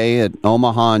D-Day at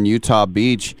Omaha and Utah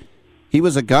Beach. He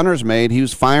was a gunner's mate. He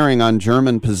was firing on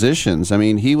German positions. I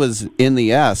mean, he was in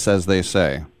the S, as they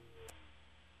say.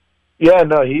 Yeah,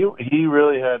 no, he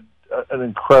really had an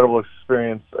incredible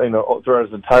experience, throughout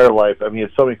his entire life. I mean, he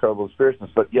had so many incredible experiences.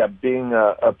 But yeah, being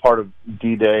a part of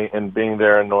D-Day and being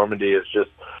there in Normandy is just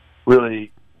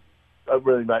really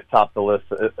might top the list.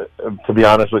 To be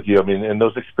honest with you, I mean, and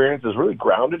those experiences really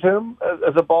grounded him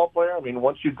as a ball player. I mean,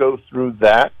 once you go through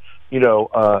that,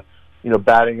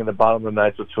 batting in the bottom of the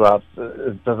ninth with 2 outs,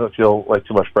 it doesn't feel like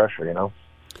too much pressure,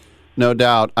 No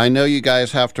doubt. I know you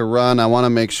guys have to run. I want to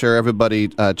make sure everybody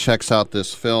checks out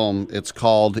this film. It's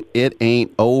called It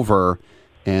Ain't Over,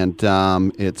 and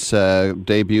it's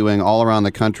debuting all around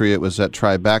the country. It was at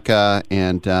Tribeca,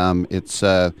 and it's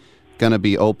going to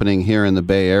be opening here in the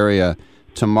Bay Area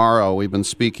tomorrow. We've been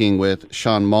speaking with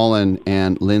Sean Mullen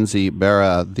and Lindsay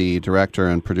Berra, the director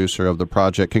and producer of the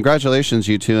project. Congratulations,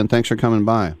 you two, and thanks for coming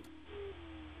by.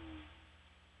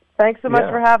 Thanks so much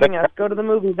for having us. Go to the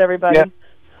movies, everybody. Yeah.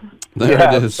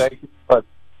 There it is. Thank you.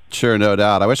 Sure, no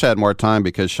doubt. I wish I had more time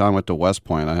because Sean went to West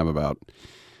Point. I have about,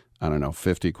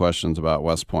 50 questions about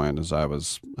West Point, as I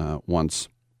was once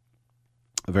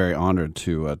very honored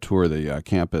to tour the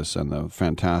campus and the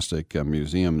fantastic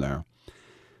museum there.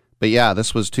 But yeah,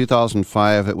 this was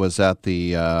 2005. It was at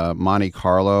the Monte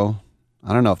Carlo.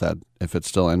 I don't know if it's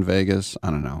still in Vegas.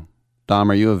 I don't know. Dom,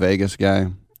 are you a Vegas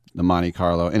guy? The Monte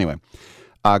Carlo. Anyway,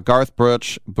 Garth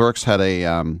Brooks had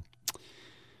a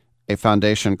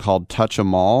foundation called Touch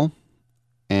 'Em All,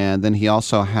 and then he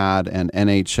also had an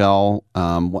NHL.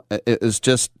 It was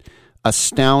just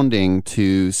astounding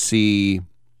to see,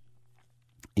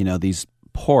 these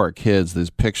poor kids, these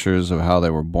pictures of how they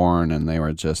were born, and they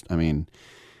were just,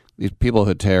 these people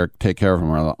who take care of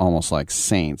them are almost like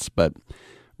saints, but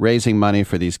raising money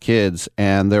for these kids.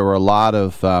 And there were a lot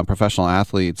of professional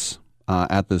athletes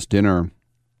at this dinner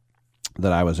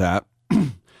that I was at.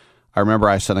 I remember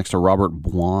I sat next to Robert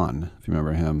Bwan, if you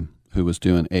remember him, who was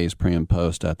doing A's pre and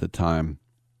post at the time.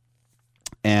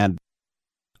 And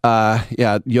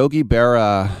Yogi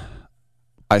Berra,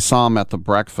 I saw him at the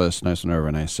breakfast, nice and over,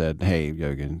 and I said, "Hey,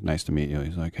 Yogi, nice to meet you."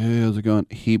 He's like, "Hey, how's it going?"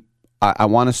 I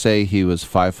want to say he was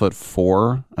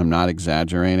 5'4". I'm not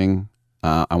exaggerating.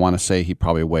 I want to say he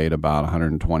probably weighed about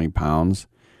 120 pounds.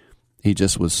 He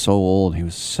just was so old. He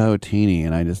was so teeny,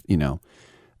 and I just,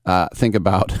 think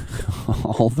about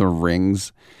all the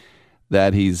rings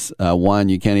that he's won.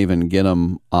 You can't even get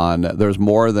them on. There's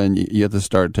more than you have to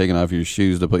start taking off your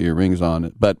shoes to put your rings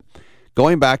on. But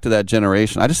going back to that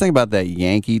generation, I just think about that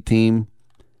Yankee team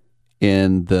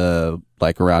in the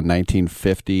around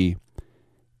 1950,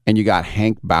 and you got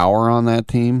Hank Bauer on that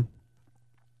team.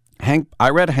 I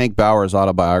read Hank Bauer's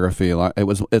autobiography.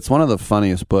 It's one of the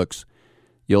funniest books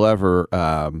you'll ever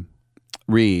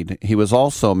read. He was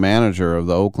also manager of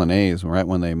the Oakland A's right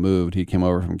when they moved. He came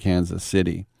over from Kansas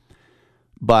City.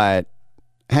 But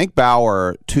Hank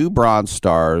Bauer, 2 Bronze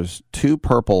Stars, 2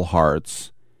 Purple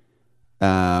Hearts.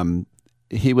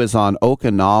 He was on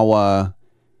Okinawa.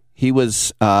 He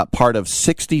was part of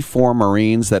 64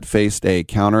 Marines that faced a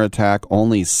counterattack.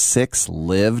 Only 6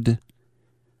 lived.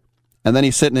 And then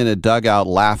he's sitting in a dugout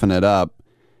laughing it up.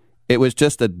 It was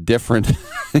just a different...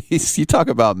 You talk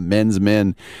about men's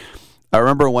men. I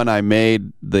remember when I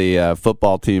made the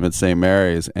football team at St.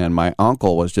 Mary's, and my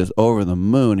uncle was just over the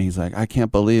moon. He's like, "I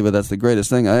can't believe it. That's the greatest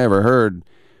thing I ever heard."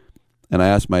 And I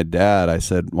asked my dad, I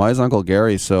said, "Why is Uncle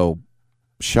Gary so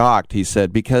shocked?" He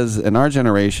said, "Because in our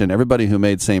generation, everybody who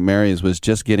made St. Mary's was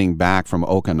just getting back from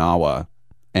Okinawa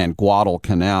and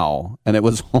Guadalcanal, and it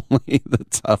was only the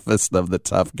toughest of the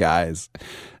tough guys."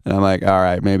 And I'm like, all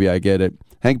right, maybe I get it.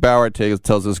 Hank Bauer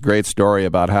tells this great story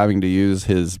about having to use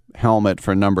his helmet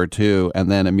for number 2 and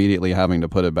then immediately having to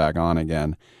put it back on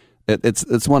again.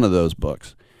 It's one of those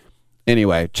books.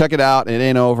 Anyway, check it out. It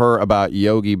ain't over about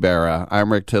Yogi Berra.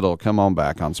 I'm Rick Tittle. Come on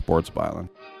back on Sports Byline.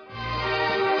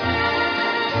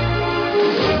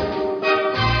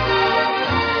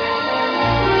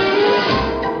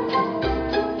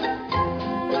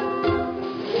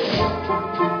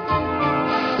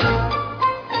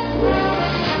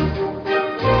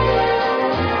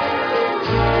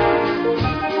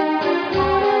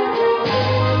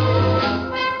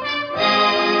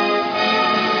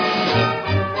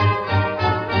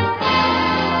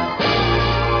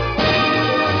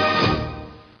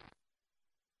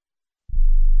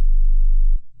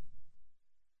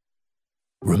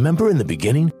 Remember in the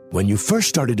beginning, when you first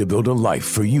started to build a life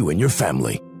for you and your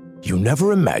family, you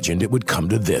never imagined it would come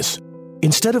to this.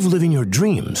 Instead of living your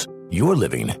dreams, you're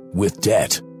living with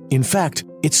debt. In fact,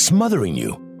 it's smothering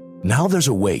you. Now there's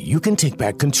a way you can take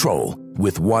back control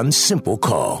with one simple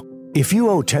call. If you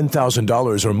owe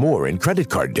 $10,000 or more in credit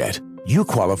card debt, you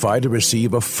qualify to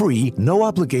receive a free,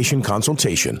 no-obligation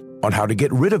consultation on how to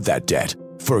get rid of that debt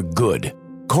for good.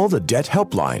 Call the Debt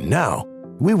Helpline now.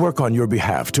 We work on your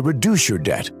behalf to reduce your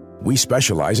debt. We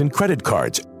specialize in credit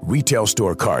cards, retail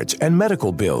store cards, and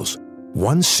medical bills.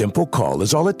 One simple call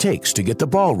is all it takes to get the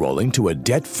ball rolling to a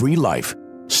debt-free life.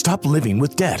 Stop living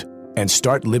with debt and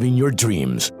start living your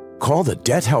dreams. Call the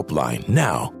Debt Helpline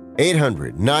now.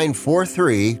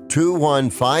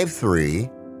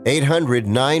 800-943-2153.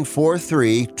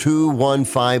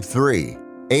 800-943-2153.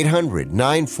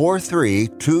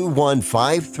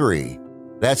 800-943-2153.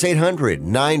 That's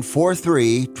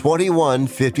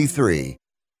 800-943-2153.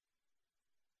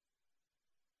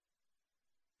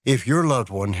 If your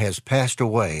loved one has passed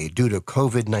away due to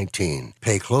COVID-19,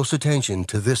 pay close attention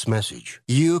to this message.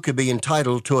 You could be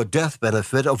entitled to a death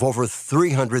benefit of over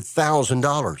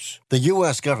 $300,000. The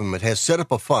U.S. government has set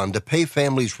up a fund to pay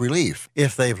families relief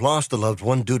if they've lost a loved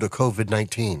one due to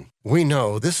COVID-19. We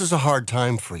know this is a hard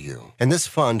time for you, and this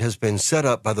fund has been set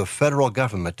up by the federal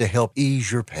government to help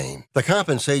ease your pain. The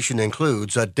compensation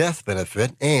includes a death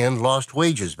benefit and lost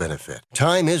wages benefit.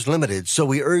 Time is limited, so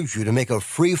we urge you to make a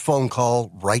free phone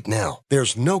call right now.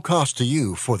 There's no cost to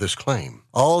you for this claim.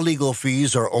 All legal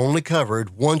fees are only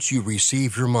covered once you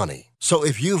receive your money. So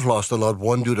if you've lost a loved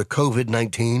one due to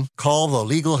COVID-19, call the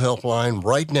legal helpline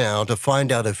right now to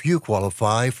find out if you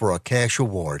qualify for a cash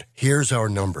award. Here's our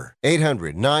number: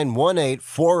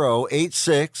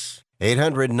 800-918-4086.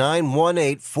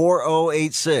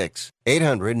 800-918-4086.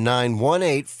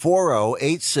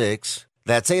 800-918-4086.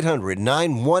 That's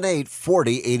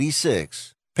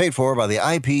 800-918-4086. Paid for by the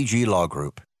IPG Law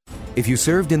Group. If you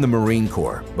served in the Marine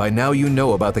Corps, by now you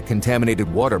know about the contaminated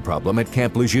water problem at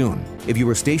Camp Lejeune. If you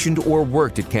were stationed or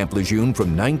worked at Camp Lejeune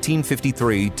from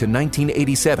 1953 to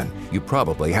 1987, you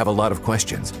probably have a lot of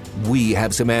questions. We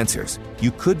have some answers.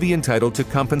 You could be entitled to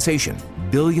compensation.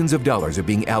 Billions of dollars are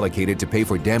being allocated to pay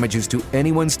for damages to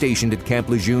anyone stationed at Camp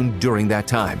Lejeune during that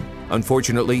time.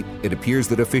 Unfortunately, it appears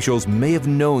that officials may have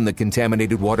known the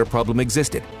contaminated water problem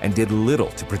existed and did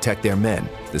little to protect their men.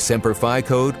 The Semper Fi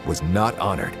Code was not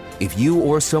honored. If you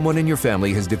or someone in your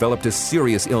family has developed a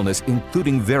serious illness,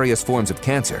 including various forms of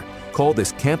cancer, call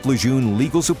this Camp Lejeune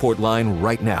legal support line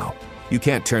right now. You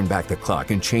can't turn back the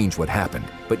clock and change what happened,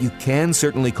 but you can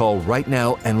certainly call right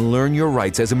now and learn your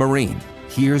rights as a Marine.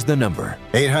 Here's the number: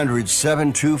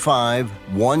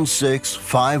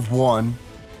 800-725-1651.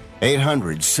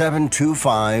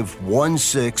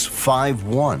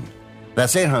 800-725-1651.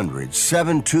 That's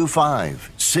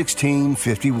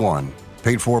 800-725-1651.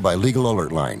 Paid for by Legal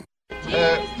Alert Line.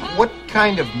 What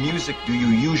kind of music do you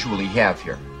usually have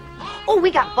here? Oh, we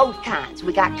got both kinds.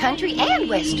 We got country and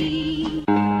western.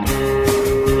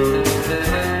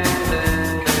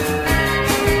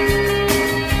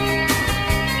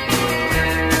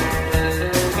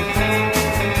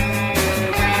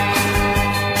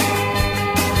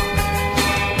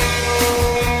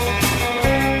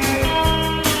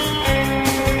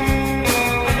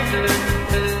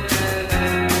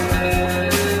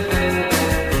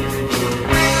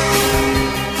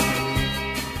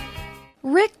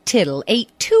 Rick Tittle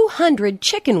ate 200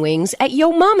 chicken wings at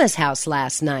Yo Mama's house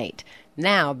last night.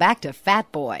 Now back to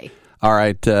Fat Boy. All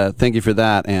right, thank you for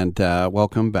that, and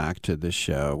welcome back to the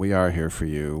show. We are here for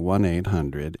you,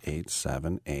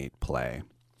 1-800-878-PLAY.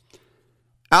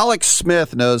 Alex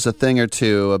Smith knows a thing or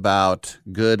two about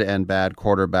good and bad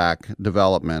quarterback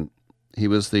development. He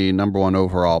was the number one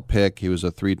overall pick. He was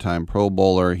a 3-time Pro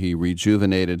Bowler. He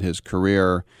rejuvenated his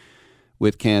career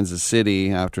with Kansas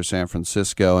City after San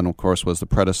Francisco, and of course was the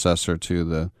predecessor to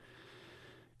the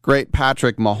great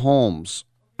Patrick Mahomes.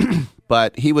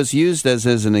 But he was used as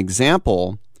an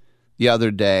example the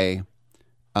other day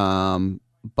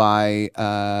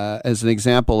as an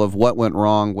example of what went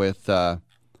wrong with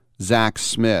Zach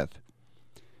Smith.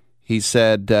 He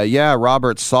said, yeah,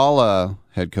 Robert Saleh,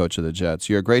 head coach of the Jets,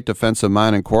 you're a great defensive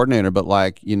mind and coordinator, but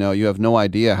you have no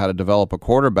idea how to develop a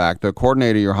quarterback. The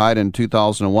coordinator you hired in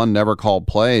 2001 never called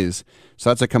plays. So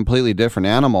that's a completely different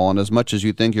animal. And as much as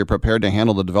you think you're prepared to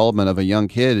handle the development of a young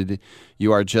kid,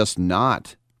 you are just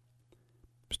not.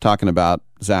 I was talking about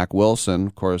Zach Wilson,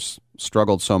 of course,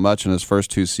 struggled so much in his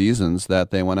first 2 seasons that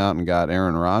they went out and got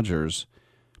Aaron Rodgers.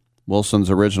 Wilson's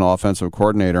original offensive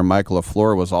coordinator, Mike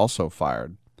LaFleur, was also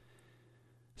fired.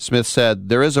 Smith said,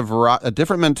 there is a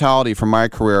different mentality from my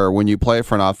career when you play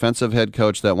for an offensive head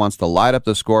coach that wants to light up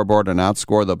the scoreboard and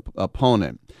outscore the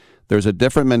opponent. There's a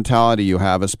different mentality you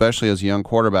have, especially as a young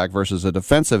quarterback, versus a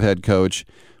defensive head coach,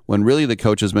 when really the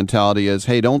coach's mentality is,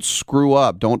 hey, don't screw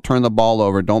up, don't turn the ball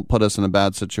over, don't put us in a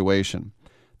bad situation.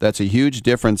 That's a huge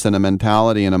difference in a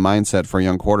mentality and a mindset for a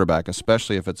young quarterback,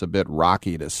 especially if it's a bit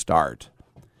rocky to start.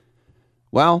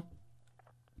 Well,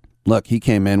 look, he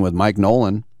came in with Mike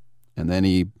Nolan, and then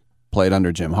he played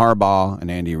under Jim Harbaugh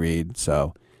and Andy Reid.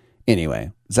 So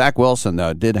anyway, Zach Wilson,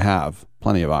 though, did have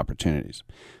plenty of opportunities.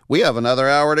 We have another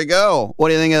hour to go. What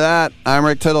do you think of that? I'm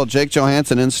Rick Tittle, Jake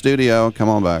Johansson in studio. Come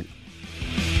on back.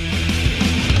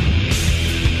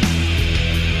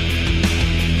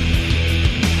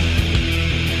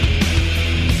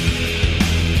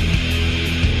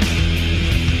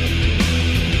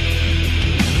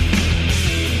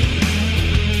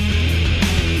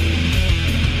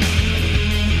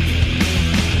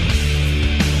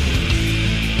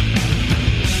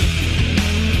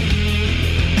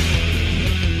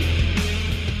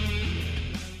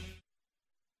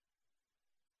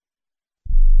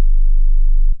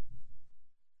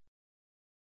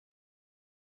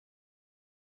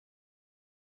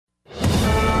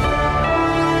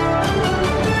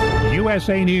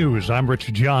 USA News, I'm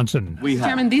Rich Johnson.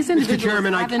 Chairman, these individuals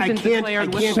haven't been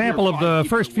declared whistleblowers. Sample of the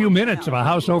first few minutes of a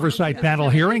House Oversight Panel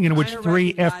hearing in which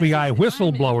 3 FBI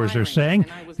whistleblowers are saying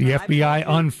the FBI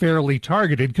unfairly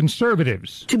targeted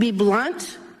conservatives. To be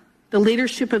blunt, the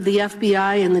leadership of the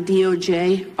FBI and the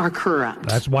DOJ are corrupt.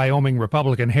 That's Wyoming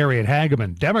Republican Harriet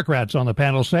Hageman. Democrats on the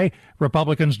panel say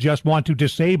Republicans just want to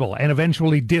disable and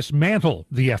eventually dismantle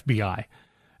the FBI.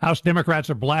 House Democrats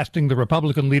are blasting the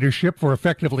Republican leadership for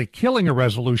effectively killing a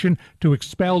resolution to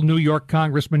expel New York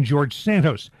Congressman George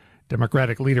Santos.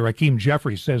 Democratic leader Hakeem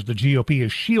Jeffries says the GOP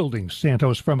is shielding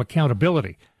Santos from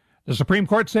accountability. The Supreme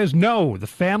Court says no, the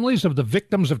families of the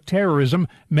victims of terrorism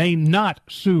may not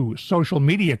sue social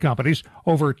media companies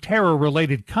over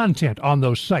terror-related content on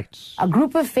those sites. A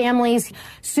group of families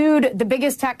sued the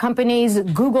biggest tech companies,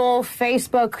 Google,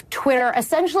 Facebook, Twitter,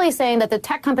 essentially saying that the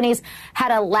tech companies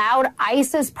had allowed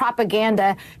ISIS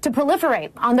propaganda to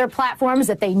proliferate on their platforms,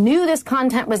 that they knew this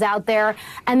content was out there,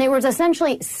 and they were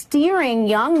essentially steering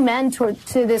young men to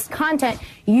this content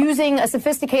using a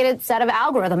sophisticated set of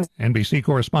algorithms. NBC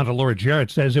correspondent Laura Jarrett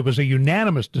says it was a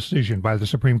unanimous decision by the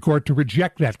Supreme Court to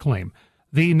reject that claim.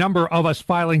 The number of us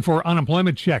filing for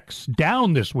unemployment checks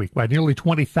down this week by nearly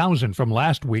 20,000 from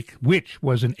last week, which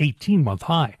was an 18-month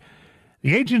high.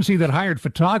 The agency that hired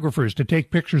photographers to take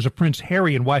pictures of Prince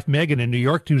Harry and wife Meghan in New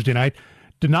York Tuesday night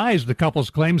denies the couple's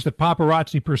claims that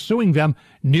paparazzi pursuing them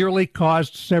nearly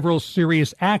caused several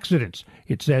serious accidents.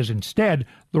 It says instead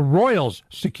the royals'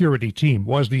 security team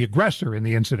was the aggressor in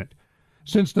the incident.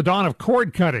 Since the dawn of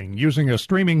cord cutting using a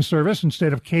streaming service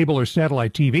instead of cable or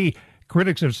satellite TV,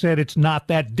 critics have said it's not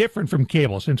that different from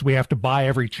cable since we have to buy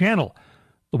every channel.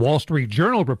 The Wall Street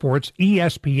Journal reports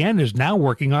ESPN is now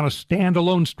working on a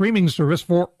standalone streaming service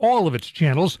for all of its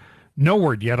channels. No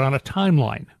word yet on a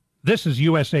timeline. This is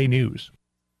USA News.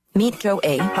 Meet Joe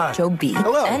A, Hi. Joe B,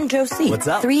 Hello. And Joe C. What's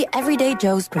up? 3 everyday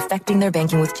Joes perfecting their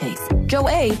banking with Chase. Joe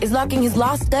A is locking his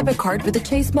lost debit card with the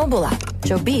Chase mobile app.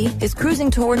 Joe B is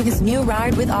cruising toward his new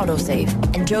ride with autosave.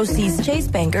 And Joe C's Chase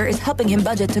banker is helping him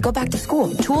budget to go back to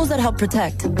school. Tools that help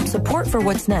protect. Support for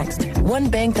what's next. One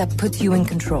bank that puts you in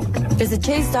control. Visit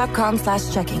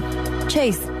chase.com/checking.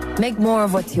 Chase. Make more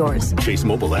of what's yours. Chase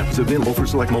mobile app is available for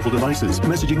select mobile devices.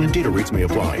 Messaging and data rates may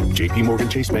apply. JP Morgan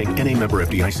Chase Bank, N.A. member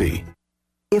FDIC.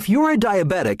 If you're a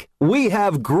diabetic, we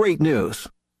have great news.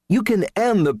 You can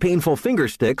end the painful finger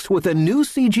sticks with a new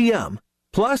CGM.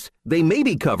 Plus, they may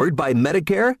be covered by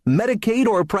Medicare, Medicaid,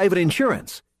 or private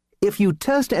insurance. If you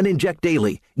test and inject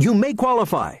daily, you may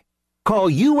qualify. Call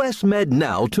US Med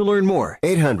now to learn more.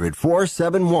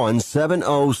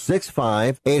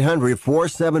 800-471-7065.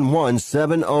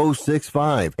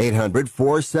 800-471-7065.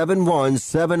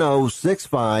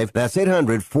 800-471-7065. That's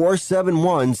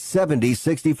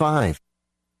 800-471-7065.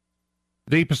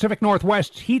 The Pacific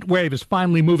Northwest heat wave is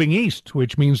finally moving east,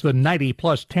 which means the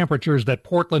 90-plus temperatures that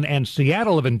Portland and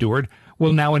Seattle have endured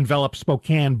will now envelop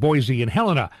Spokane, Boise, and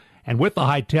Helena. And with the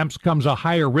high temps comes a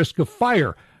higher risk of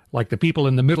fire, like the people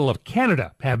in the middle of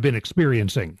Canada have been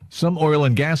experiencing. Some oil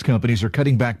and gas companies are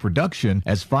cutting back production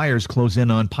as fires close in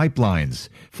on pipelines.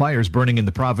 Fires burning in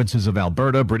the provinces of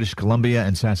Alberta, British Columbia,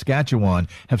 and Saskatchewan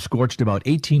have scorched about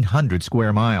 1,800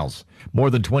 square miles. More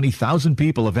than 20,000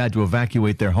 people have had to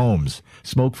evacuate their homes.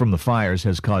 Smoke from the fires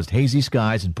has caused hazy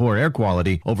skies and poor air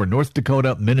quality over North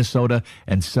Dakota, Minnesota,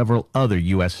 and several other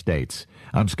U.S. states.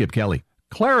 I'm Skip Kelly.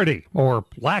 Clarity, or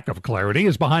lack of clarity,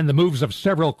 is behind the moves of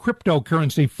several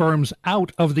cryptocurrency firms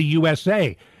out of the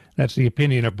USA. That's the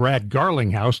opinion of Brad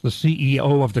Garlinghouse, the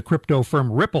CEO of the crypto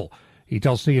firm Ripple. He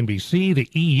tells CNBC the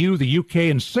EU, the UK,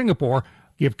 and Singapore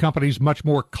give companies much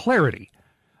more clarity.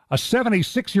 A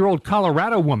 76-year-old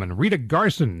Colorado woman, Rita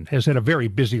Garson, has had a very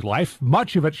busy life.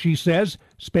 Much of it, she says,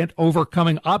 spent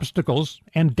overcoming obstacles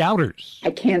and doubters.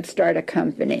 I can't start a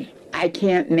company. I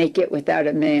can't make it without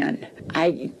a man.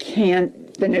 I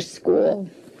can't finish school.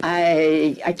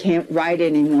 I can't write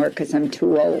anymore because I'm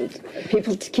too old.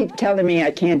 People keep telling me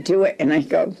I can't do it, and I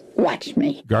go, watch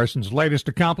me. Garson's latest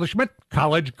accomplishment,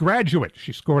 college graduate.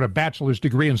 She scored a bachelor's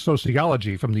degree in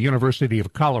sociology from the University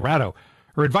of Colorado.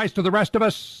 Her advice to the rest of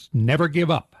us, never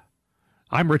give up.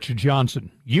 I'm Richard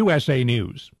Johnson, USA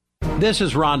News. This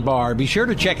is Ron Barr. Be sure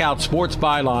to check out Sports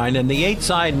Byline and the 8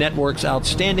 Side Network's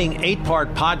outstanding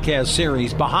 8-part podcast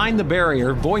series, Behind the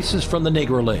Barrier, Voices from the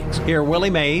Negro Leagues. Hear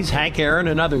Willie Mays, Hank Aaron,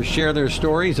 and others share their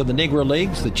stories of the Negro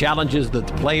Leagues, the challenges that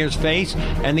the players face,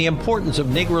 and the importance of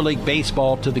Negro League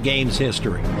baseball to the game's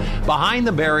history. Behind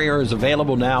the Barrier is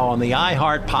available now on the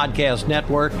iHeart Podcast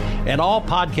Network and all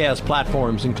podcast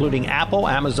platforms, including Apple,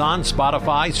 Amazon,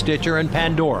 Spotify, Stitcher, and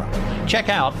Pandora. Check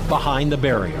out Behind the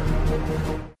Barrier.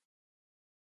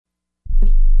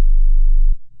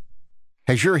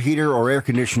 Has your heater or air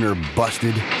conditioner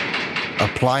busted?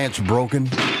 Appliance broken?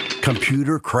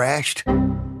 Computer crashed?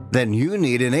 Then you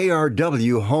need an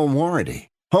ARW home warranty.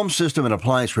 Home system and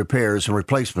appliance repairs and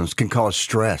replacements can cause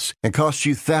stress and cost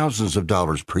you thousands of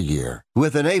dollars per year.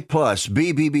 With an A-plus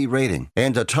BBB rating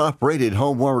and a top-rated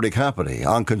home warranty company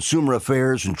on Consumer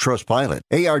Affairs and Trustpilot,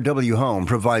 ARW Home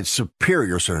provides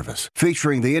superior service,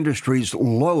 featuring the industry's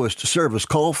lowest service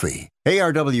call fee.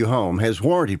 ARW Home has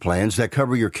warranty plans that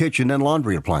cover your kitchen and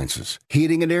laundry appliances,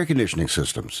 heating and air conditioning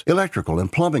systems, electrical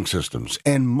and plumbing systems,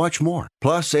 and much more.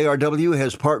 Plus, ARW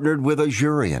has partnered with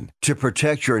Azurian to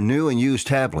protect your new and used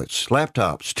tablets,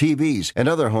 laptops, TVs, and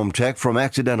other home tech from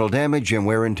accidental damage and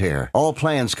wear and tear. All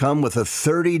plans come with a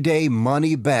 30-day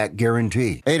money-back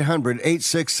guarantee.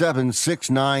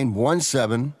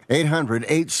 800-867-6917.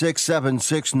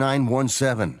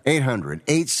 800-867-6917.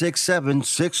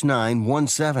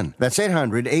 800-867-6917. That's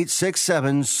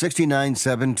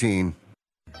 800-867-6917.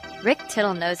 Rick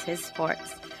Tittle knows his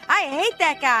sports. I hate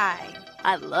that guy.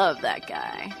 I love that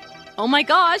guy. Oh my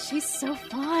gosh, he's so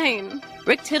fine.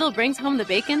 Rick Tittle brings home the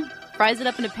bacon, fries it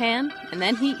up in a pan, and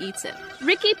then he eats it.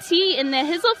 Ricky T in the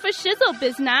hizzle for shizzle,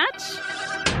 biznatch.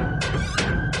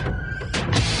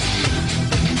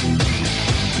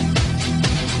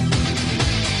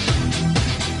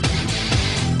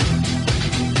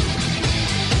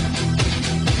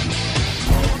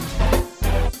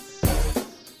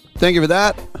 Thank you for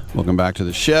that. Welcome back to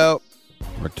the show.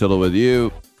 Rick Tittle with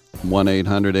you.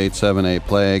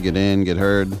 1-800-878-PLAY. Get in, get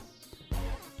heard.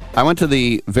 I went to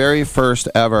the very first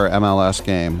ever MLS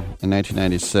game in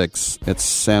 1996. It's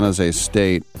San Jose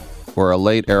State, where a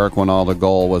late Eric Winalda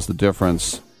goal was the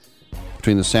difference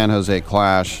between the San Jose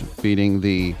Clash beating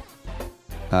the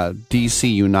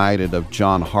DC United of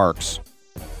John Harkes.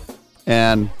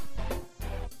 And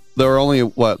there were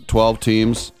only, 12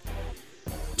 teams?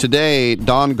 Today,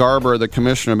 Don Garber, the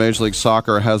commissioner of Major League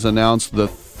Soccer, has announced the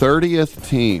 30th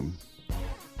team.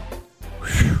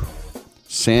 Whew.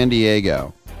 San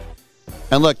Diego.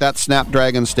 And look, that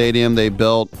Snapdragon Stadium they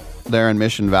built there in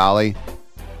Mission Valley,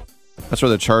 that's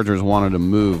where the Chargers wanted to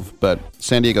move, but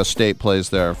San Diego State plays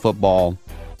their football.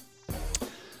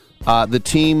 The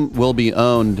team will be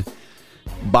owned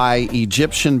by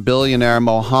Egyptian billionaire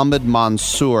Mohammed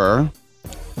Mansour,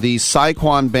 the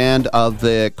Saquon band of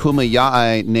the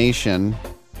Kumeyaay Nation,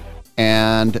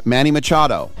 and Manny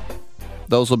Machado.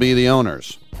 Those will be the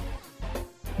owners.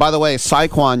 By the way,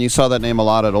 Saquon, you saw that name a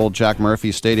lot at Old Jack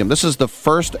Murphy Stadium. This is the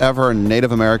first ever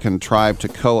Native American tribe to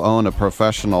co-own a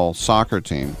professional soccer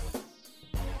team.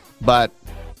 But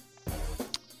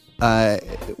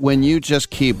when you just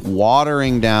keep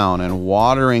watering down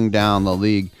the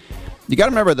league, you got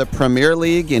to remember the Premier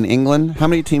League in England, how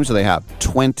many teams do they have?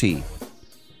 20.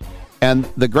 And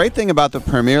the great thing about the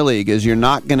Premier League is you're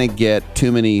not going to get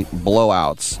too many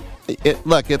blowouts.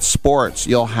 Look, it's sports.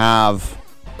 You'll have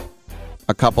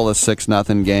a couple of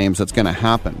 6-0 games. That's going to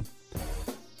happen.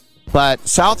 But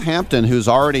Southampton, who's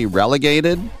already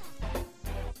relegated,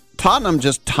 Tottenham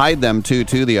just tied them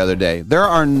 2-2 the other day. There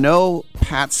are no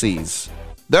patsies.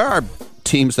 There are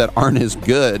teams that aren't as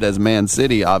good as Man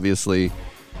City, obviously.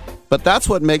 But that's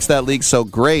what makes that league so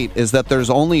great, is that there's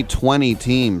only 20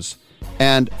 teams.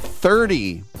 And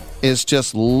 30 is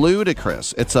just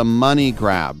ludicrous. It's a money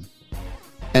grab.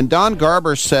 And Don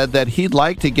Garber said that he'd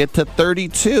like to get to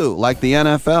 32, like the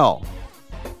NFL.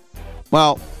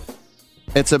 Well,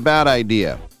 it's a bad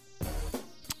idea.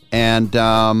 And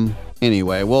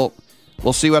anyway, we'll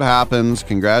see what happens.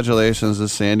 Congratulations to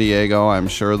San Diego. I'm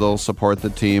sure they'll support the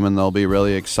team and they'll be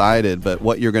really excited. But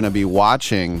what you're going to be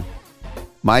watching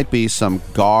might be some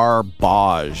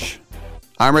garbage.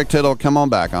 I'm Rick Tittle. Come on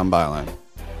back on Byline.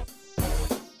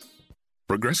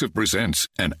 Progressive presents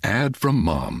an ad from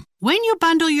Mom. When you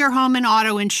bundle your home and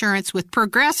auto insurance with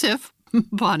Progressive,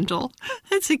 bundle,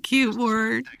 that's a cute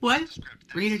word. What?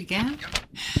 Read it again?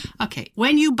 Okay.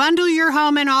 When you bundle your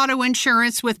home and auto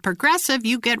insurance with Progressive,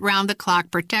 you get round-the-clock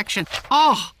protection.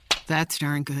 Oh, that's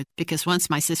darn good. Because once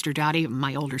my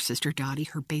older sister Dottie,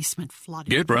 her basement flooded.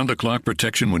 Get round-the-clock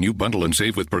protection when you bundle and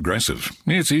save with Progressive.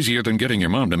 It's easier than getting your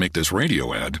mom to make this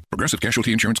radio ad. Progressive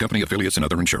Casualty Insurance Company, affiliates, and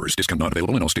other insurers. Discount not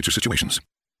available in all states or situations.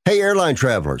 Hey, airline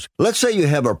travelers, let's say you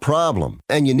have a problem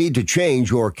and you need to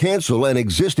change or cancel an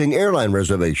existing airline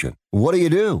reservation. What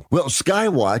do? Well,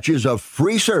 Skywatch is a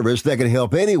free service that can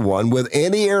help anyone with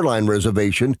any airline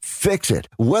reservation fix it.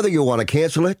 Whether you want to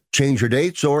cancel it, change your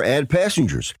dates, or add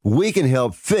passengers, we can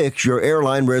help fix your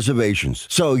airline reservations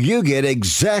so you get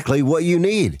exactly what you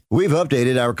need. We've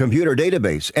updated our computer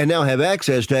database and now have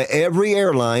access to every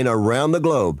airline around the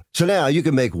globe. So now you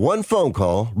can make one phone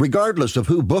call regardless of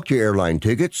who booked your airline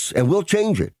tickets, and we'll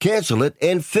change it, cancel it,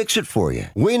 and fix it for you.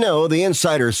 We know the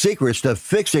insider secrets to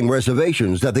fixing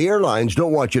reservations that the airlines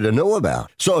don't want you to know about.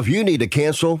 So if you need to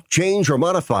cancel, change, or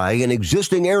modify an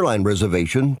existing airline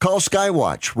reservation, call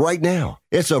Skywatch right now.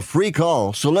 It's a free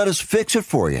call, so let us fix it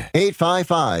for you.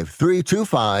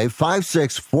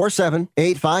 855-325-5647.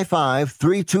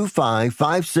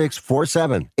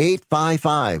 855-325-5647.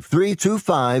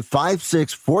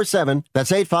 855-325-5647.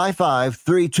 That's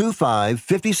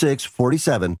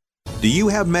 855-325-5647. Do you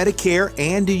have Medicare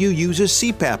and do you use a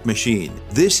CPAP machine?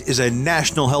 This is a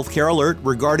national healthcare alert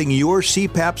regarding your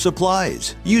CPAP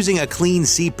supplies. Using a clean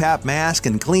CPAP mask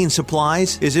and clean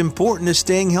supplies is important to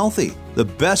staying healthy. The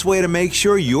best way to make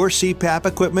sure your CPAP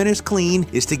equipment is clean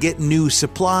is to get new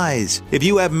supplies. If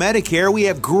you have Medicare, we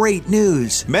have great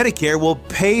news. Medicare will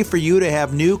pay for you to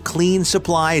have new clean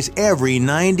supplies every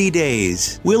 90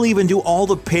 days. We'll even do all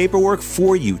the paperwork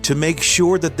for you to make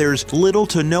sure that there's little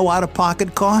to no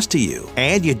out-of-pocket cost to you.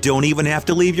 And you don't even have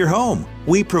to leave your home.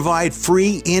 We provide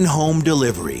free in-home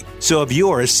delivery. So if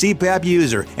you're a CPAP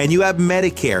user and you have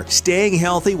Medicare, staying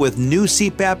healthy with new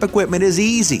CPAP equipment is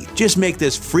easy. Just make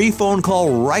this free phone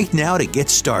call right now to get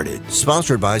started.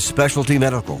 Sponsored by Specialty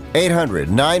Medical.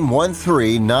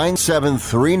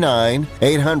 800-913-9739.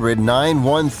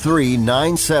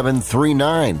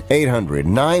 800-913-9739.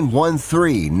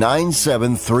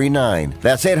 800-913-9739.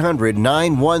 That's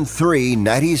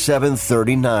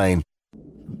 800-913-9739.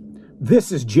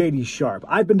 This is JD Sharp.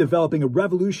 I've been developing a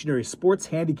revolutionary sports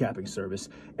handicapping service,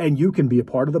 and you can be a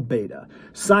part of the beta.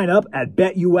 Sign up at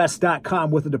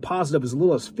betus.com with a deposit of as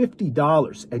little as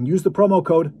 $50 and use the promo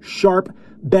code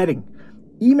SHARPBetting.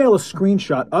 Email a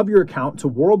screenshot of your account to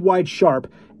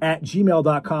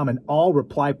worldwidesharp@gmail.com and I'll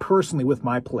reply personally with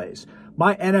my plays.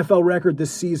 My NFL record this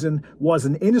season was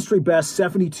an industry best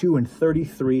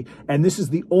 72-33, and this is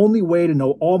the only way to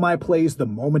know all my plays the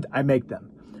moment I make them.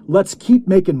 Let's keep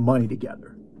making money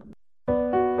together.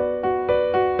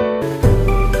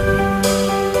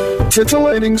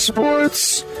 Titillating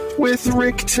Sports with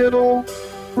Rick Tittle.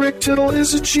 Rick Tittle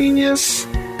is a genius,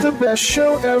 the best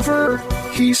show ever.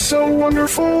 He's so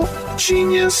wonderful,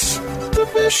 genius, the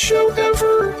best show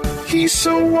ever. He's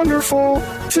so wonderful.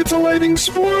 Titillating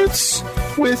Sports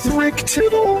with Rick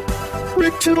Tittle.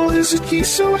 Rick Tittle he's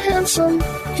so handsome,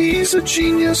 he's a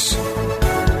genius.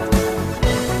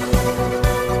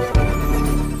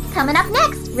 Coming up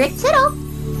next, Rick Tittle.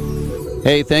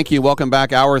 Hey, thank you. Welcome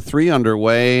back. Hour 3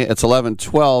 underway. It's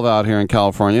 11:12 out here in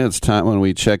California. It's time when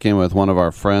we check in with one of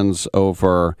our friends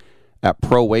over at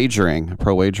Pro Wagering,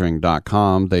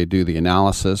 prowagering.com. They do the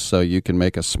analysis so you can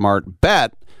make a smart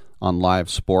bet on live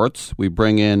sports. We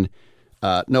bring in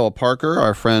Noah Parker,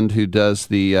 our friend who does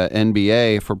the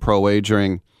NBA for Pro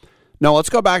Wagering. No,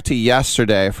 let's go back to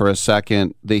yesterday for a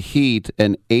second. The Heat,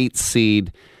 an 8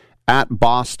 seed at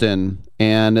Boston,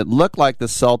 and it looked like the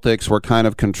Celtics were kind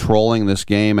of controlling this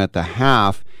game at the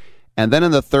half. And then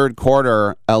in the third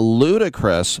quarter, a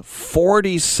ludicrous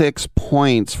 46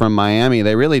 points from Miami.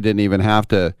 They really didn't even have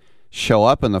to show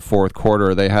up in the fourth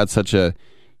quarter. They had such a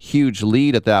huge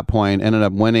lead at that point, ended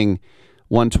up winning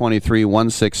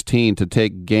 123-116 to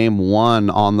take game one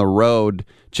on the road.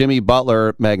 Jimmy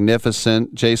Butler,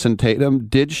 magnificent. Jason Tatum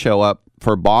did show up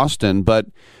for Boston, but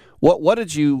what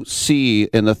did you see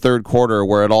in the third quarter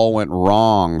where it all went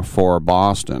wrong for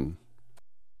Boston?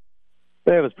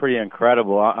 It was pretty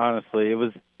incredible, honestly. It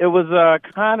was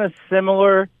kind of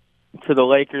similar to the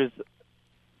Lakers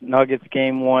Nuggets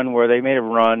game one where they made a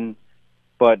run,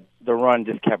 but the run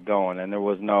just kept going and there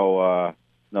was no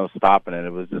stopping it.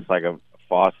 It was just like a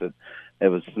faucet. It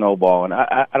was snowballing.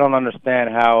 I don't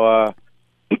understand how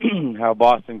how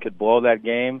Boston could blow that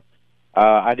game.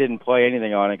 I didn't play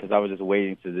anything on it because I was just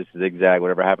waiting to just zigzag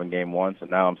whatever happened game one. So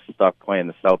now I'm stuck playing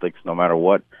the Celtics no matter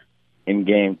what in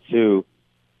game two.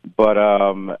 But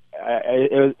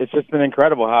it's just been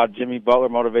incredible how Jimmy Butler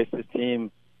motivates his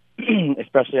team,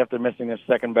 especially after missing their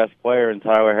second best player in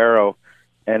Tyler Herro,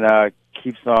 and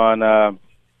keeps on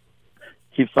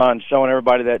showing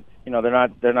everybody that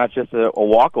they're not just a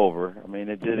walkover. I mean,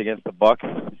 they did it against the Bucks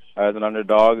as an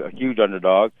underdog, a huge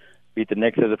underdog, beat the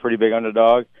Knicks as a pretty big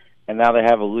underdog, and now they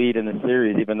have a lead in the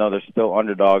series, even though they're still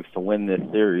underdogs to win this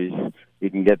series. You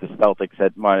can get the Celtics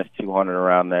at minus 200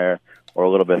 around there, or a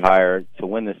little bit higher to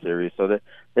win the series. So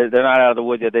they're not out of the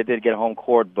woods yet. They did get home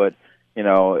court, but they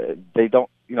don't.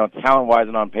 Talent-wise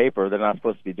and on paper, they're not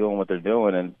supposed to be doing what they're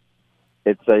doing. And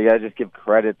it's you got to just give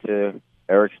credit to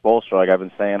Eric Spoelstra, like I've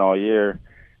been saying all year,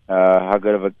 how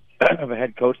good of a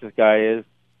head coach this guy is,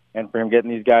 and for him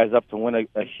getting these guys up to win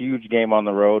a huge game on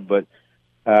the road. But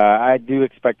I do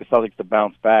expect the Celtics to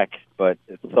bounce back, but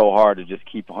it's so hard to just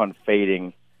keep on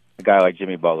fading a guy like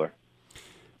Jimmy Butler.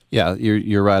 Yeah,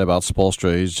 you're right about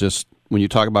Spoelstra. He's just, when you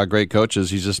talk about great coaches,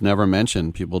 he's just never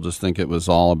mentioned. People just think it was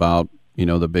all about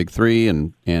the big three,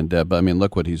 but I mean,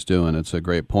 look what he's doing. It's a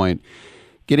great point.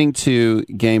 Getting to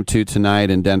game two tonight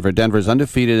in Denver. Denver's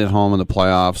undefeated at home in the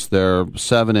playoffs. They're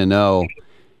 7-0,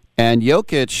 and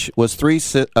Jokic was 3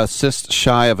 assists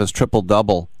shy of his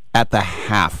triple-double at the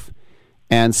half.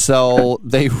 And so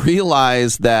they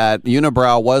realized that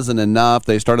unibrow wasn't enough.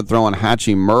 They started throwing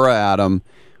Hachimura at him.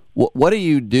 What do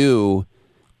you do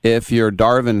if you're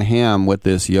Darvin Ham with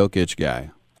this Jokic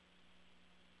guy?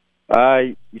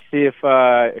 You see if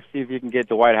you can get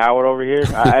Dwight Howard over here.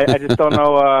 I just don't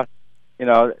know.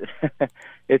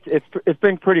 It's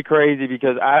been pretty crazy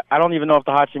because I don't even know if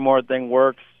the Hachimura thing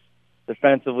works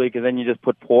defensively, because then you just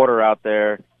put Porter out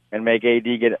there and make AD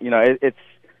get.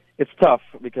 It's tough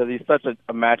because he's such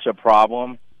a matchup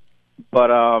problem. But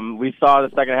we saw the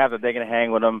second half that they can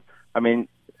hang with him. I mean,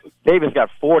 Davis got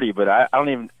 40, but I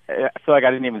feel like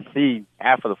I didn't even see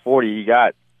half of the 40 he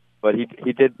got. But he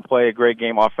did play a great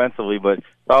game offensively. But it's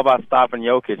all about stopping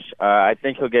Jokic. I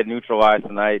think he'll get neutralized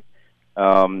tonight.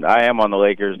 I am on the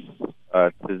Lakers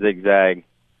to zigzag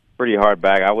pretty hard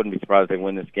back. I wouldn't be surprised if they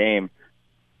win this game.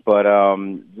 But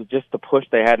just the push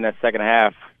they had in that second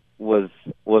half was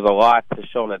a lot to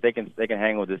show them that they can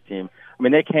hang with this team. I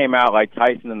mean, they came out like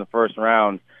Tyson in the first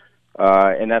round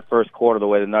in that first quarter, the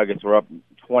way the Nuggets were up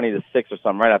 20-6 or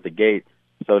something right out the gate.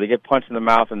 So to get punched in the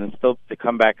mouth and then still to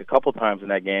come back a couple times in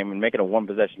that game and make it a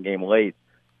one-possession game late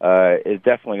is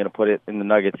definitely going to put it in the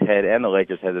Nuggets' head and the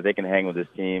Lakers' head that they can hang with this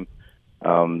team.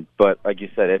 But like you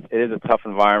said, it is a tough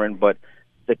environment. But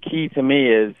the key to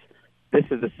me is this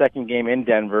is the second game in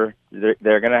Denver. They're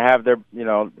going to have their,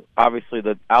 obviously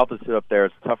the altitude up there.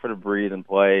 It's tougher to breathe and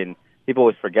play, and people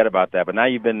always forget about that. But now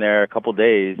you've been there a couple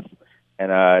days,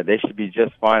 and they should be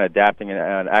just fine adapting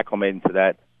and acclimating to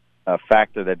that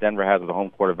factor that Denver has with the home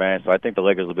court advantage. So I think the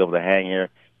Lakers will be able to hang here,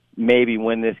 maybe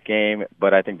win this game,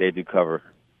 but I think they do cover.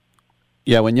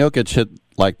 Yeah, when Jokic hit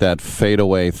like that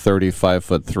fadeaway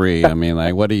 35-foot three, I mean,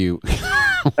 like, what are you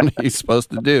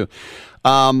supposed to do?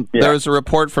 There's a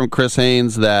report from Chris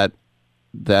Haynes that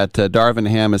Darvin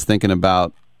Ham is thinking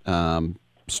about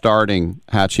starting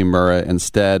Hachimura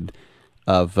instead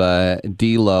of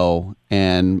D'Lo,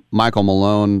 and Michael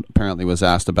Malone apparently was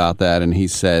asked about that, and he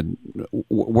said,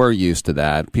 we're used to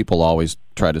that. People always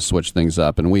try to switch things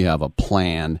up, and we have a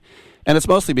plan. And it's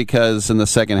mostly because in the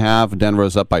second half, Denver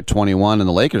was up by 21, and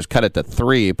the Lakers cut it to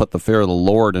 3, put the fear of the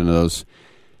Lord into those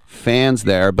fans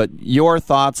there. But your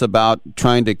thoughts about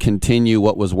trying to continue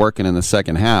what was working in the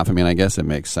second half? I mean, I guess it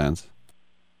makes sense.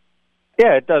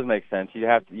 Yeah, it does make sense. You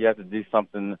have to do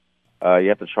something. You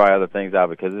have to try other things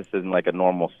out because this isn't like a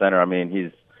normal center. I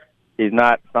mean, It's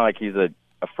not like he's a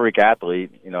freak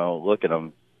athlete. Look at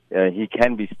him. He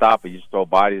can be stopped, but you just throw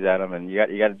bodies at him, and you got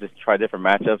to just try different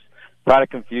matchups, try to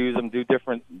confuse him, do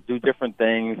different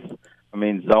things. I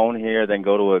mean, zone here, then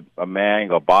go to a man,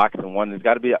 go box and one. There's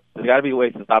got to be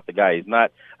ways to stop the guy. He's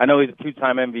not. I know he's a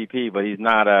 2-time MVP, but he's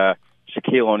not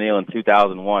Shaquille O'Neal in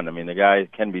 2001. I mean, the guy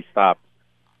can be stopped.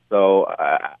 So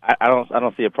I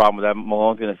don't see a problem with that.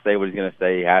 Malone's going to say what he's going to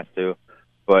say. He has to,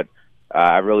 but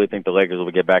I really think the Lakers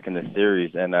will get back in this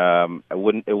series, and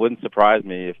it wouldn't surprise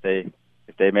me if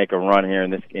they make a run here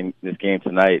in this game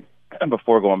tonight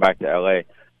before going back to LA.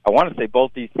 I want to say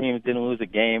both these teams didn't lose a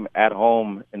game at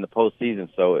home in the postseason,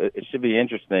 so it should be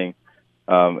interesting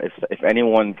if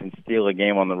anyone can steal a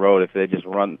game on the road, if they just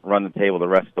run the table the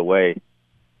rest of the way.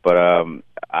 But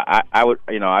I would,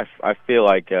 I feel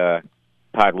like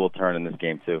tide will turn in this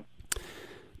game too.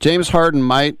 James Harden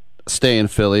might stay in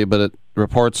Philly, but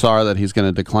reports are that he's going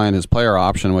to decline his player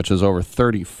option, which is over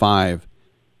 $35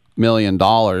 million.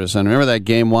 And remember that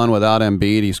game one without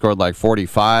Embiid, he scored like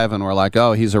 45, and we're like,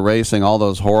 oh, he's erasing all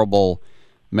those horrible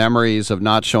memories of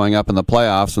not showing up in the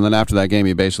playoffs. And then after that game,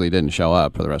 he basically didn't show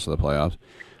up for the rest of the playoffs.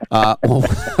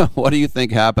 What do you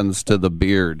think happens to the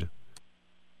beard?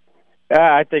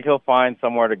 I think he'll find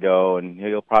somewhere to go, and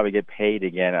he'll probably get paid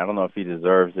again. I don't know if he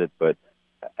deserves it, but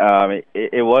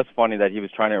it was funny that he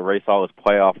was trying to erase all his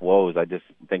playoff woes. I just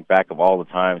think back of all the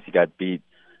times he got beat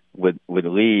with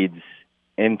leads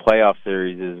in playoff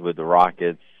series with the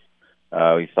Rockets.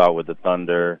 We saw it with the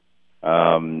Thunder.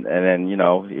 And then,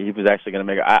 he was actually going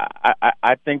to make it.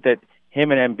 I think that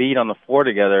him and Embiid on the floor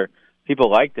together, people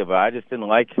liked it, but I just didn't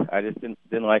like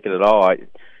it at all.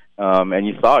 And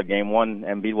you saw it, game one,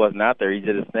 Embiid wasn't out there. He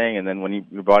did his thing, and then when you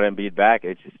brought Embiid back,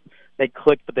 they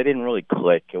clicked, but they didn't really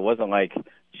click. It wasn't like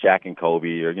Shaq and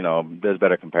Kobe, or there's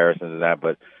better comparisons than that,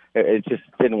 but it just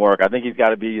didn't work. I think he's got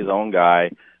to be his own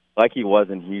guy, like he was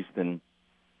in Houston,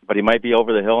 but he might be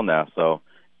over the hill now. So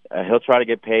he'll try to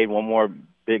get paid one more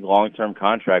big long-term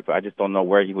contract, but I just don't know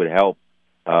where he would help.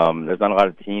 There's not a lot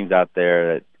of teams out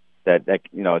there that it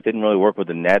didn't really work with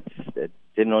the Nets. It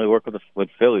didn't really work with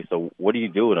Philly. So what do you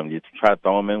do with him? Do you try to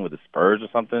throw him in with the Spurs or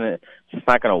something? It's just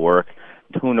not going to work.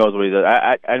 Who knows what he does?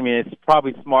 I mean, it's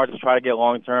probably smart to try to get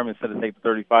long-term instead of take the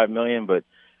 $35 million, but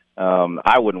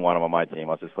I wouldn't want him on my team.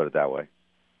 I'll just put it that way.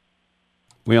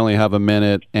 We only have a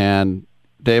minute, and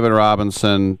David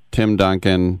Robinson, Tim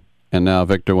Duncan, and now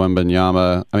Victor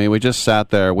Wembanyama. I mean, we just sat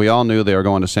there. We all knew they were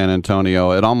going to San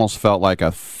Antonio. It almost felt like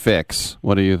a fix.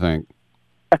 What do you think?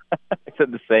 I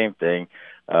said the same thing.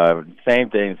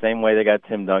 Same way they got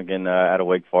Tim Duncan out of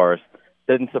Wake Forest.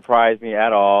 Didn't surprise me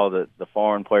at all that the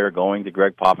foreign player going to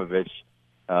Greg Popovich.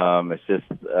 It's just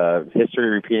history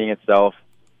repeating itself,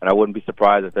 and I wouldn't be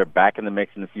surprised if they're back in the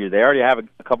mix in the future. They already have a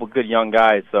couple good young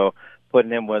guys, so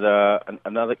putting him with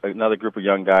another group of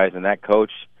young guys and that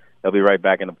coach, they'll be right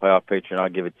back in the playoff picture, and I'll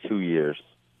give it 2 years.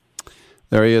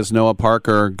 There he is, Noah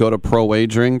Parker. Go to Pro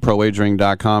Wagering,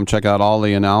 prowagering.com. Check out all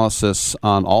the analysis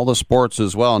on all the sports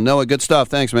as well. Noah, good stuff.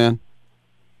 Thanks, man.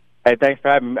 Hey, thanks for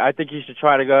having me. I think you should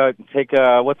try to go take,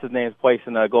 what's his name's place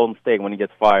in Golden State when he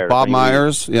gets fired. Bob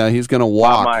Myers? Yeah, he's going to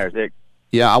walk. Bob Myers.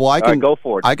 Yeah, well, I can go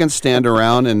for it. I can stand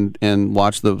around and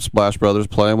watch the Splash Brothers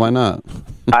play. Why not?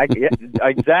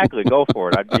 Exactly. Go for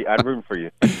it. I'd root for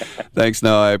you. Thanks,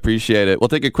 Noah. I appreciate it. We'll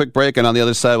take a quick break, and on the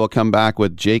other side, we'll come back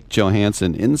with Jake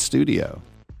Johansson in studio.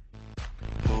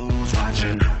 Who's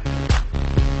watching?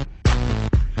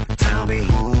 Tell me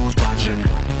who's watching?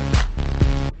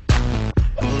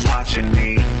 Who's watching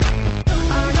me?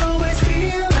 I always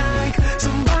feel like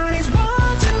somebody's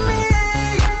watching me,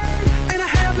 and I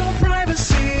have no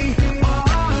privacy. Oh,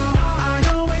 I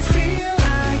always feel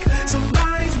like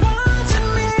somebody's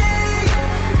watching me.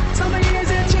 Tell me, is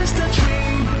it just a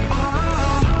dream?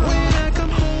 Oh, when I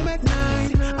come home at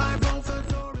night, I roll the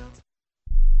door.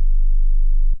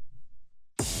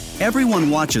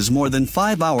 Everyone watches more than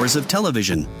 5 hours of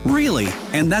television. Really?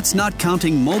 And that's not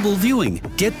counting mobile viewing.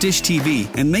 Get Dish TV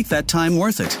and make that time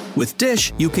worth it. With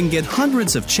Dish, you can get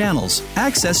hundreds of channels,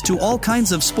 access to all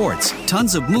kinds of sports,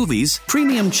 tons of movies,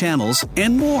 premium channels,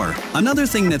 and more. Another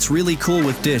thing that's really cool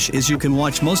with Dish is you can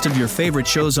watch most of your favorite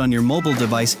shows on your mobile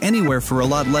device anywhere for a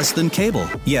lot less than cable.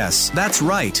 Yes, that's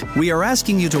right. We are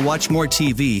asking you to watch more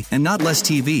TV and not less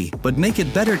TV, but make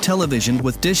it better television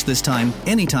with Dish this time,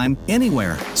 anytime,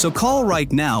 anywhere. So call right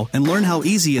now and learn how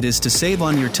easy it is to save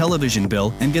on your television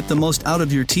bill and get the most out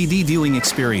of your TV viewing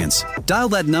experience. Dial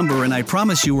that number and I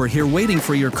promise you we're here waiting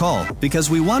for your call because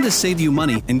we want to save you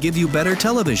money and give you better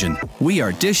television. We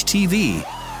are Dish TV.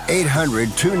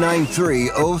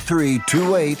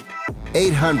 800-293-0328.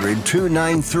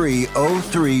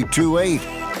 800-293-0328.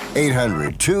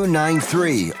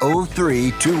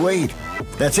 800-293-0328.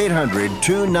 That's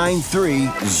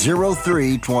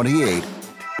 800-293-0328.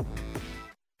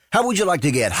 How would you like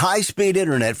to get high-speed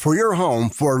internet for your home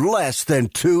for less than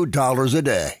 $2 a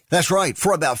day? That's right.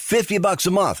 For about $50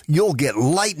 a month, you'll get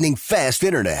lightning fast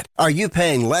internet. Are you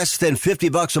paying less than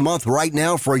 $50 a month right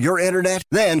now for your internet?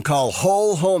 Then call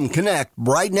Whole Home Connect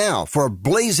right now for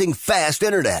blazing fast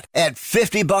internet at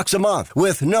 $50 a month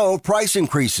with no price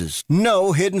increases,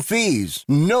 no hidden fees,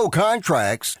 no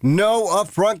contracts, no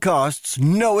upfront costs,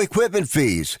 no equipment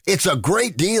fees. It's a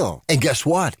great deal. And guess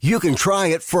what? You can try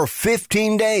it for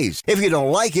 15 days. If you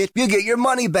don't like it, you get your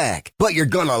money back. But you're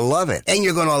gonna love it, and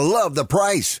you're gonna love the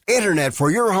price. Internet for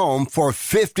your home for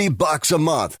 $50 a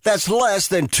month. That's less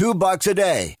than $2 a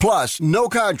day. Plus, no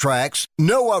contracts,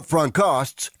 no upfront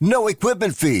costs, no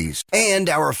equipment fees, and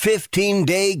our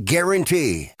 15-day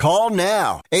guarantee. Call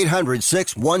now.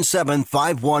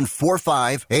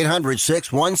 800-617-5145.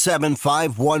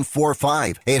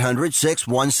 800-617-5145.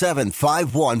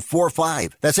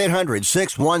 800-617-5145. That's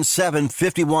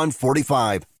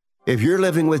 800-617-5145. If you're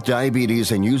living with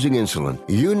diabetes and using insulin,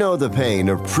 you know the pain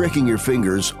of pricking your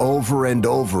fingers over and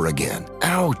over again.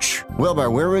 Ouch! Well, by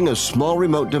wearing a small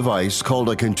remote device called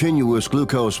a continuous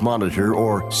glucose monitor,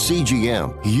 or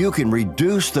CGM, you can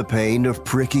reduce the pain of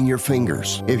pricking your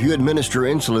fingers. If you administer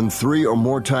insulin 3 or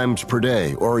more times per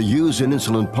day or use an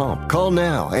insulin pump, call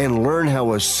now and learn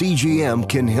how a CGM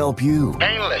can help you.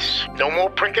 Painless. No more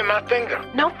pricking my finger.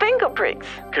 No finger pricks.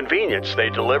 Convenience.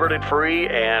 They delivered it free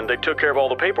and they took care of all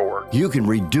the paperwork. You can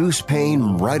reduce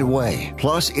pain right away.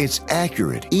 Plus, it's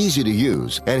accurate, easy to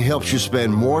use, and helps you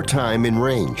spend more time in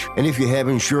range. And if you have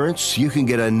insurance, you can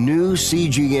get a new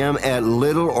CGM at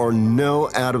little or no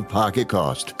out-of-pocket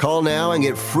cost. Call now and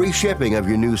get free shipping of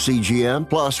your new CGM.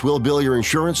 Plus, we'll bill your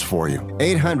insurance for you.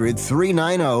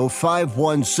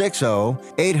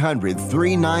 800-390-5160.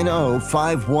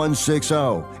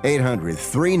 800-390-5160.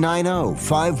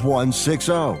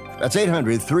 800-390-5160. That's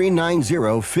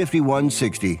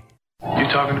 800-390-5160. You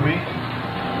talking to me?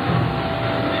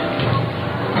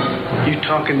 You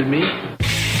talking to me?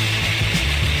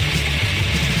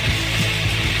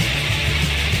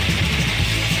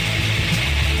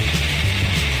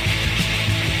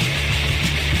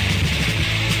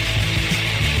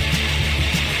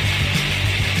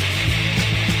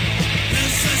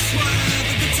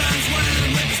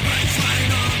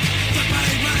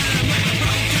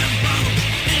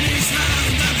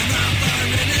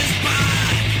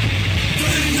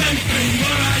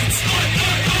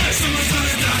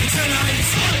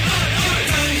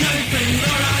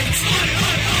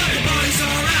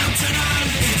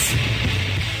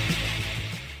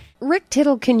 Rick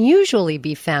Tittle can usually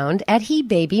be found at He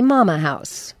Baby Mama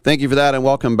House. Thank you for that, and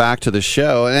welcome back to the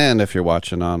show. And if you're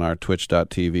watching on our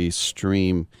twitch.tv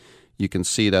stream, you can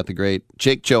see that the great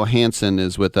Jake Johansson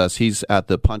is with us. He's at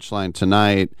the Punchline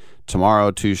tonight,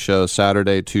 tomorrow 2 shows,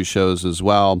 Saturday 2 shows as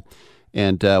well.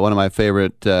 And one of my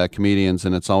favorite comedians,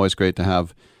 and it's always great to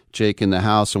have Jake in the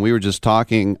house. And we were just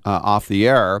talking off the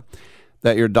air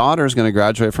that your daughter is going to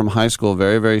graduate from high school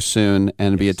very, very soon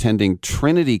and be attending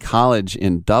Trinity College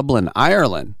in Dublin,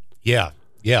 Ireland. Yeah.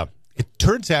 It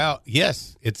turns out,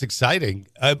 yes, it's exciting.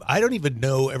 I don't even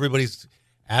know. Everybody's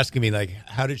asking me, like,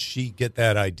 how did she get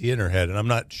that idea in her head? And I'm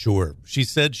not sure. She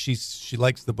said she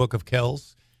likes the Book of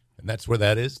Kells, and that's where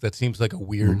that is. That seems like a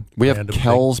weird We have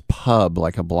Kells Pub,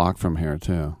 like a block from here,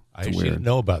 too. I actually didn't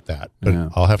know about that,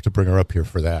 but I'll have to bring her up here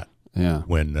for that. Yeah.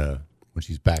 When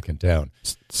she's back in town.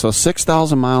 So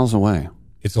 6,000 miles away.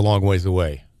 It's a long ways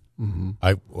away. Mm-hmm.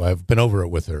 I've been over it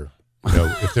with her. You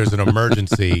know, if there's an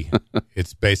emergency,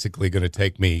 it's basically going to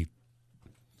take me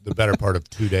the better part of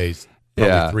 2 days,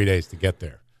 probably 3 days to get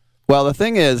there. Well, the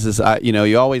thing is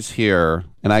you always hear,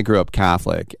 and I grew up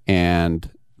Catholic,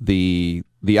 and the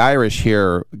Irish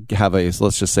here have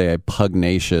let's just say a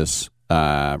pugnacious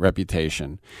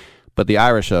reputation, but the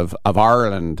Irish of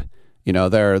Ireland,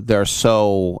 they're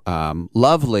so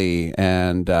lovely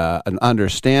and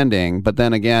understanding. But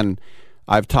then again,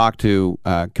 I've talked to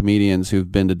comedians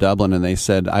who've been to Dublin, and they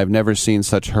said, I've never seen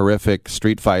such horrific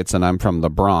street fights, and I'm from the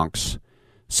Bronx.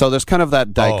 So there's kind of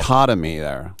that dichotomy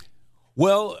there.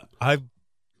 Well,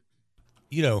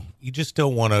 you just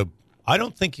don't want to. I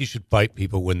don't think you should fight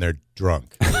people when they're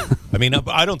drunk. I mean,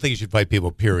 I don't think you should fight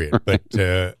people, period. But,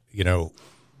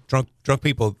 drunk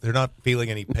people, they're not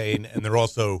feeling any pain, and they're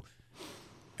also.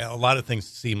 A lot of things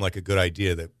seem like a good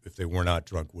idea that if they were not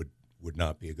drunk would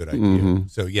not be a good idea. Mm-hmm.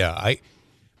 So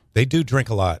they do drink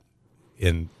a lot.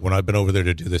 And when I've been over there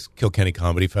to do this Kilkenny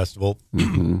Comedy Festival,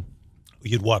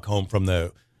 you'd walk home from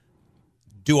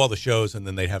do all the shows, and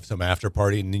then they'd have some after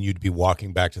party, and then you'd be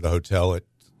walking back to the hotel at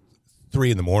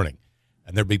 3 a.m,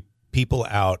 and there'd be people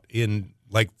out in,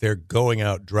 like, they're going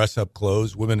out dress-up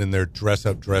clothes, women in their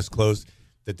dress-up dress clothes,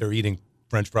 that they're eating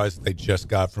French fries that they just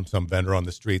got from some vendor on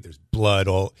the street. There's blood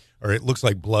it looks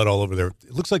like blood all over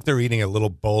it looks like they're eating a little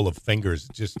bowl of fingers,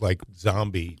 just like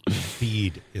zombie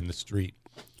feed in the street.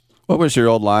 What was your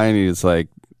old line? He was like,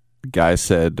 guy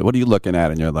said, "What are you looking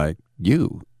at?" And you're like,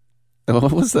 "You."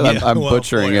 What was that? Yeah, I'm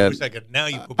butchering it. Now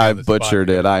you put me I on the spot butchered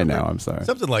again. it. I know. I'm sorry.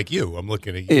 Something like you. I'm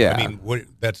looking at you. Yeah. I mean,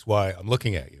 that's why I'm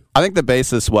looking at you. I think the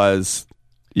basis was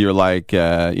you're like,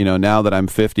 now that I'm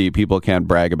 50, people can't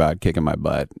brag about kicking my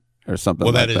butt or something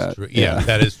like that. Well, that is true. Yeah,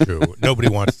 that is true. Nobody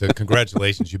wants to.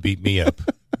 Congratulations, you beat me up.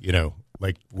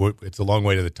 It's a long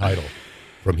way to the title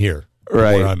from here, from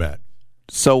where I'm at.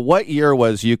 So what year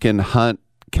was you can hunt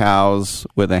cows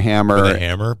with a hammer? With a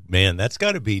hammer? Man, that's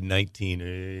got to be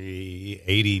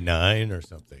 1989 or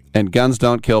something. And guns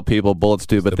don't kill people, bullets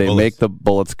do, but they make the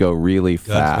bullets go really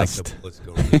fast. Guns make the bullets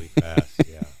go really fast,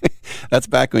 yeah. That's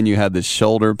back when you had the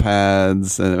shoulder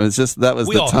pads, and it was just, that was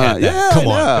We the all time. had that. Yeah, Come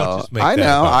on, I know. don't just make I that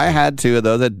know. up. I had two of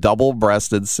those,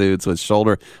 double-breasted suits with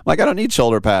shoulder. Like, I don't need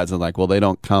shoulder pads. And like, well, they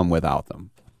don't come without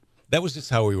them. That was just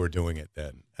how we were doing it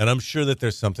then. And I'm sure that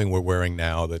there's something we're wearing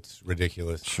now that's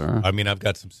ridiculous. Sure. I mean, I've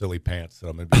got some silly pants that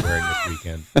I'm going to be wearing this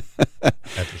weekend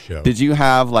at the show. Did you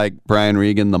have, like, Brian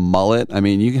Regan, the mullet? I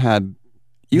mean, I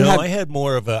had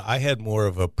more of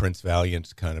a Prince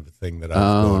Valiant kind of a thing that I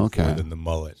was going for than the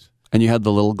mullet. And you had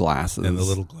the little glasses. And the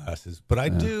little glasses. But I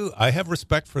have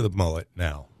respect for the mullet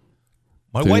now.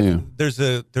 My wife, there's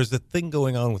a thing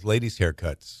going on with ladies'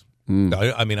 haircuts.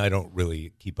 I mean, I don't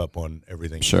really keep up on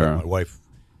everything. Sure. My wife,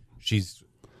 she's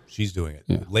doing it.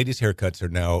 Yeah. Ladies' haircuts are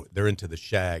now, they're into the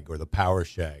shag or the power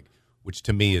shag, which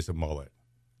to me is a mullet.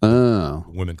 Oh.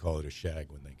 Women call it a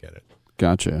shag when they get it.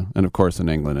 Gotcha. And of course, in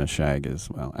England, a shag is,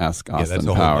 ask Austin Powers. Yeah, that's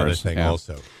a whole other thing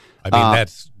also. I mean,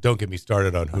 don't get me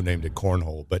started on who named it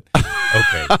cornhole, but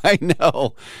okay. I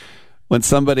know. When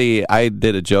I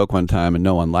did a joke one time and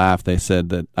no one laughed, they said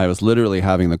that I was literally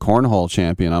having the cornhole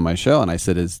champion on my show, and I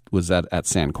said, was that at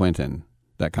San Quentin,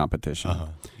 that competition?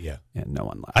 Yeah. And no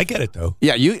one laughed. I get it, though.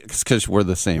 Yeah, because we're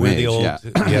the same age.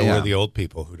 We're the old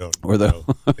people who don't know.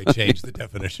 They changed the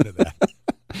definition of that.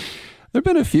 There have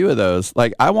been a few of those.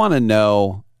 Like, I want to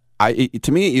know,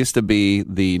 to me, it used to be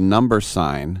the number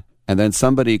sign, and then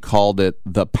somebody called it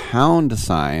the pound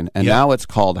sign, and now it's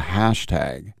called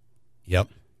hashtag. Yep.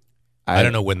 I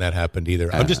don't know when that happened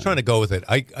either. I'm just trying to go with it.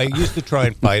 I used to try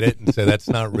and fight it and say that's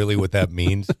not really what that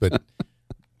means, but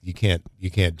you can't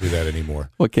do that anymore.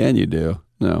 What can you do?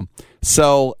 No.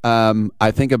 So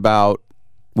I think about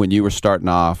when you were starting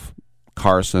off,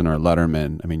 Carson or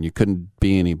Letterman. I mean, you couldn't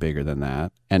be any bigger than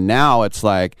that. And now it's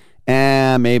like,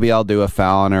 maybe I'll do a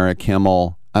Fallon or a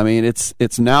Kimmel. I mean, it's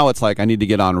like I need to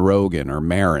get on Rogan or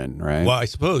Marin, right? Well, I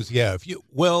suppose, yeah.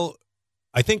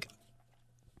 I think.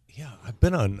 Yeah, I've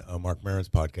been on Mark Maron's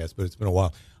podcast, but it's been a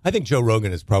while. I think Joe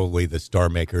Rogan is probably the star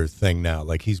maker thing now.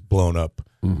 Like, he's blown up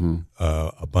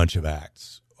a bunch of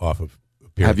acts off of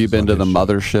appearances. Have you been to the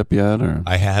mothership yet? Or?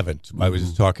 I haven't. I was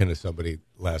just talking to somebody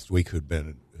last week who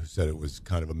said it was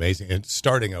kind of amazing. And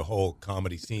starting a whole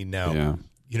comedy scene now. Yeah.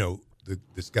 You know,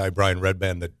 this guy, Brian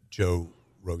Redband, that Joe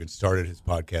Rogan started his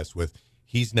podcast with,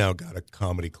 he's now got a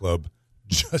comedy club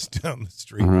just down the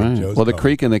street. All right. Joe's Well, the comedy.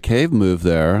 Creek and the Cave moved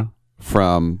there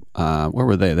from, where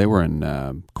were they? They were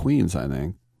in Queens, I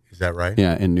think. Is that right?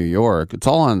 Yeah, in New York. It's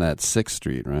all on that 6th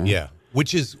Street, right? Yeah,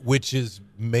 which is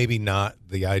maybe not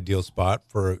the ideal spot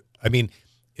for. I mean,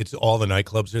 it's all the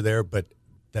nightclubs are there, but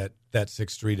that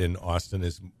 6th Street in Austin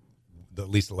is, at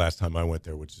least the last time I went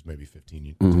there, which is maybe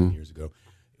 15 years ago,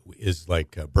 is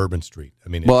like Bourbon Street. I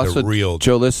mean, it's a real.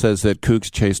 Joe List says that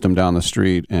Kooks chased him down the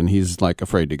street, and he's like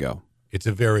afraid to go. It's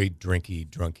a very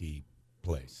drunky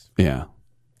place. Yeah.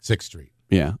 6th Street.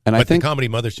 Yeah, and but I think the Comedy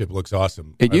Mothership looks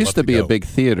awesome. It used to be go. a big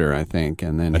theater, I think,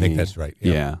 and then I think that's right.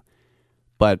 Yeah,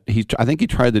 but I think he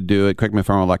tried to do it. Correct me if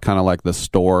I'm wrong. Like kind of like the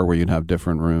store where you'd have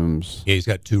different rooms. Yeah, he's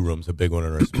got 2 rooms, a big one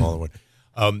and a smaller one.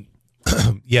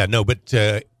 Yeah, no, but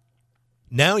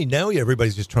now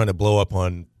everybody's just trying to blow up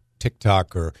on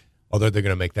TikTok, or although they're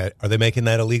going to make that. Are they making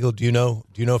that illegal? Do you know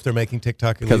if they're making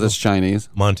TikTok illegal? Because it's Chinese.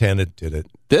 Montana did it.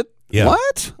 Yeah.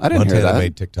 What? I didn't hear that. Montana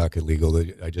made TikTok illegal.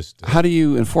 How do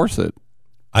you enforce it?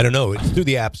 I don't know. It's through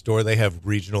the App Store. They have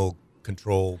regional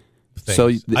control things. So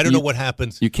I don't know what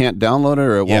happens. You can't download it,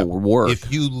 or it won't work.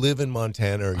 If you live in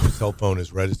Montana or your cell phone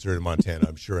is registered in Montana,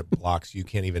 I'm sure it blocks. You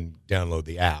can't even download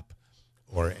the app.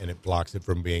 and it blocks it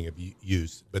from being of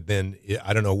use. But then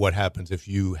I don't know what happens if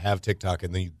you have TikTok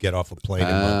and then you get off a plane.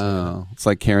 It's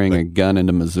like carrying a gun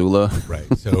into Missoula.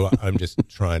 Right. So I'm just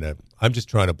trying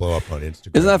to blow up on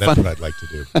Instagram. Isn't that That's funny? what I'd like to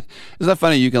do. Isn't that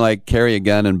funny? You can like carry a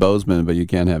gun in Bozeman, but you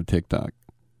can't have TikTok.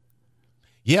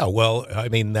 Yeah, well, I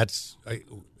mean,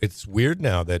 it's weird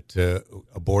now that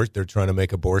they're trying to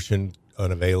make abortion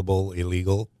unavailable,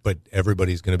 illegal, but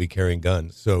everybody's going to be carrying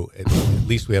guns. So at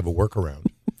least we have a workaround,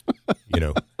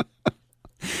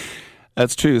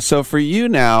 That's true. So for you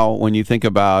now, when you think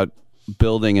about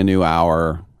building a new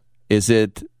hour, is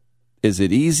it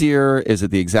easier? Is it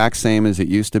the exact same as it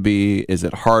used to be? Is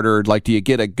it harder? Like, do you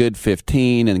get a good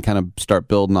 15 and kind of start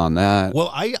building on that?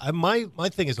 Well, my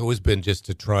thing has always been just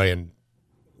to try and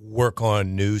work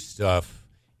on new stuff.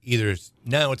 Either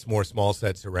now it's more small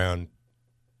sets around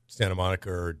Santa Monica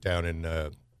or down in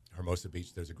Hermosa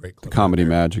Beach. There's a great club. Comedy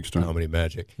Magic store. Comedy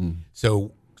Magic.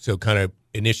 So kind of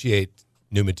initiate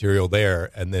new material there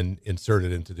and then insert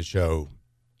it into the show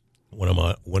when I'm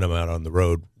out on the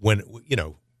road. When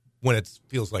it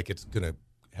feels like it's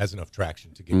has enough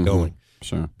traction to get going.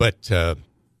 Sure. But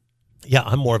yeah,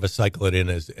 I'm more of a cycle it in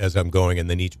as I'm going, and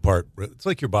then each part. It's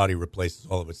like your body replaces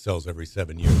all of its cells every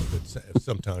 7 years. But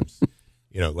sometimes,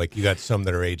 like you got some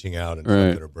that are aging out and some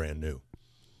that are brand new.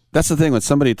 That's the thing. When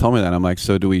somebody told me that, I'm like,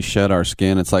 so do we shed our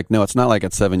skin? It's like, no, it's not like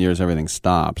at 7 years everything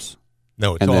stops.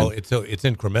 No, it's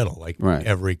incremental. Like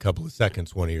every couple of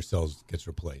seconds, one of your cells gets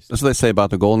replaced. That's what they say about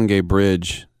the Golden Gate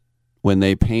Bridge. When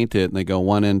they paint it and they go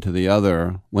one end to the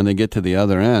other, when they get to the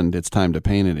other end, it's time to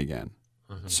paint it again.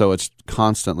 So it's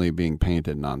constantly being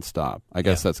painted nonstop. I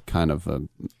guess that's kind of a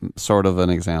sort of an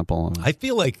example. I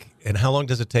feel like, and how long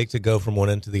does it take to go from one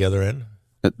end to the other end?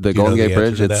 The Golden Gate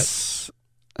Bridge, it's,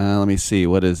 let me see,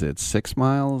 what is it, 6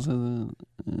 miles? I don't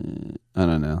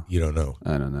know. You don't know.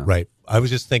 I don't know. Right. I was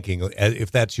just thinking,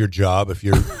 if that's your job, if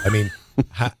you're,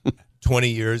 20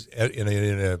 years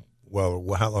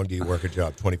well, how long do you work a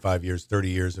job? 25 years, 30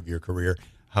 years of your career?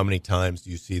 How many times do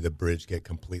you see the bridge get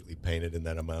completely painted in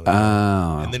that amount of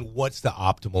time? And then what's the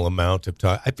optimal amount of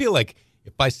time? I feel like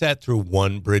if I sat through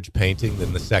one bridge painting,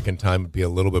 then the second time would be a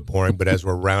little bit boring. But as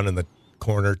we're rounding the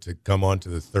corner to come on to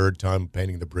the third time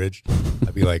painting the bridge,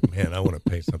 I'd be like, man, I want to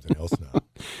paint something else now.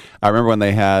 I remember when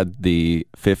they had the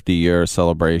 50-year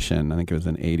celebration, I think it was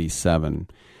in 87,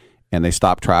 and they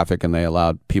stopped traffic and they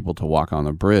allowed people to walk on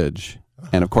the bridge.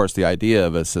 And, of course, the idea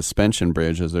of a suspension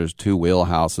bridge is there's two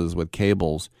wheelhouses with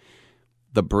cables.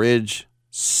 The bridge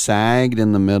sagged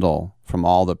in the middle from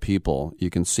all the people.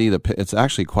 You can see it's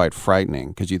actually quite frightening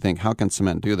because you think, how can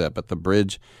cement do that? But the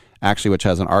bridge, actually, which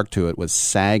has an arc to it, was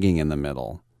sagging in the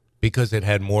middle. Because it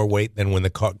had more weight than when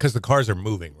because the cars are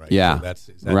moving, right? Yeah,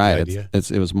 so is that right. The idea?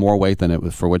 It was more weight than it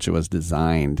was for which it was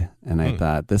designed. And I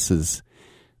thought, this is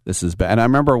bad. And I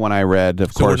remember when I read,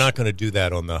 of course. So we're not going to do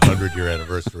that on the 100-year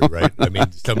anniversary, right? I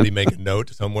mean, somebody make a note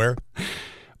somewhere?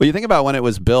 Well, you think about when it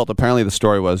was built, apparently the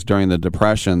story was during the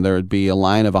Depression, there would be a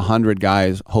line of 100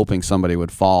 guys hoping somebody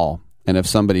would fall. And if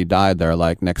somebody died, they're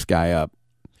like, next guy up.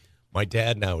 My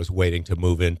dad now is waiting to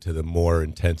move into the more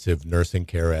intensive nursing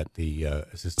care at the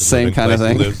assisted same living kind of place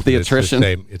thing? he lives. The attrition?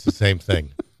 It's the same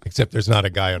thing, except there's not a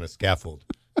guy on a scaffold.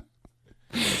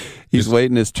 He's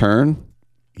waiting his turn?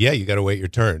 Yeah, you got to wait your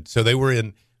turn. So they were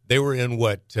in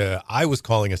what I was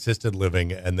calling assisted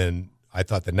living, and then I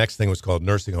thought the next thing was called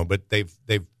nursing home. But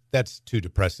that's too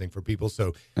depressing for people.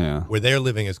 So where they're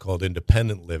living is called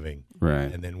independent living,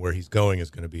 right? And then where he's going is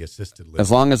going to be assisted living.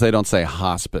 As long as they don't say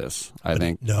hospice, I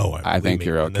think. I think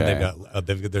you're okay. And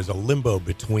then there's a limbo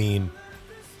between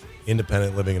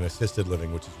independent living and assisted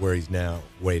living, which is where he's now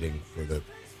waiting for the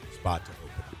spot to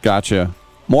open. Gotcha.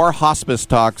 More hospice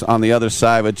talks on the other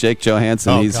side with Jake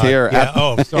Johansson. He's God. here.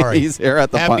 Yeah. Sorry. He's here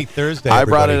at the Happy Thursday, I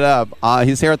brought everybody. it up.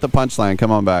 He's here at the Punchline.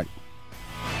 Come on back.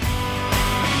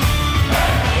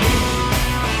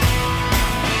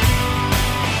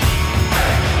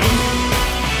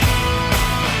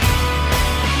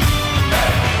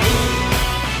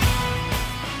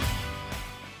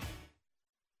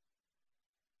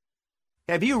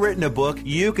 Have you written a book?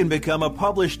 You can become a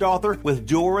published author with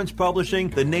Dorrance Publishing,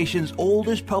 the nation's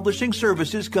oldest publishing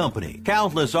services company.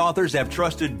 Countless authors have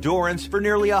trusted Dorrance for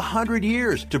nearly 100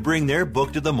 years to bring their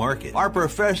book to the market. Our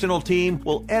professional team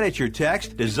will edit your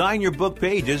text, design your book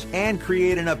pages, and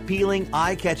create an appealing,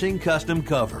 eye-catching custom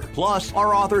cover. Plus,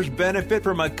 our authors benefit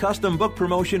from a custom book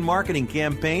promotion marketing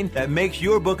campaign that makes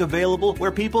your book available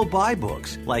where people buy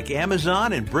books, like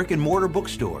Amazon and brick-and-mortar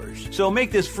bookstores. So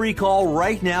make this free call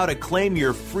right now to claim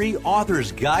your free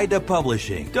author's guide to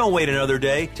publishing. Don't wait another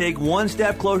day. Take one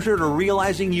step closer to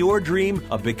realizing your dream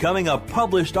of becoming a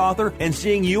published author and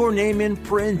seeing your name in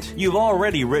print. You've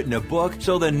already written a book,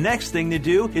 so the next thing to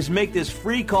do is make this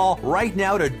free call right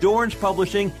now to Dorrance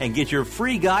Publishing and get your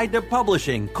free guide to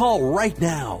publishing. Call right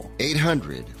now.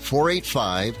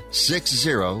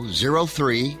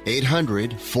 800-485-6003.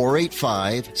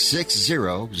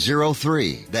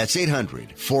 800-485-6003. That's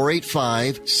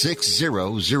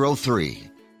 800-485-6003.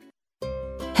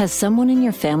 Has someone in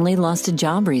your family lost a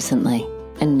job recently,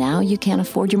 and now you can't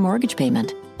afford your mortgage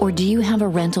payment? Or do you have a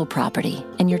rental property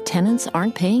and your tenants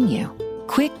aren't paying you?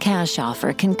 Quick Cash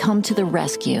Offer can come to the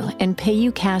rescue and pay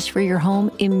you cash for your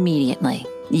home immediately.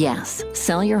 Yes,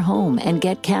 sell your home and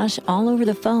get cash all over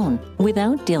the phone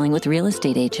without dealing with real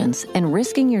estate agents and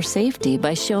risking your safety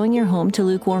by showing your home to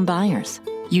lukewarm buyers.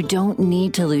 You don't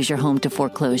need to lose your home to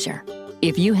foreclosure.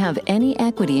 If you have any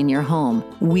equity in your home,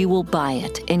 we will buy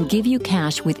it and give you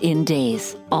cash within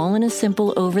days, all in a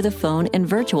simple over-the-phone and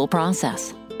virtual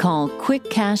process. Call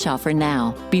Quick Cash Offer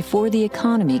now before the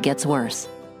economy gets worse.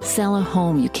 Sell a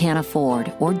home you can't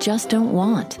afford or just don't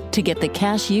want to get the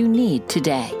cash you need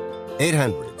today.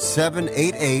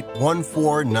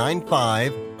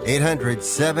 800-788-1495.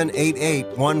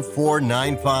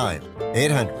 800-788-1495.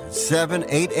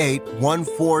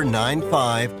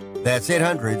 800-788-1495. That's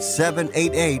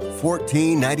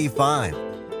 800-788-1495.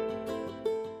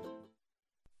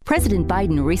 President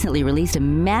Biden recently released a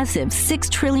massive $6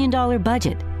 trillion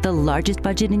budget, the largest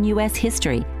budget in U.S.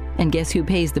 history. And guess who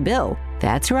pays the bill?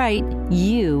 That's right,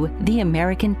 you, the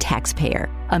American taxpayer.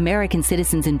 American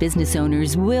citizens and business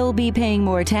owners will be paying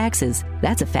more taxes.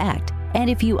 That's a fact. And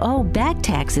if you owe back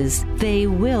taxes, they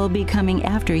will be coming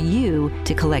after you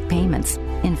to collect payments.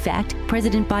 In fact,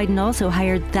 President Biden also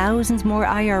hired thousands more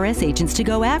IRS agents to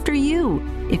go after you.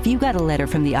 If you got a letter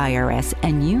from the IRS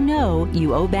and you know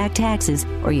you owe back taxes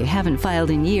or you haven't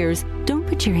filed in years, don't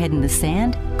put your head in the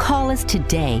sand. Call us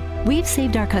today. We've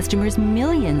saved our customers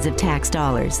millions of tax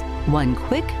dollars. One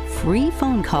quick, free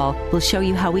phone call will show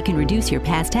you how we can reduce your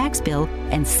past tax bill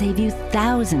and save you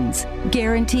thousands.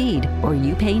 Guaranteed, or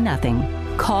you pay nothing.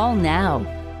 Call now.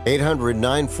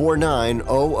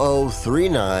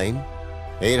 800-949-0039.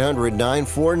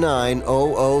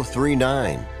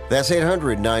 800-949-0039. That's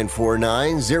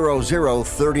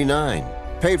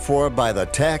 800-949-0039. Paid for by the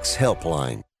Tax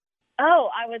Helpline. Oh,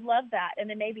 I would love that. And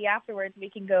then maybe afterwards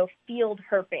we can go field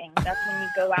herping. That's when you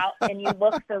go out and you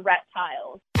look for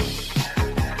reptiles.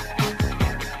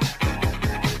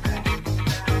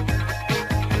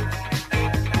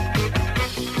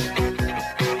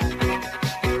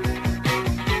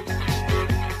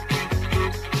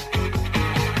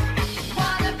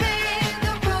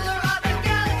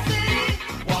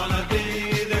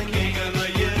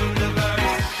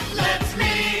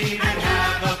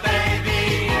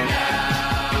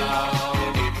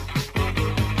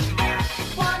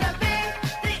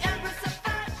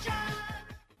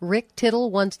 Rick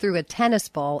Tittle once threw a tennis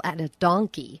ball at a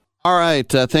donkey. All right.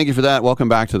 Thank you for that. Welcome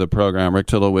back to the program. Rick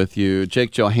Tittle with you.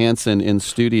 Jake Johansson in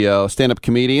studio, stand-up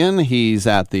comedian. He's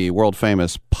at the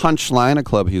world-famous Punchline, a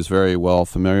club he's very well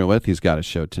familiar with. He's got a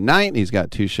show tonight. He's got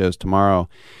 2 shows tomorrow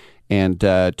and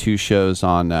 2 shows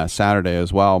on Saturday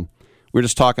as well. We were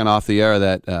just talking off the air we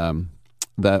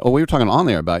were talking on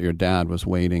the air about your dad was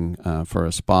waiting for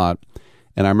a spot.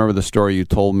 And I remember the story you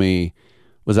told me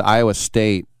was at Iowa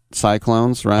State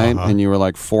Cyclones, right? Uh-huh. And you were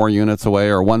like 4 units away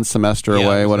or 1 semester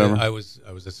away, whatever. I was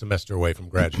a semester away from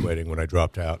graduating when I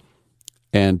dropped out.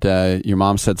 And your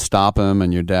mom said stop him,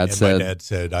 and your dad And said... my dad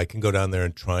said, I can go down there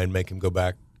and try and make him go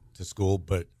back to school,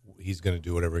 but he's going to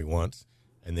do whatever he wants,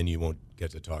 and then you won't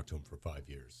get to talk to him for 5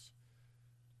 years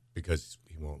because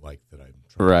he won't like that I'm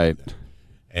trying right. to do that.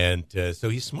 And so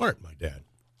he's smart, my dad.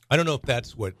 I don't know if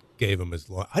that's what gave him his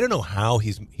long... I don't know how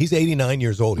he's 89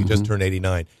 years old. He just turned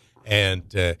 89.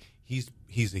 And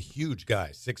he's a huge guy,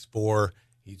 6'4".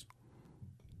 He's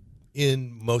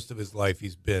in most of his life.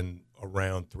 He's been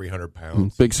around 300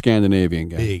 pounds. Big Scandinavian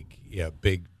guy.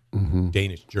 Big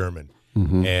Danish German.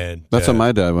 Mm-hmm. And that's what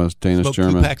my dad was, Danish smoked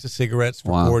German. 2 packs of cigarettes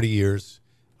for 40 years.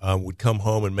 Would come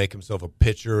home and make himself a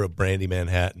pitcher of brandy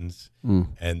Manhattans,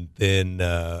 and then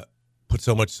put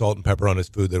so much salt and pepper on his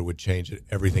food that it would change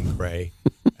everything gray.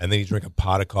 And then he'd drink a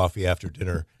pot of coffee after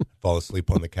dinner, fall asleep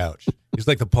on the couch. He's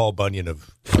like the Paul Bunyan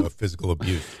of physical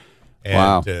abuse. And,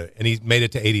 wow. And he made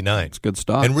it to 89. It's good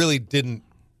stuff. And really didn't,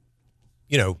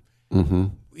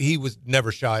 he was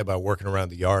never shy about working around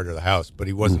the yard or the house, but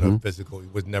he wasn't a physical,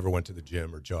 never went to the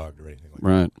gym or jogged or anything like that.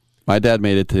 Right. My dad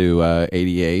made it to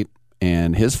 88,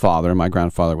 and his father, my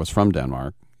grandfather, was from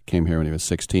Denmark, came here when he was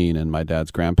 16, and my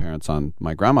dad's grandparents on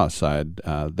my grandma's side,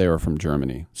 they were from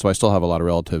Germany. So I still have a lot of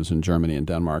relatives in Germany and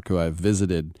Denmark who I've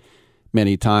visited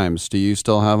many times. Do you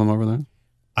still have them over there?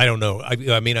 I don't know.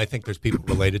 I mean, I think there's people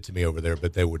related to me over there,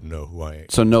 but they wouldn't know who I am.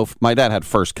 So no, my dad had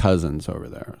first cousins over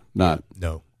there. Not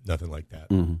No, nothing like that.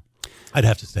 Mhm. I'd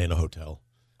have to stay in a hotel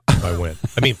if I went.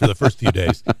 I mean, for the first few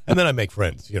days, and then I make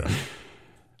friends.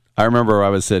 I remember I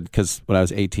was because when I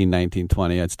was 18, 19,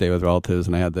 20, I'd stay with relatives,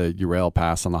 and I had the URail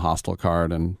pass on the hostel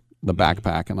card and the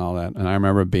backpack and all that. And I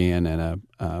remember being in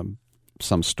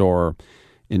some store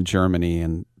in Germany,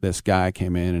 and this guy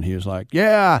came in, and he was like,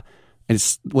 "Yeah," and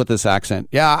it's with this accent.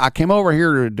 "Yeah, I came over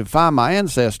here to find my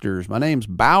ancestors. My name's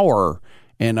Bauer."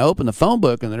 And I opened the phone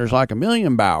book, and there's like 1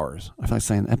 million Bauers. I was like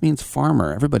saying, that means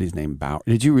farmer. Everybody's named Bauer.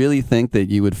 Did you really think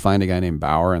that you would find a guy named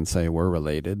Bauer and say we're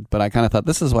related? But I kind of thought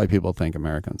this is why people think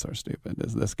Americans are stupid,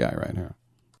 is this guy right here.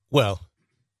 Well,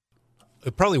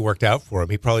 it probably worked out for him.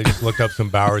 He probably just looked up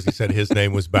some Bauers. He said his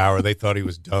name was Bauer. They thought he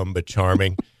was dumb but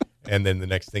charming. And then the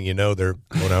next thing you know, they're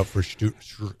going out for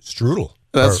strudel.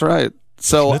 That's right.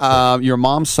 So your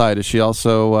mom's side, is she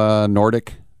also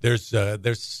Nordic? There's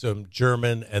some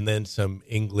German and then some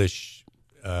English,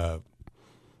 Scottish.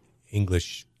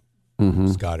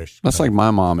 That's like my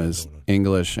mom is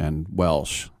English and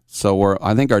Welsh. So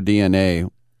I think our DNA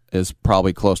is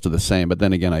probably close to the same. But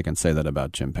then again, I can say that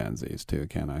about chimpanzees too,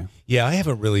 can I? Yeah, I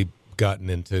haven't really gotten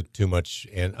into too much,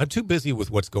 and I'm too busy with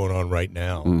what's going on right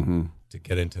now to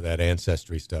get into that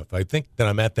ancestry stuff. I think that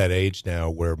I'm at that age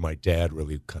now where my dad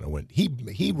really kind of went.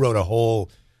 He wrote a whole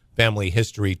family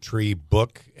history tree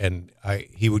book, and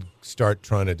he would start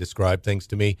trying to describe things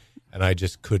to me, and I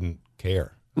just couldn't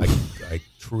care. I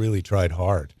really tried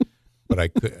hard, but I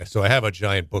could. So I have a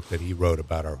giant book that he wrote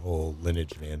about our whole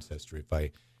lineage and ancestry.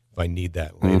 If I need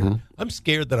that later, I'm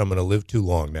scared that I'm going to live too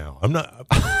long now. I'm not.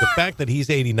 The fact that he's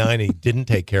 89 and he didn't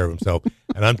take care of himself,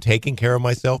 and I'm taking care of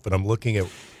myself, and I'm looking at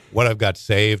what I've got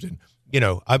saved, and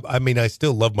I mean, I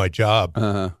still love my job,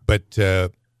 but.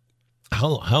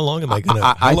 How long am I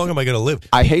gonna? How long am I gonna live?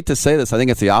 I hate to say this. I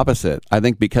think it's the opposite. I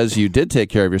think because you did take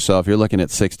care of yourself, you're looking at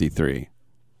 63.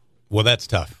 Well, that's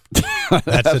tough.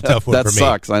 That's a tough one that for me. That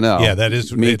sucks. I know. Yeah, that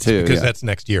is me too. Because that's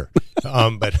next year.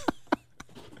 But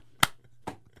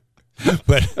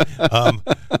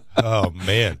oh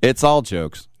man, it's all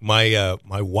jokes. My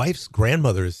wife's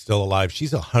grandmother is still alive.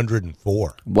 She's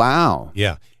 104. Wow.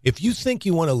 Yeah. If you think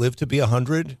you want to live to be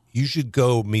 100, you should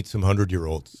go meet some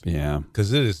 100-year-olds. Yeah.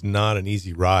 Because it is not an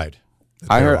easy ride.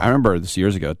 I remember this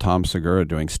years ago, Tom Segura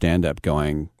doing stand-up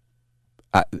going,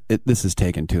 this is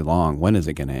taking too long. When is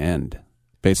it going to end?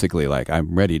 Basically, like,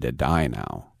 I'm ready to die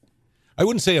now. I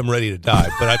wouldn't say I'm ready to die,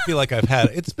 but I feel like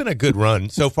it's been a good run.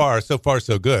 So far,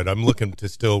 so good. I'm looking to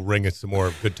still wring some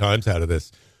more good times out of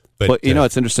this. But well,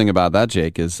 what's interesting about that,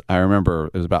 Jake, is I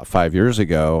remember it was about 5 years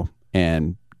ago,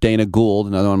 and Dana Gould,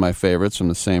 another one of my favorites from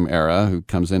the same era, who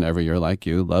comes in every year like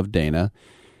you, love Dana.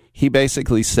 He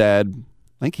basically said,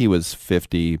 I think he was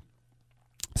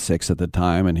 56 at the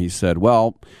time, and he said,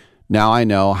 well, now I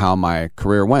know how my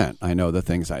career went. I know the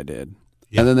things I did.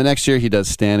 Yeah. And then the next year he does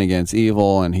Stand Against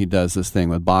Evil, and he does this thing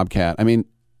with Bobcat. I mean,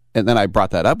 and then I brought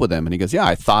that up with him, and he goes, yeah,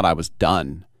 I thought I was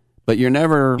done. But you're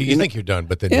never... You think you're done,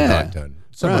 but then you're not done.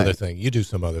 Some other thing. You do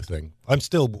some other thing. I'm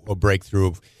still a breakthrough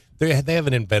of... They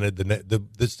haven't invented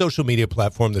the social media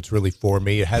platform that's really for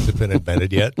me. It hasn't been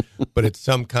invented yet, but it's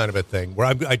some kind of a thing where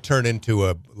I turn into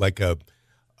a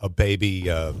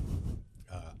baby, I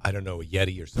don't know, a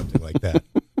Yeti or something like that,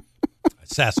 a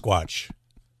Sasquatch.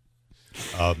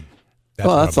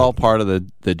 That's all part of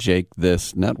the Jake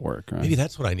This network, right? Maybe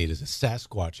that's what I need is a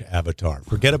Sasquatch avatar.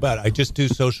 Forget about it. I just do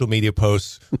social media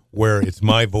posts where it's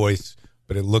my voice,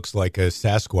 but it looks like a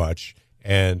Sasquatch.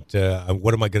 And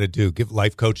what am I going to do? Give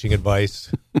life coaching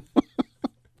advice?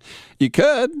 You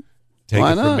could. Take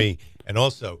Why it not? from me. And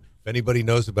also, if anybody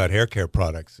knows about hair care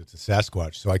products, it's a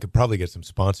Sasquatch. So I could probably get some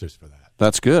sponsors for that.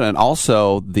 That's good. And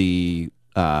also the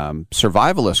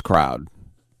survivalist crowd,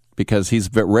 because he's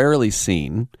rarely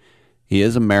seen. He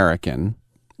is American,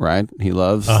 right? He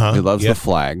loves the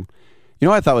flag. You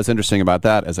know what I thought was interesting about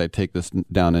that, as I take this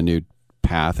down a new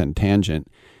path and tangent,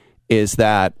 is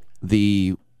that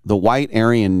the white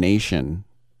Aryan nation,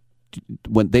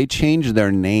 when they changed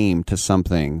their name to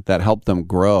something that helped them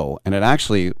grow, and it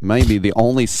actually may be the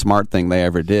only smart thing they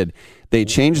ever did. They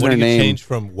changed their name. Change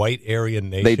from white Aryan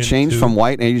nation. They changed from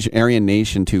white Aryan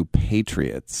nation to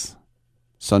patriots.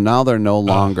 So now they're no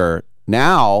longer.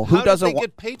 Now who doesn't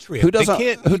get patriot? Who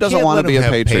doesn't want to be a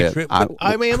patriot? I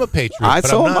am a patriot,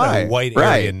 but I'm not a white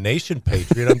Aryan nation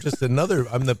patriot. I'm just I'm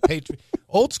the patriot.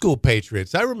 Old school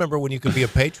patriots. I remember when you could be a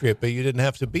patriot, but you didn't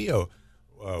have to be a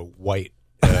white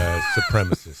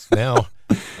supremacist. Now,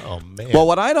 oh man. Well,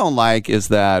 what I don't like is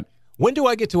that when do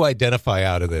I get to identify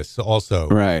out of this? Also,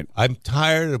 right? I'm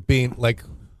tired of being like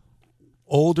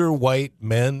older white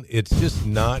men. It's just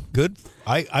not good.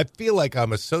 I feel like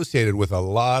I'm associated with a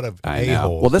lot of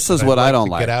a-holes. Well, this is what I don't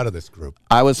like. Get out of this group.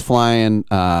 I was flying.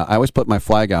 I always put my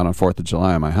flag out on 4th of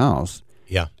July in my house.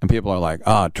 Yeah. And people are like,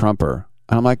 "Oh, Trumper,"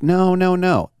 and I'm like,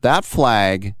 "No. That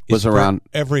flag was around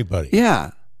everybody."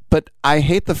 Yeah. But I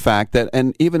hate the fact that,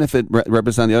 and even if it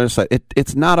represents the other side,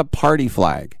 it's not a party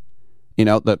flag. You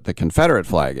know, the Confederate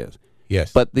flag is.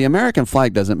 Yes. But the American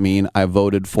flag doesn't mean I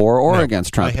voted for or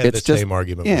against Trump. I had it's the same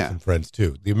argument with some friends,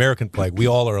 too. The American flag, we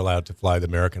all are allowed to fly the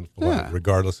American flag,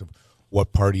 regardless of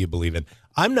what party you believe in.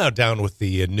 I'm now down with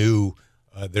the new,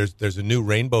 there's a new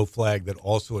rainbow flag that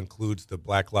also includes the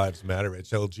Black Lives Matter.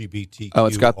 It's LGBTQ. Oh,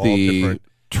 it's got the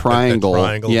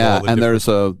triangle. Yeah, and there's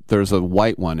a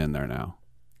white one in there now.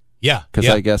 Yeah, because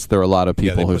I guess there are a lot of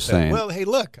people who are saying, "Well, hey,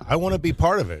 look, I want to be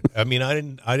part of it." I mean,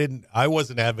 I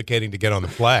wasn't advocating to get on the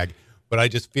flag, but I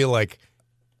just feel like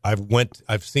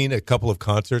I've seen a couple of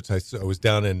concerts. I was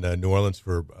down in New Orleans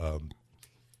for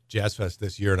Jazz Fest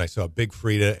this year, and I saw Big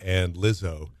Frida and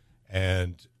Lizzo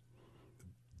and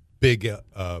big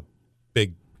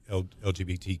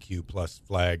LGBTQ plus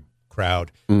flag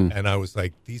crowd, and I was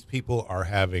like, these people are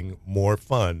having more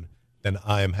fun than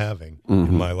I am having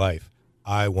in my life.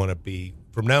 I want to be,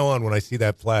 from now on, when I see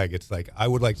that flag, it's like, I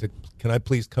would like to, can I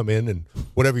please come in and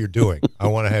whatever you're doing, I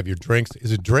want to have your drinks.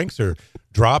 Is it drinks or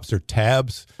drops or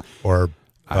tabs or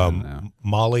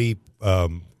Molly,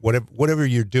 whatever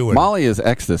you're doing? Molly is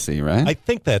ecstasy, right? I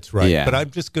think that's right, Yeah. but I'm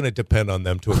just going to depend on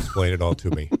them to explain it all to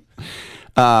me.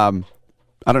 I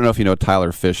don't know if you know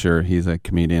Tyler Fisher. He's a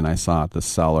comedian I saw at the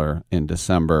Cellar in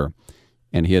December,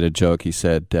 and he had a joke. He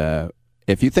said,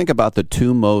 if you think about the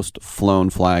 2 most flown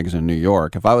flags in New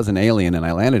York, if I was an alien and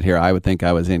I landed here, I would think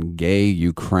I was in gay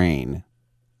Ukraine.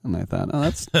 And I thought,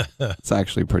 oh, that's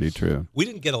actually pretty true. We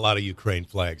didn't get a lot of Ukraine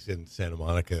flags in Santa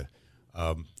Monica.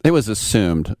 It was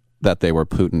assumed that they were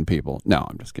Putin people. No,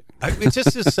 I'm just kidding. It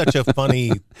just is such a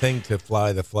funny thing to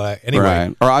fly the flag. Anyway,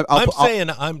 right. Or I'm saying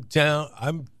I'm down.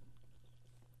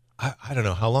 I don't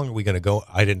know. How long are we going to go?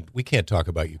 We can't talk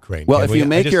about Ukraine. Well, can if we? you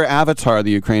make your avatar the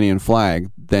Ukrainian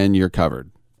flag, then you're covered.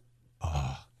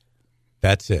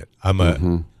 That's it. I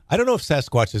don't know if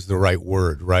Sasquatch is the right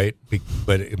word, right?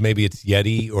 But maybe it's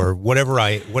Yeti or whatever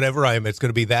I am. It's going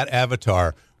to be that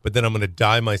avatar. But then I'm going to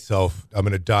dye myself. I'm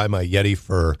going to dye my Yeti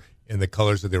fur in the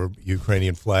colors of the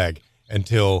Ukrainian flag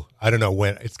until I don't know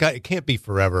when. It can't be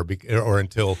forever or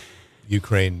until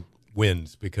Ukraine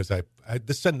wins, because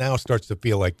this now starts to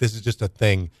feel like this is just a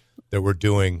thing that we're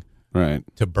doing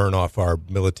to burn off our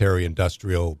military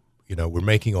industrial. You know, we're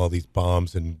making all these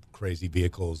bombs and crazy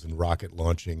vehicles and rocket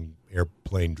launching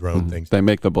airplane drone things. They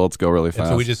make the bullets go really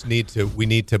fast. And so we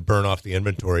need to burn off the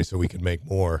inventory so we can make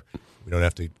more. We don't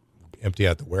have to empty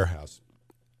out the warehouse.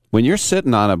 When you're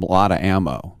sitting on a lot of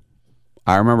ammo,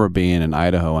 I remember being in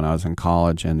Idaho when I was in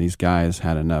college, and these guys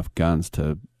had enough guns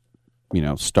to,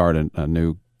 start a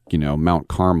new, Mount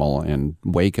Carmel in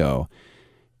Waco.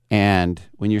 And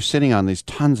when you're sitting on these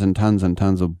tons and tons and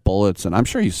tons of bullets, and I'm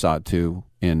sure you saw it too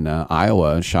in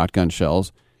Iowa, shotgun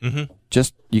shells,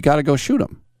 just, you got to go shoot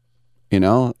them.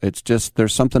 It's just,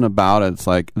 there's something about it. It's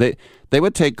like they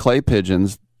would take clay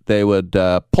pigeons, they would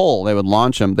they would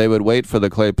launch them, they would wait for the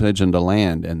clay pigeon to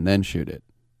land and then shoot it.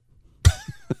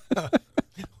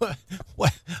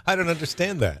 What? I don't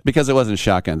understand that. Because it wasn't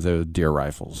shotguns, it was deer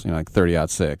rifles, like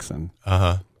 30-06. And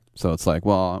so it's like,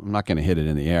 well, I'm not going to hit it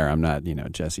in the air. I'm not,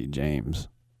 Jesse James.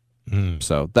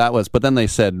 So that was, but then they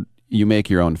said, you make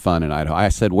your own fun in Idaho. I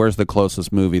said, where's the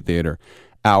closest movie theater?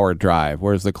 Hour drive.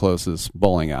 Where's the closest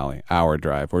bowling alley? Hour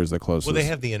drive. Where's the closest? Well, they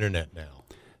have the internet now.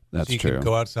 That's so you true. can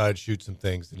go outside, shoot some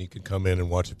things, and you can come in and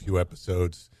watch a few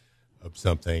episodes of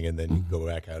something, and then you go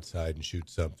back outside and shoot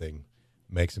something,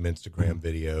 make some Instagram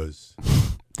videos.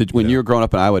 When you were growing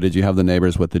up in Iowa, did you have the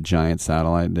neighbors with the giant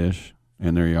satellite dish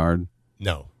in their yard?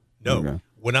 No. Okay.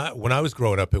 When I was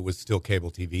growing up, it was still cable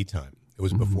TV time. It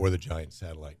was before the giant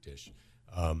satellite dish.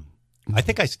 I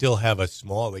think I still have a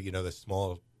small, the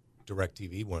small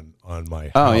DirecTV one on my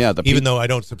house. Oh, yeah. Even though I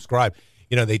don't subscribe.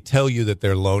 They tell you that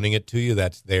they're loaning it to you.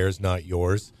 That's theirs, not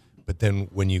yours. But then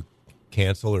when you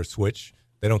cancel or switch,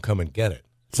 they don't come and get it.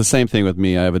 It's the same thing with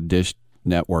me. I have a Dish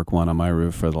Network one on my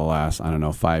roof for the last,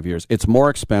 5 years. It's more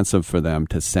expensive for them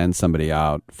to send somebody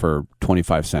out for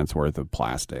 25 cents worth of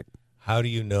plastic. How do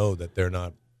you know that they're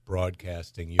not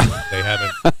broadcasting you? They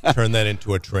haven't turned that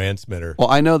into a transmitter.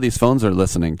 Well, I know these phones are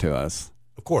listening to us.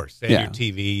 Of course. And your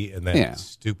TV and that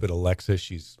stupid Alexa,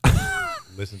 she's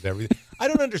listens to everything. I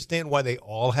don't understand why they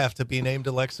all have to be named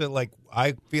Alexa. Like,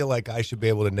 I feel like I should be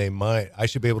able to name mine. I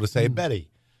should be able to say Betty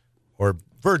or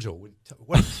Virgil.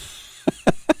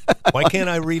 Why can't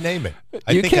I rename it?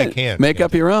 I think I can. Make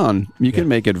up your own. You can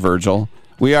make it Virgil.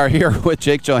 We are here with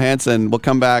Jake Johansson. We'll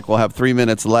come back. We'll have 3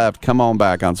 minutes left. Come on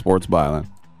back on Sports Byline.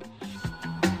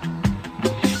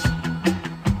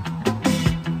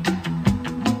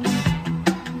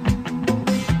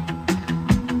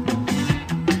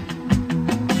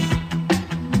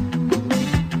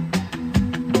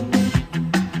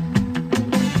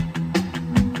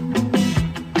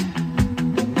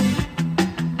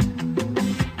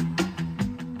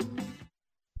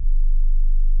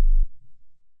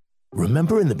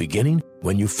 Remember in the beginning,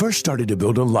 when you first started to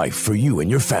build a life for you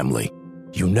and your family,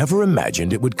 you never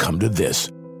imagined it would come to this.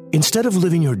 Instead of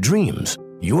living your dreams,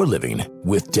 you're living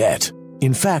with debt.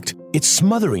 In fact, it's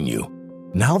smothering you.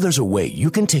 Now there's a way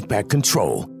you can take back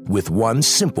control with one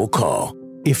simple call.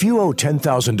 If you owe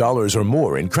 $10,000 or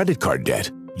more in credit card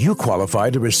debt, you qualify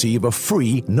to receive a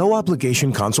free,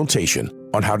 no-obligation consultation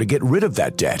on how to get rid of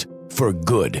that debt for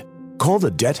good. Call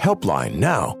the Debt Helpline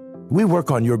now. We work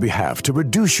on your behalf to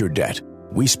reduce your debt.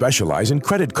 We specialize in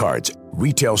credit cards,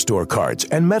 retail store cards,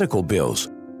 and medical bills.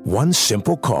 One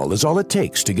simple call is all it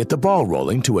takes to get the ball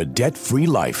rolling to a debt-free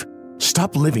life.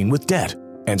 Stop living with debt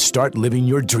and start living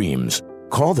your dreams.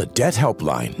 Call the Debt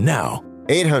Helpline now.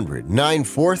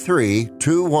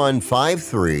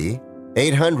 800-943-2153.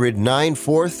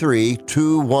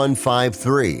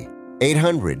 800-943-2153.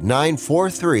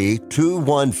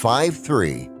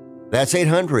 800-943-2153. That's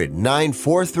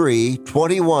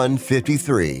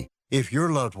 800-943-2153. If your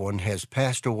loved one has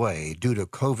passed away due to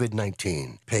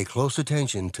COVID-19, pay close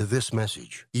attention to this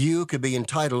message. You could be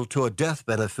entitled to a death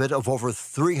benefit of over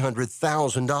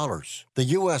 $300,000. The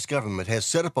U.S. government has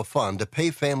set up a fund to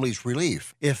pay families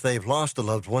relief if they've lost a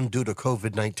loved one due to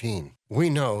COVID-19. We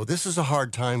know this is a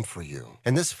hard time for you,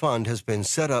 and this fund has been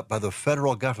set up by the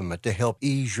federal government to help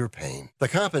ease your pain. The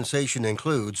compensation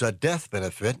includes a death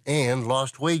benefit and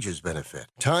lost wages benefit.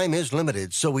 Time is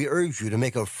limited, so we urge you to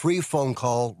make a free phone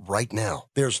call right now.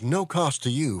 There's no cost to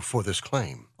you for this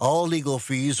claim. All legal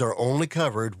fees are only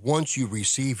covered once you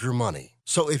receive your money.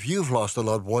 So if you've lost a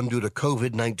loved one due to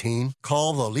COVID-19,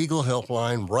 call the legal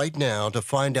helpline right now to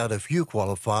find out if you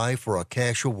qualify for a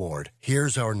cash award.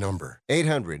 Here's our number: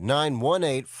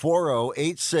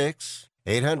 800-918-4086.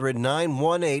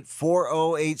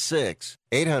 800-918-4086.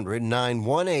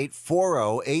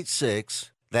 800-918-4086.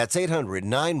 That's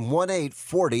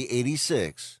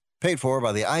 800-918-4086. Paid for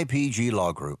by the IPG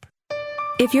Law Group.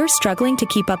 If you're struggling to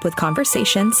keep up with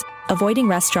conversations, avoiding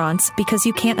restaurants because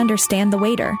you can't understand the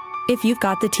waiter, if you've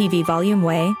got the TV volume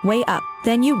way up,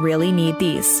 then you really need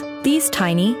these. These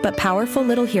tiny but powerful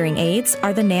little hearing aids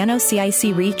are the Nano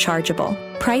CIC Rechargeable,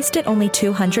 priced at only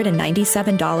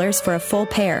 $297 for a full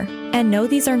pair. And no,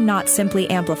 these are not simply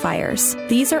amplifiers.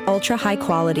 These are ultra high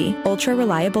quality, ultra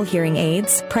reliable hearing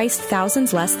aids, priced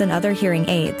thousands less than other hearing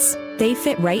aids. They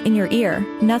fit right in your ear.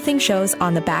 Nothing shows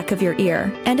on the back of your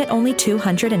ear. And at only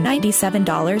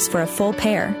 $297 for a full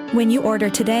pair. When you order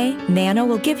today, Nano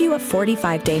will give you a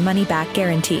 45-day money-back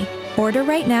guarantee. Order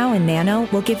right now and Nano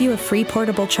will give you a free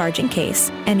portable charging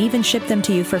case and even ship them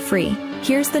to you for free.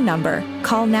 Here's the number.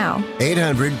 Call now.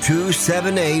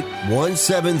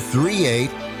 800-278-1738.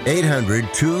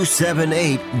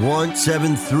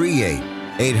 800-278-1738.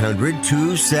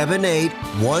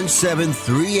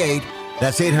 800-278-1738.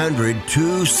 That's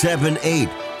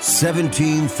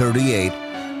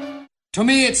 800-278-1738. To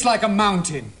me, it's like a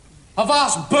mountain, a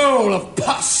vast bowl of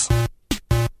pus.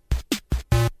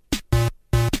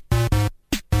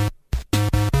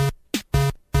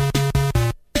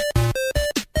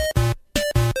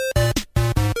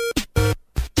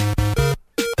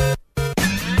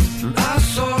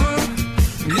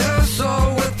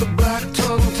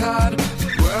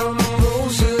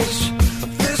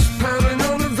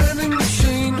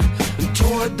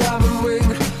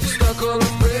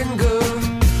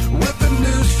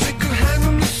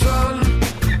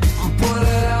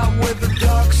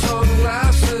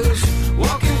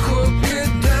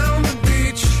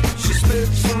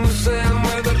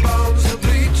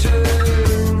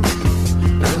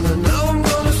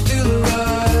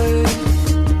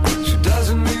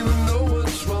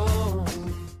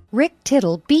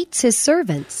 Tittle beats his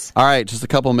servants. All right, just a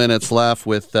couple minutes left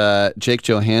with Jake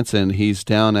Johansson. He's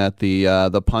down at the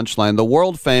Punchline, the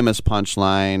world famous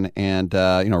Punchline, and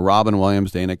Robin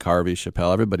Williams, Dana Carvey,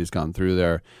 Chappelle. Everybody's gone through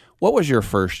there. What was your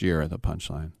first year at the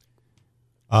Punchline?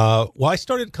 Well, I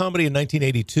started comedy in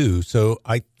 1982, so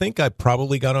I think I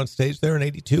probably got on stage there in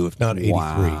 82, if not 83.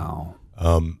 Wow.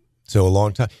 So a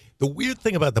long time. The weird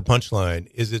thing about the Punchline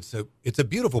is it's a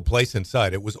beautiful place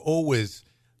inside. It was always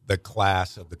the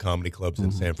class of the comedy clubs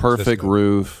in San Francisco. Perfect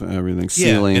roof, everything,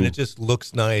 ceiling. Yeah, and it just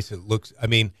looks nice. It looks, I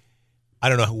mean, I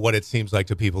don't know what it seems like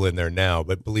to people in there now,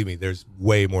 but believe me, there's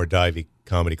way more divey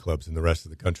comedy clubs in the rest of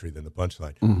the country than the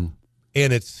Punchline. Mm-hmm.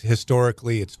 And it's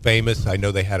historically, it's famous. I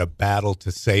know they had a battle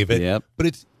to save it, but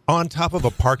it's on top of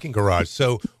a parking garage.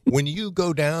 So when you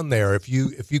go down there, if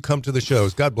you come to the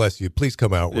shows, God bless you, please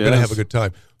come out. We're going to have a good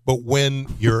time. But when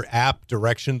your app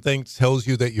direction thing tells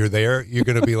you that you're there, you're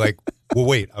going to be like, well,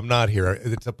 wait, I'm not here.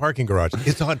 It's a parking garage.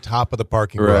 It's on top of the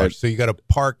parking garage. So you got to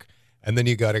park, and then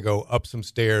you got to go up some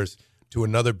stairs to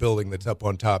another building that's up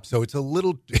on top. So it's a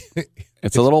little...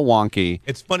 it's a little wonky.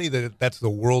 It's funny that that's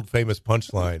the world-famous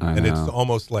Punchline, and it's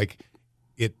almost like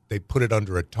they put it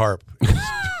under a tarp.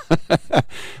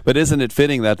 But isn't it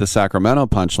fitting that the Sacramento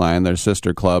Punchline, their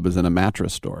sister club, is in a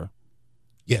mattress store?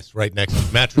 Yes, right next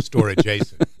to mattress store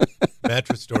adjacent.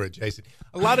 Mattress store adjacent.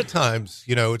 A lot of times,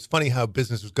 it's funny how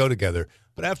businesses go together,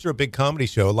 but after a big comedy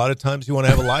show, a lot of times you want to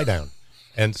have a lie down.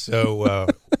 And so,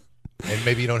 and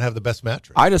maybe you don't have the best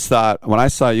mattress. I just thought, when I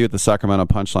saw you at the Sacramento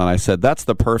Punchline, I said, that's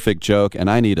the perfect joke, and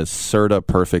I need a Serta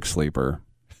perfect sleeper.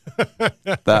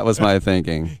 That was my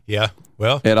thinking. Yeah,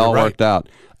 well, it all worked out.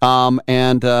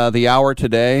 And the hour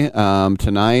today,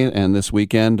 tonight, and this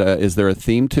weekend, is there a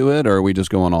theme to it, or are we just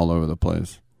going all over the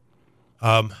place?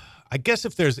 I guess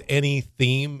if there's any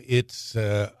theme, it's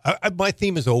my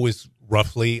theme is always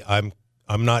roughly. I'm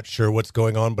not sure what's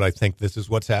going on, but I think this is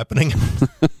what's happening.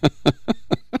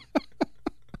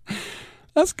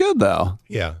 That's good, though.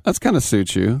 Yeah, that's kind of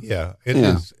suits you. Yeah, it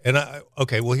is. And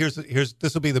well, here's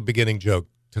this will be the beginning joke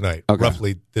tonight. Okay.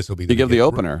 Roughly, this will be the you give the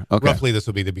opener. Okay. Roughly, this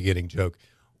will be the beginning joke,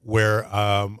 where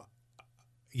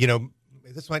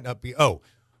this might not be. Oh,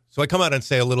 so I come out and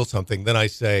say a little something. Then I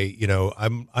say,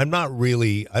 I'm not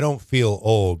really. I don't feel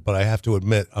old, but I have to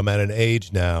admit I'm at an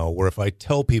age now where if I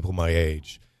tell people my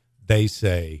age, they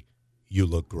say you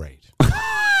look great.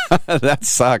 That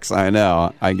sucks. I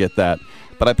know. I get that.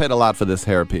 But I paid a lot for this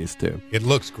hairpiece, too. It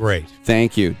looks great.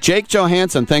 Thank you. Jake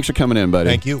Johansson, thanks for coming in, buddy.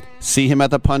 Thank you. See him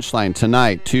at the Punchline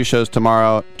tonight. 2 shows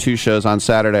tomorrow, 2 shows on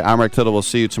Saturday. I'm Rick Tittle. We'll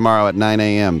see you tomorrow at 9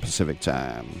 a.m. Pacific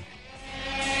Time.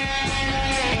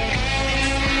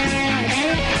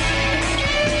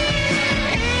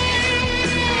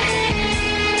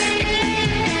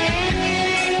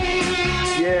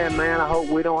 Yeah, man, I hope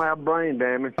we don't have brain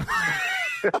damage.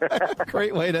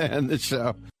 Great way to end the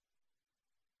show.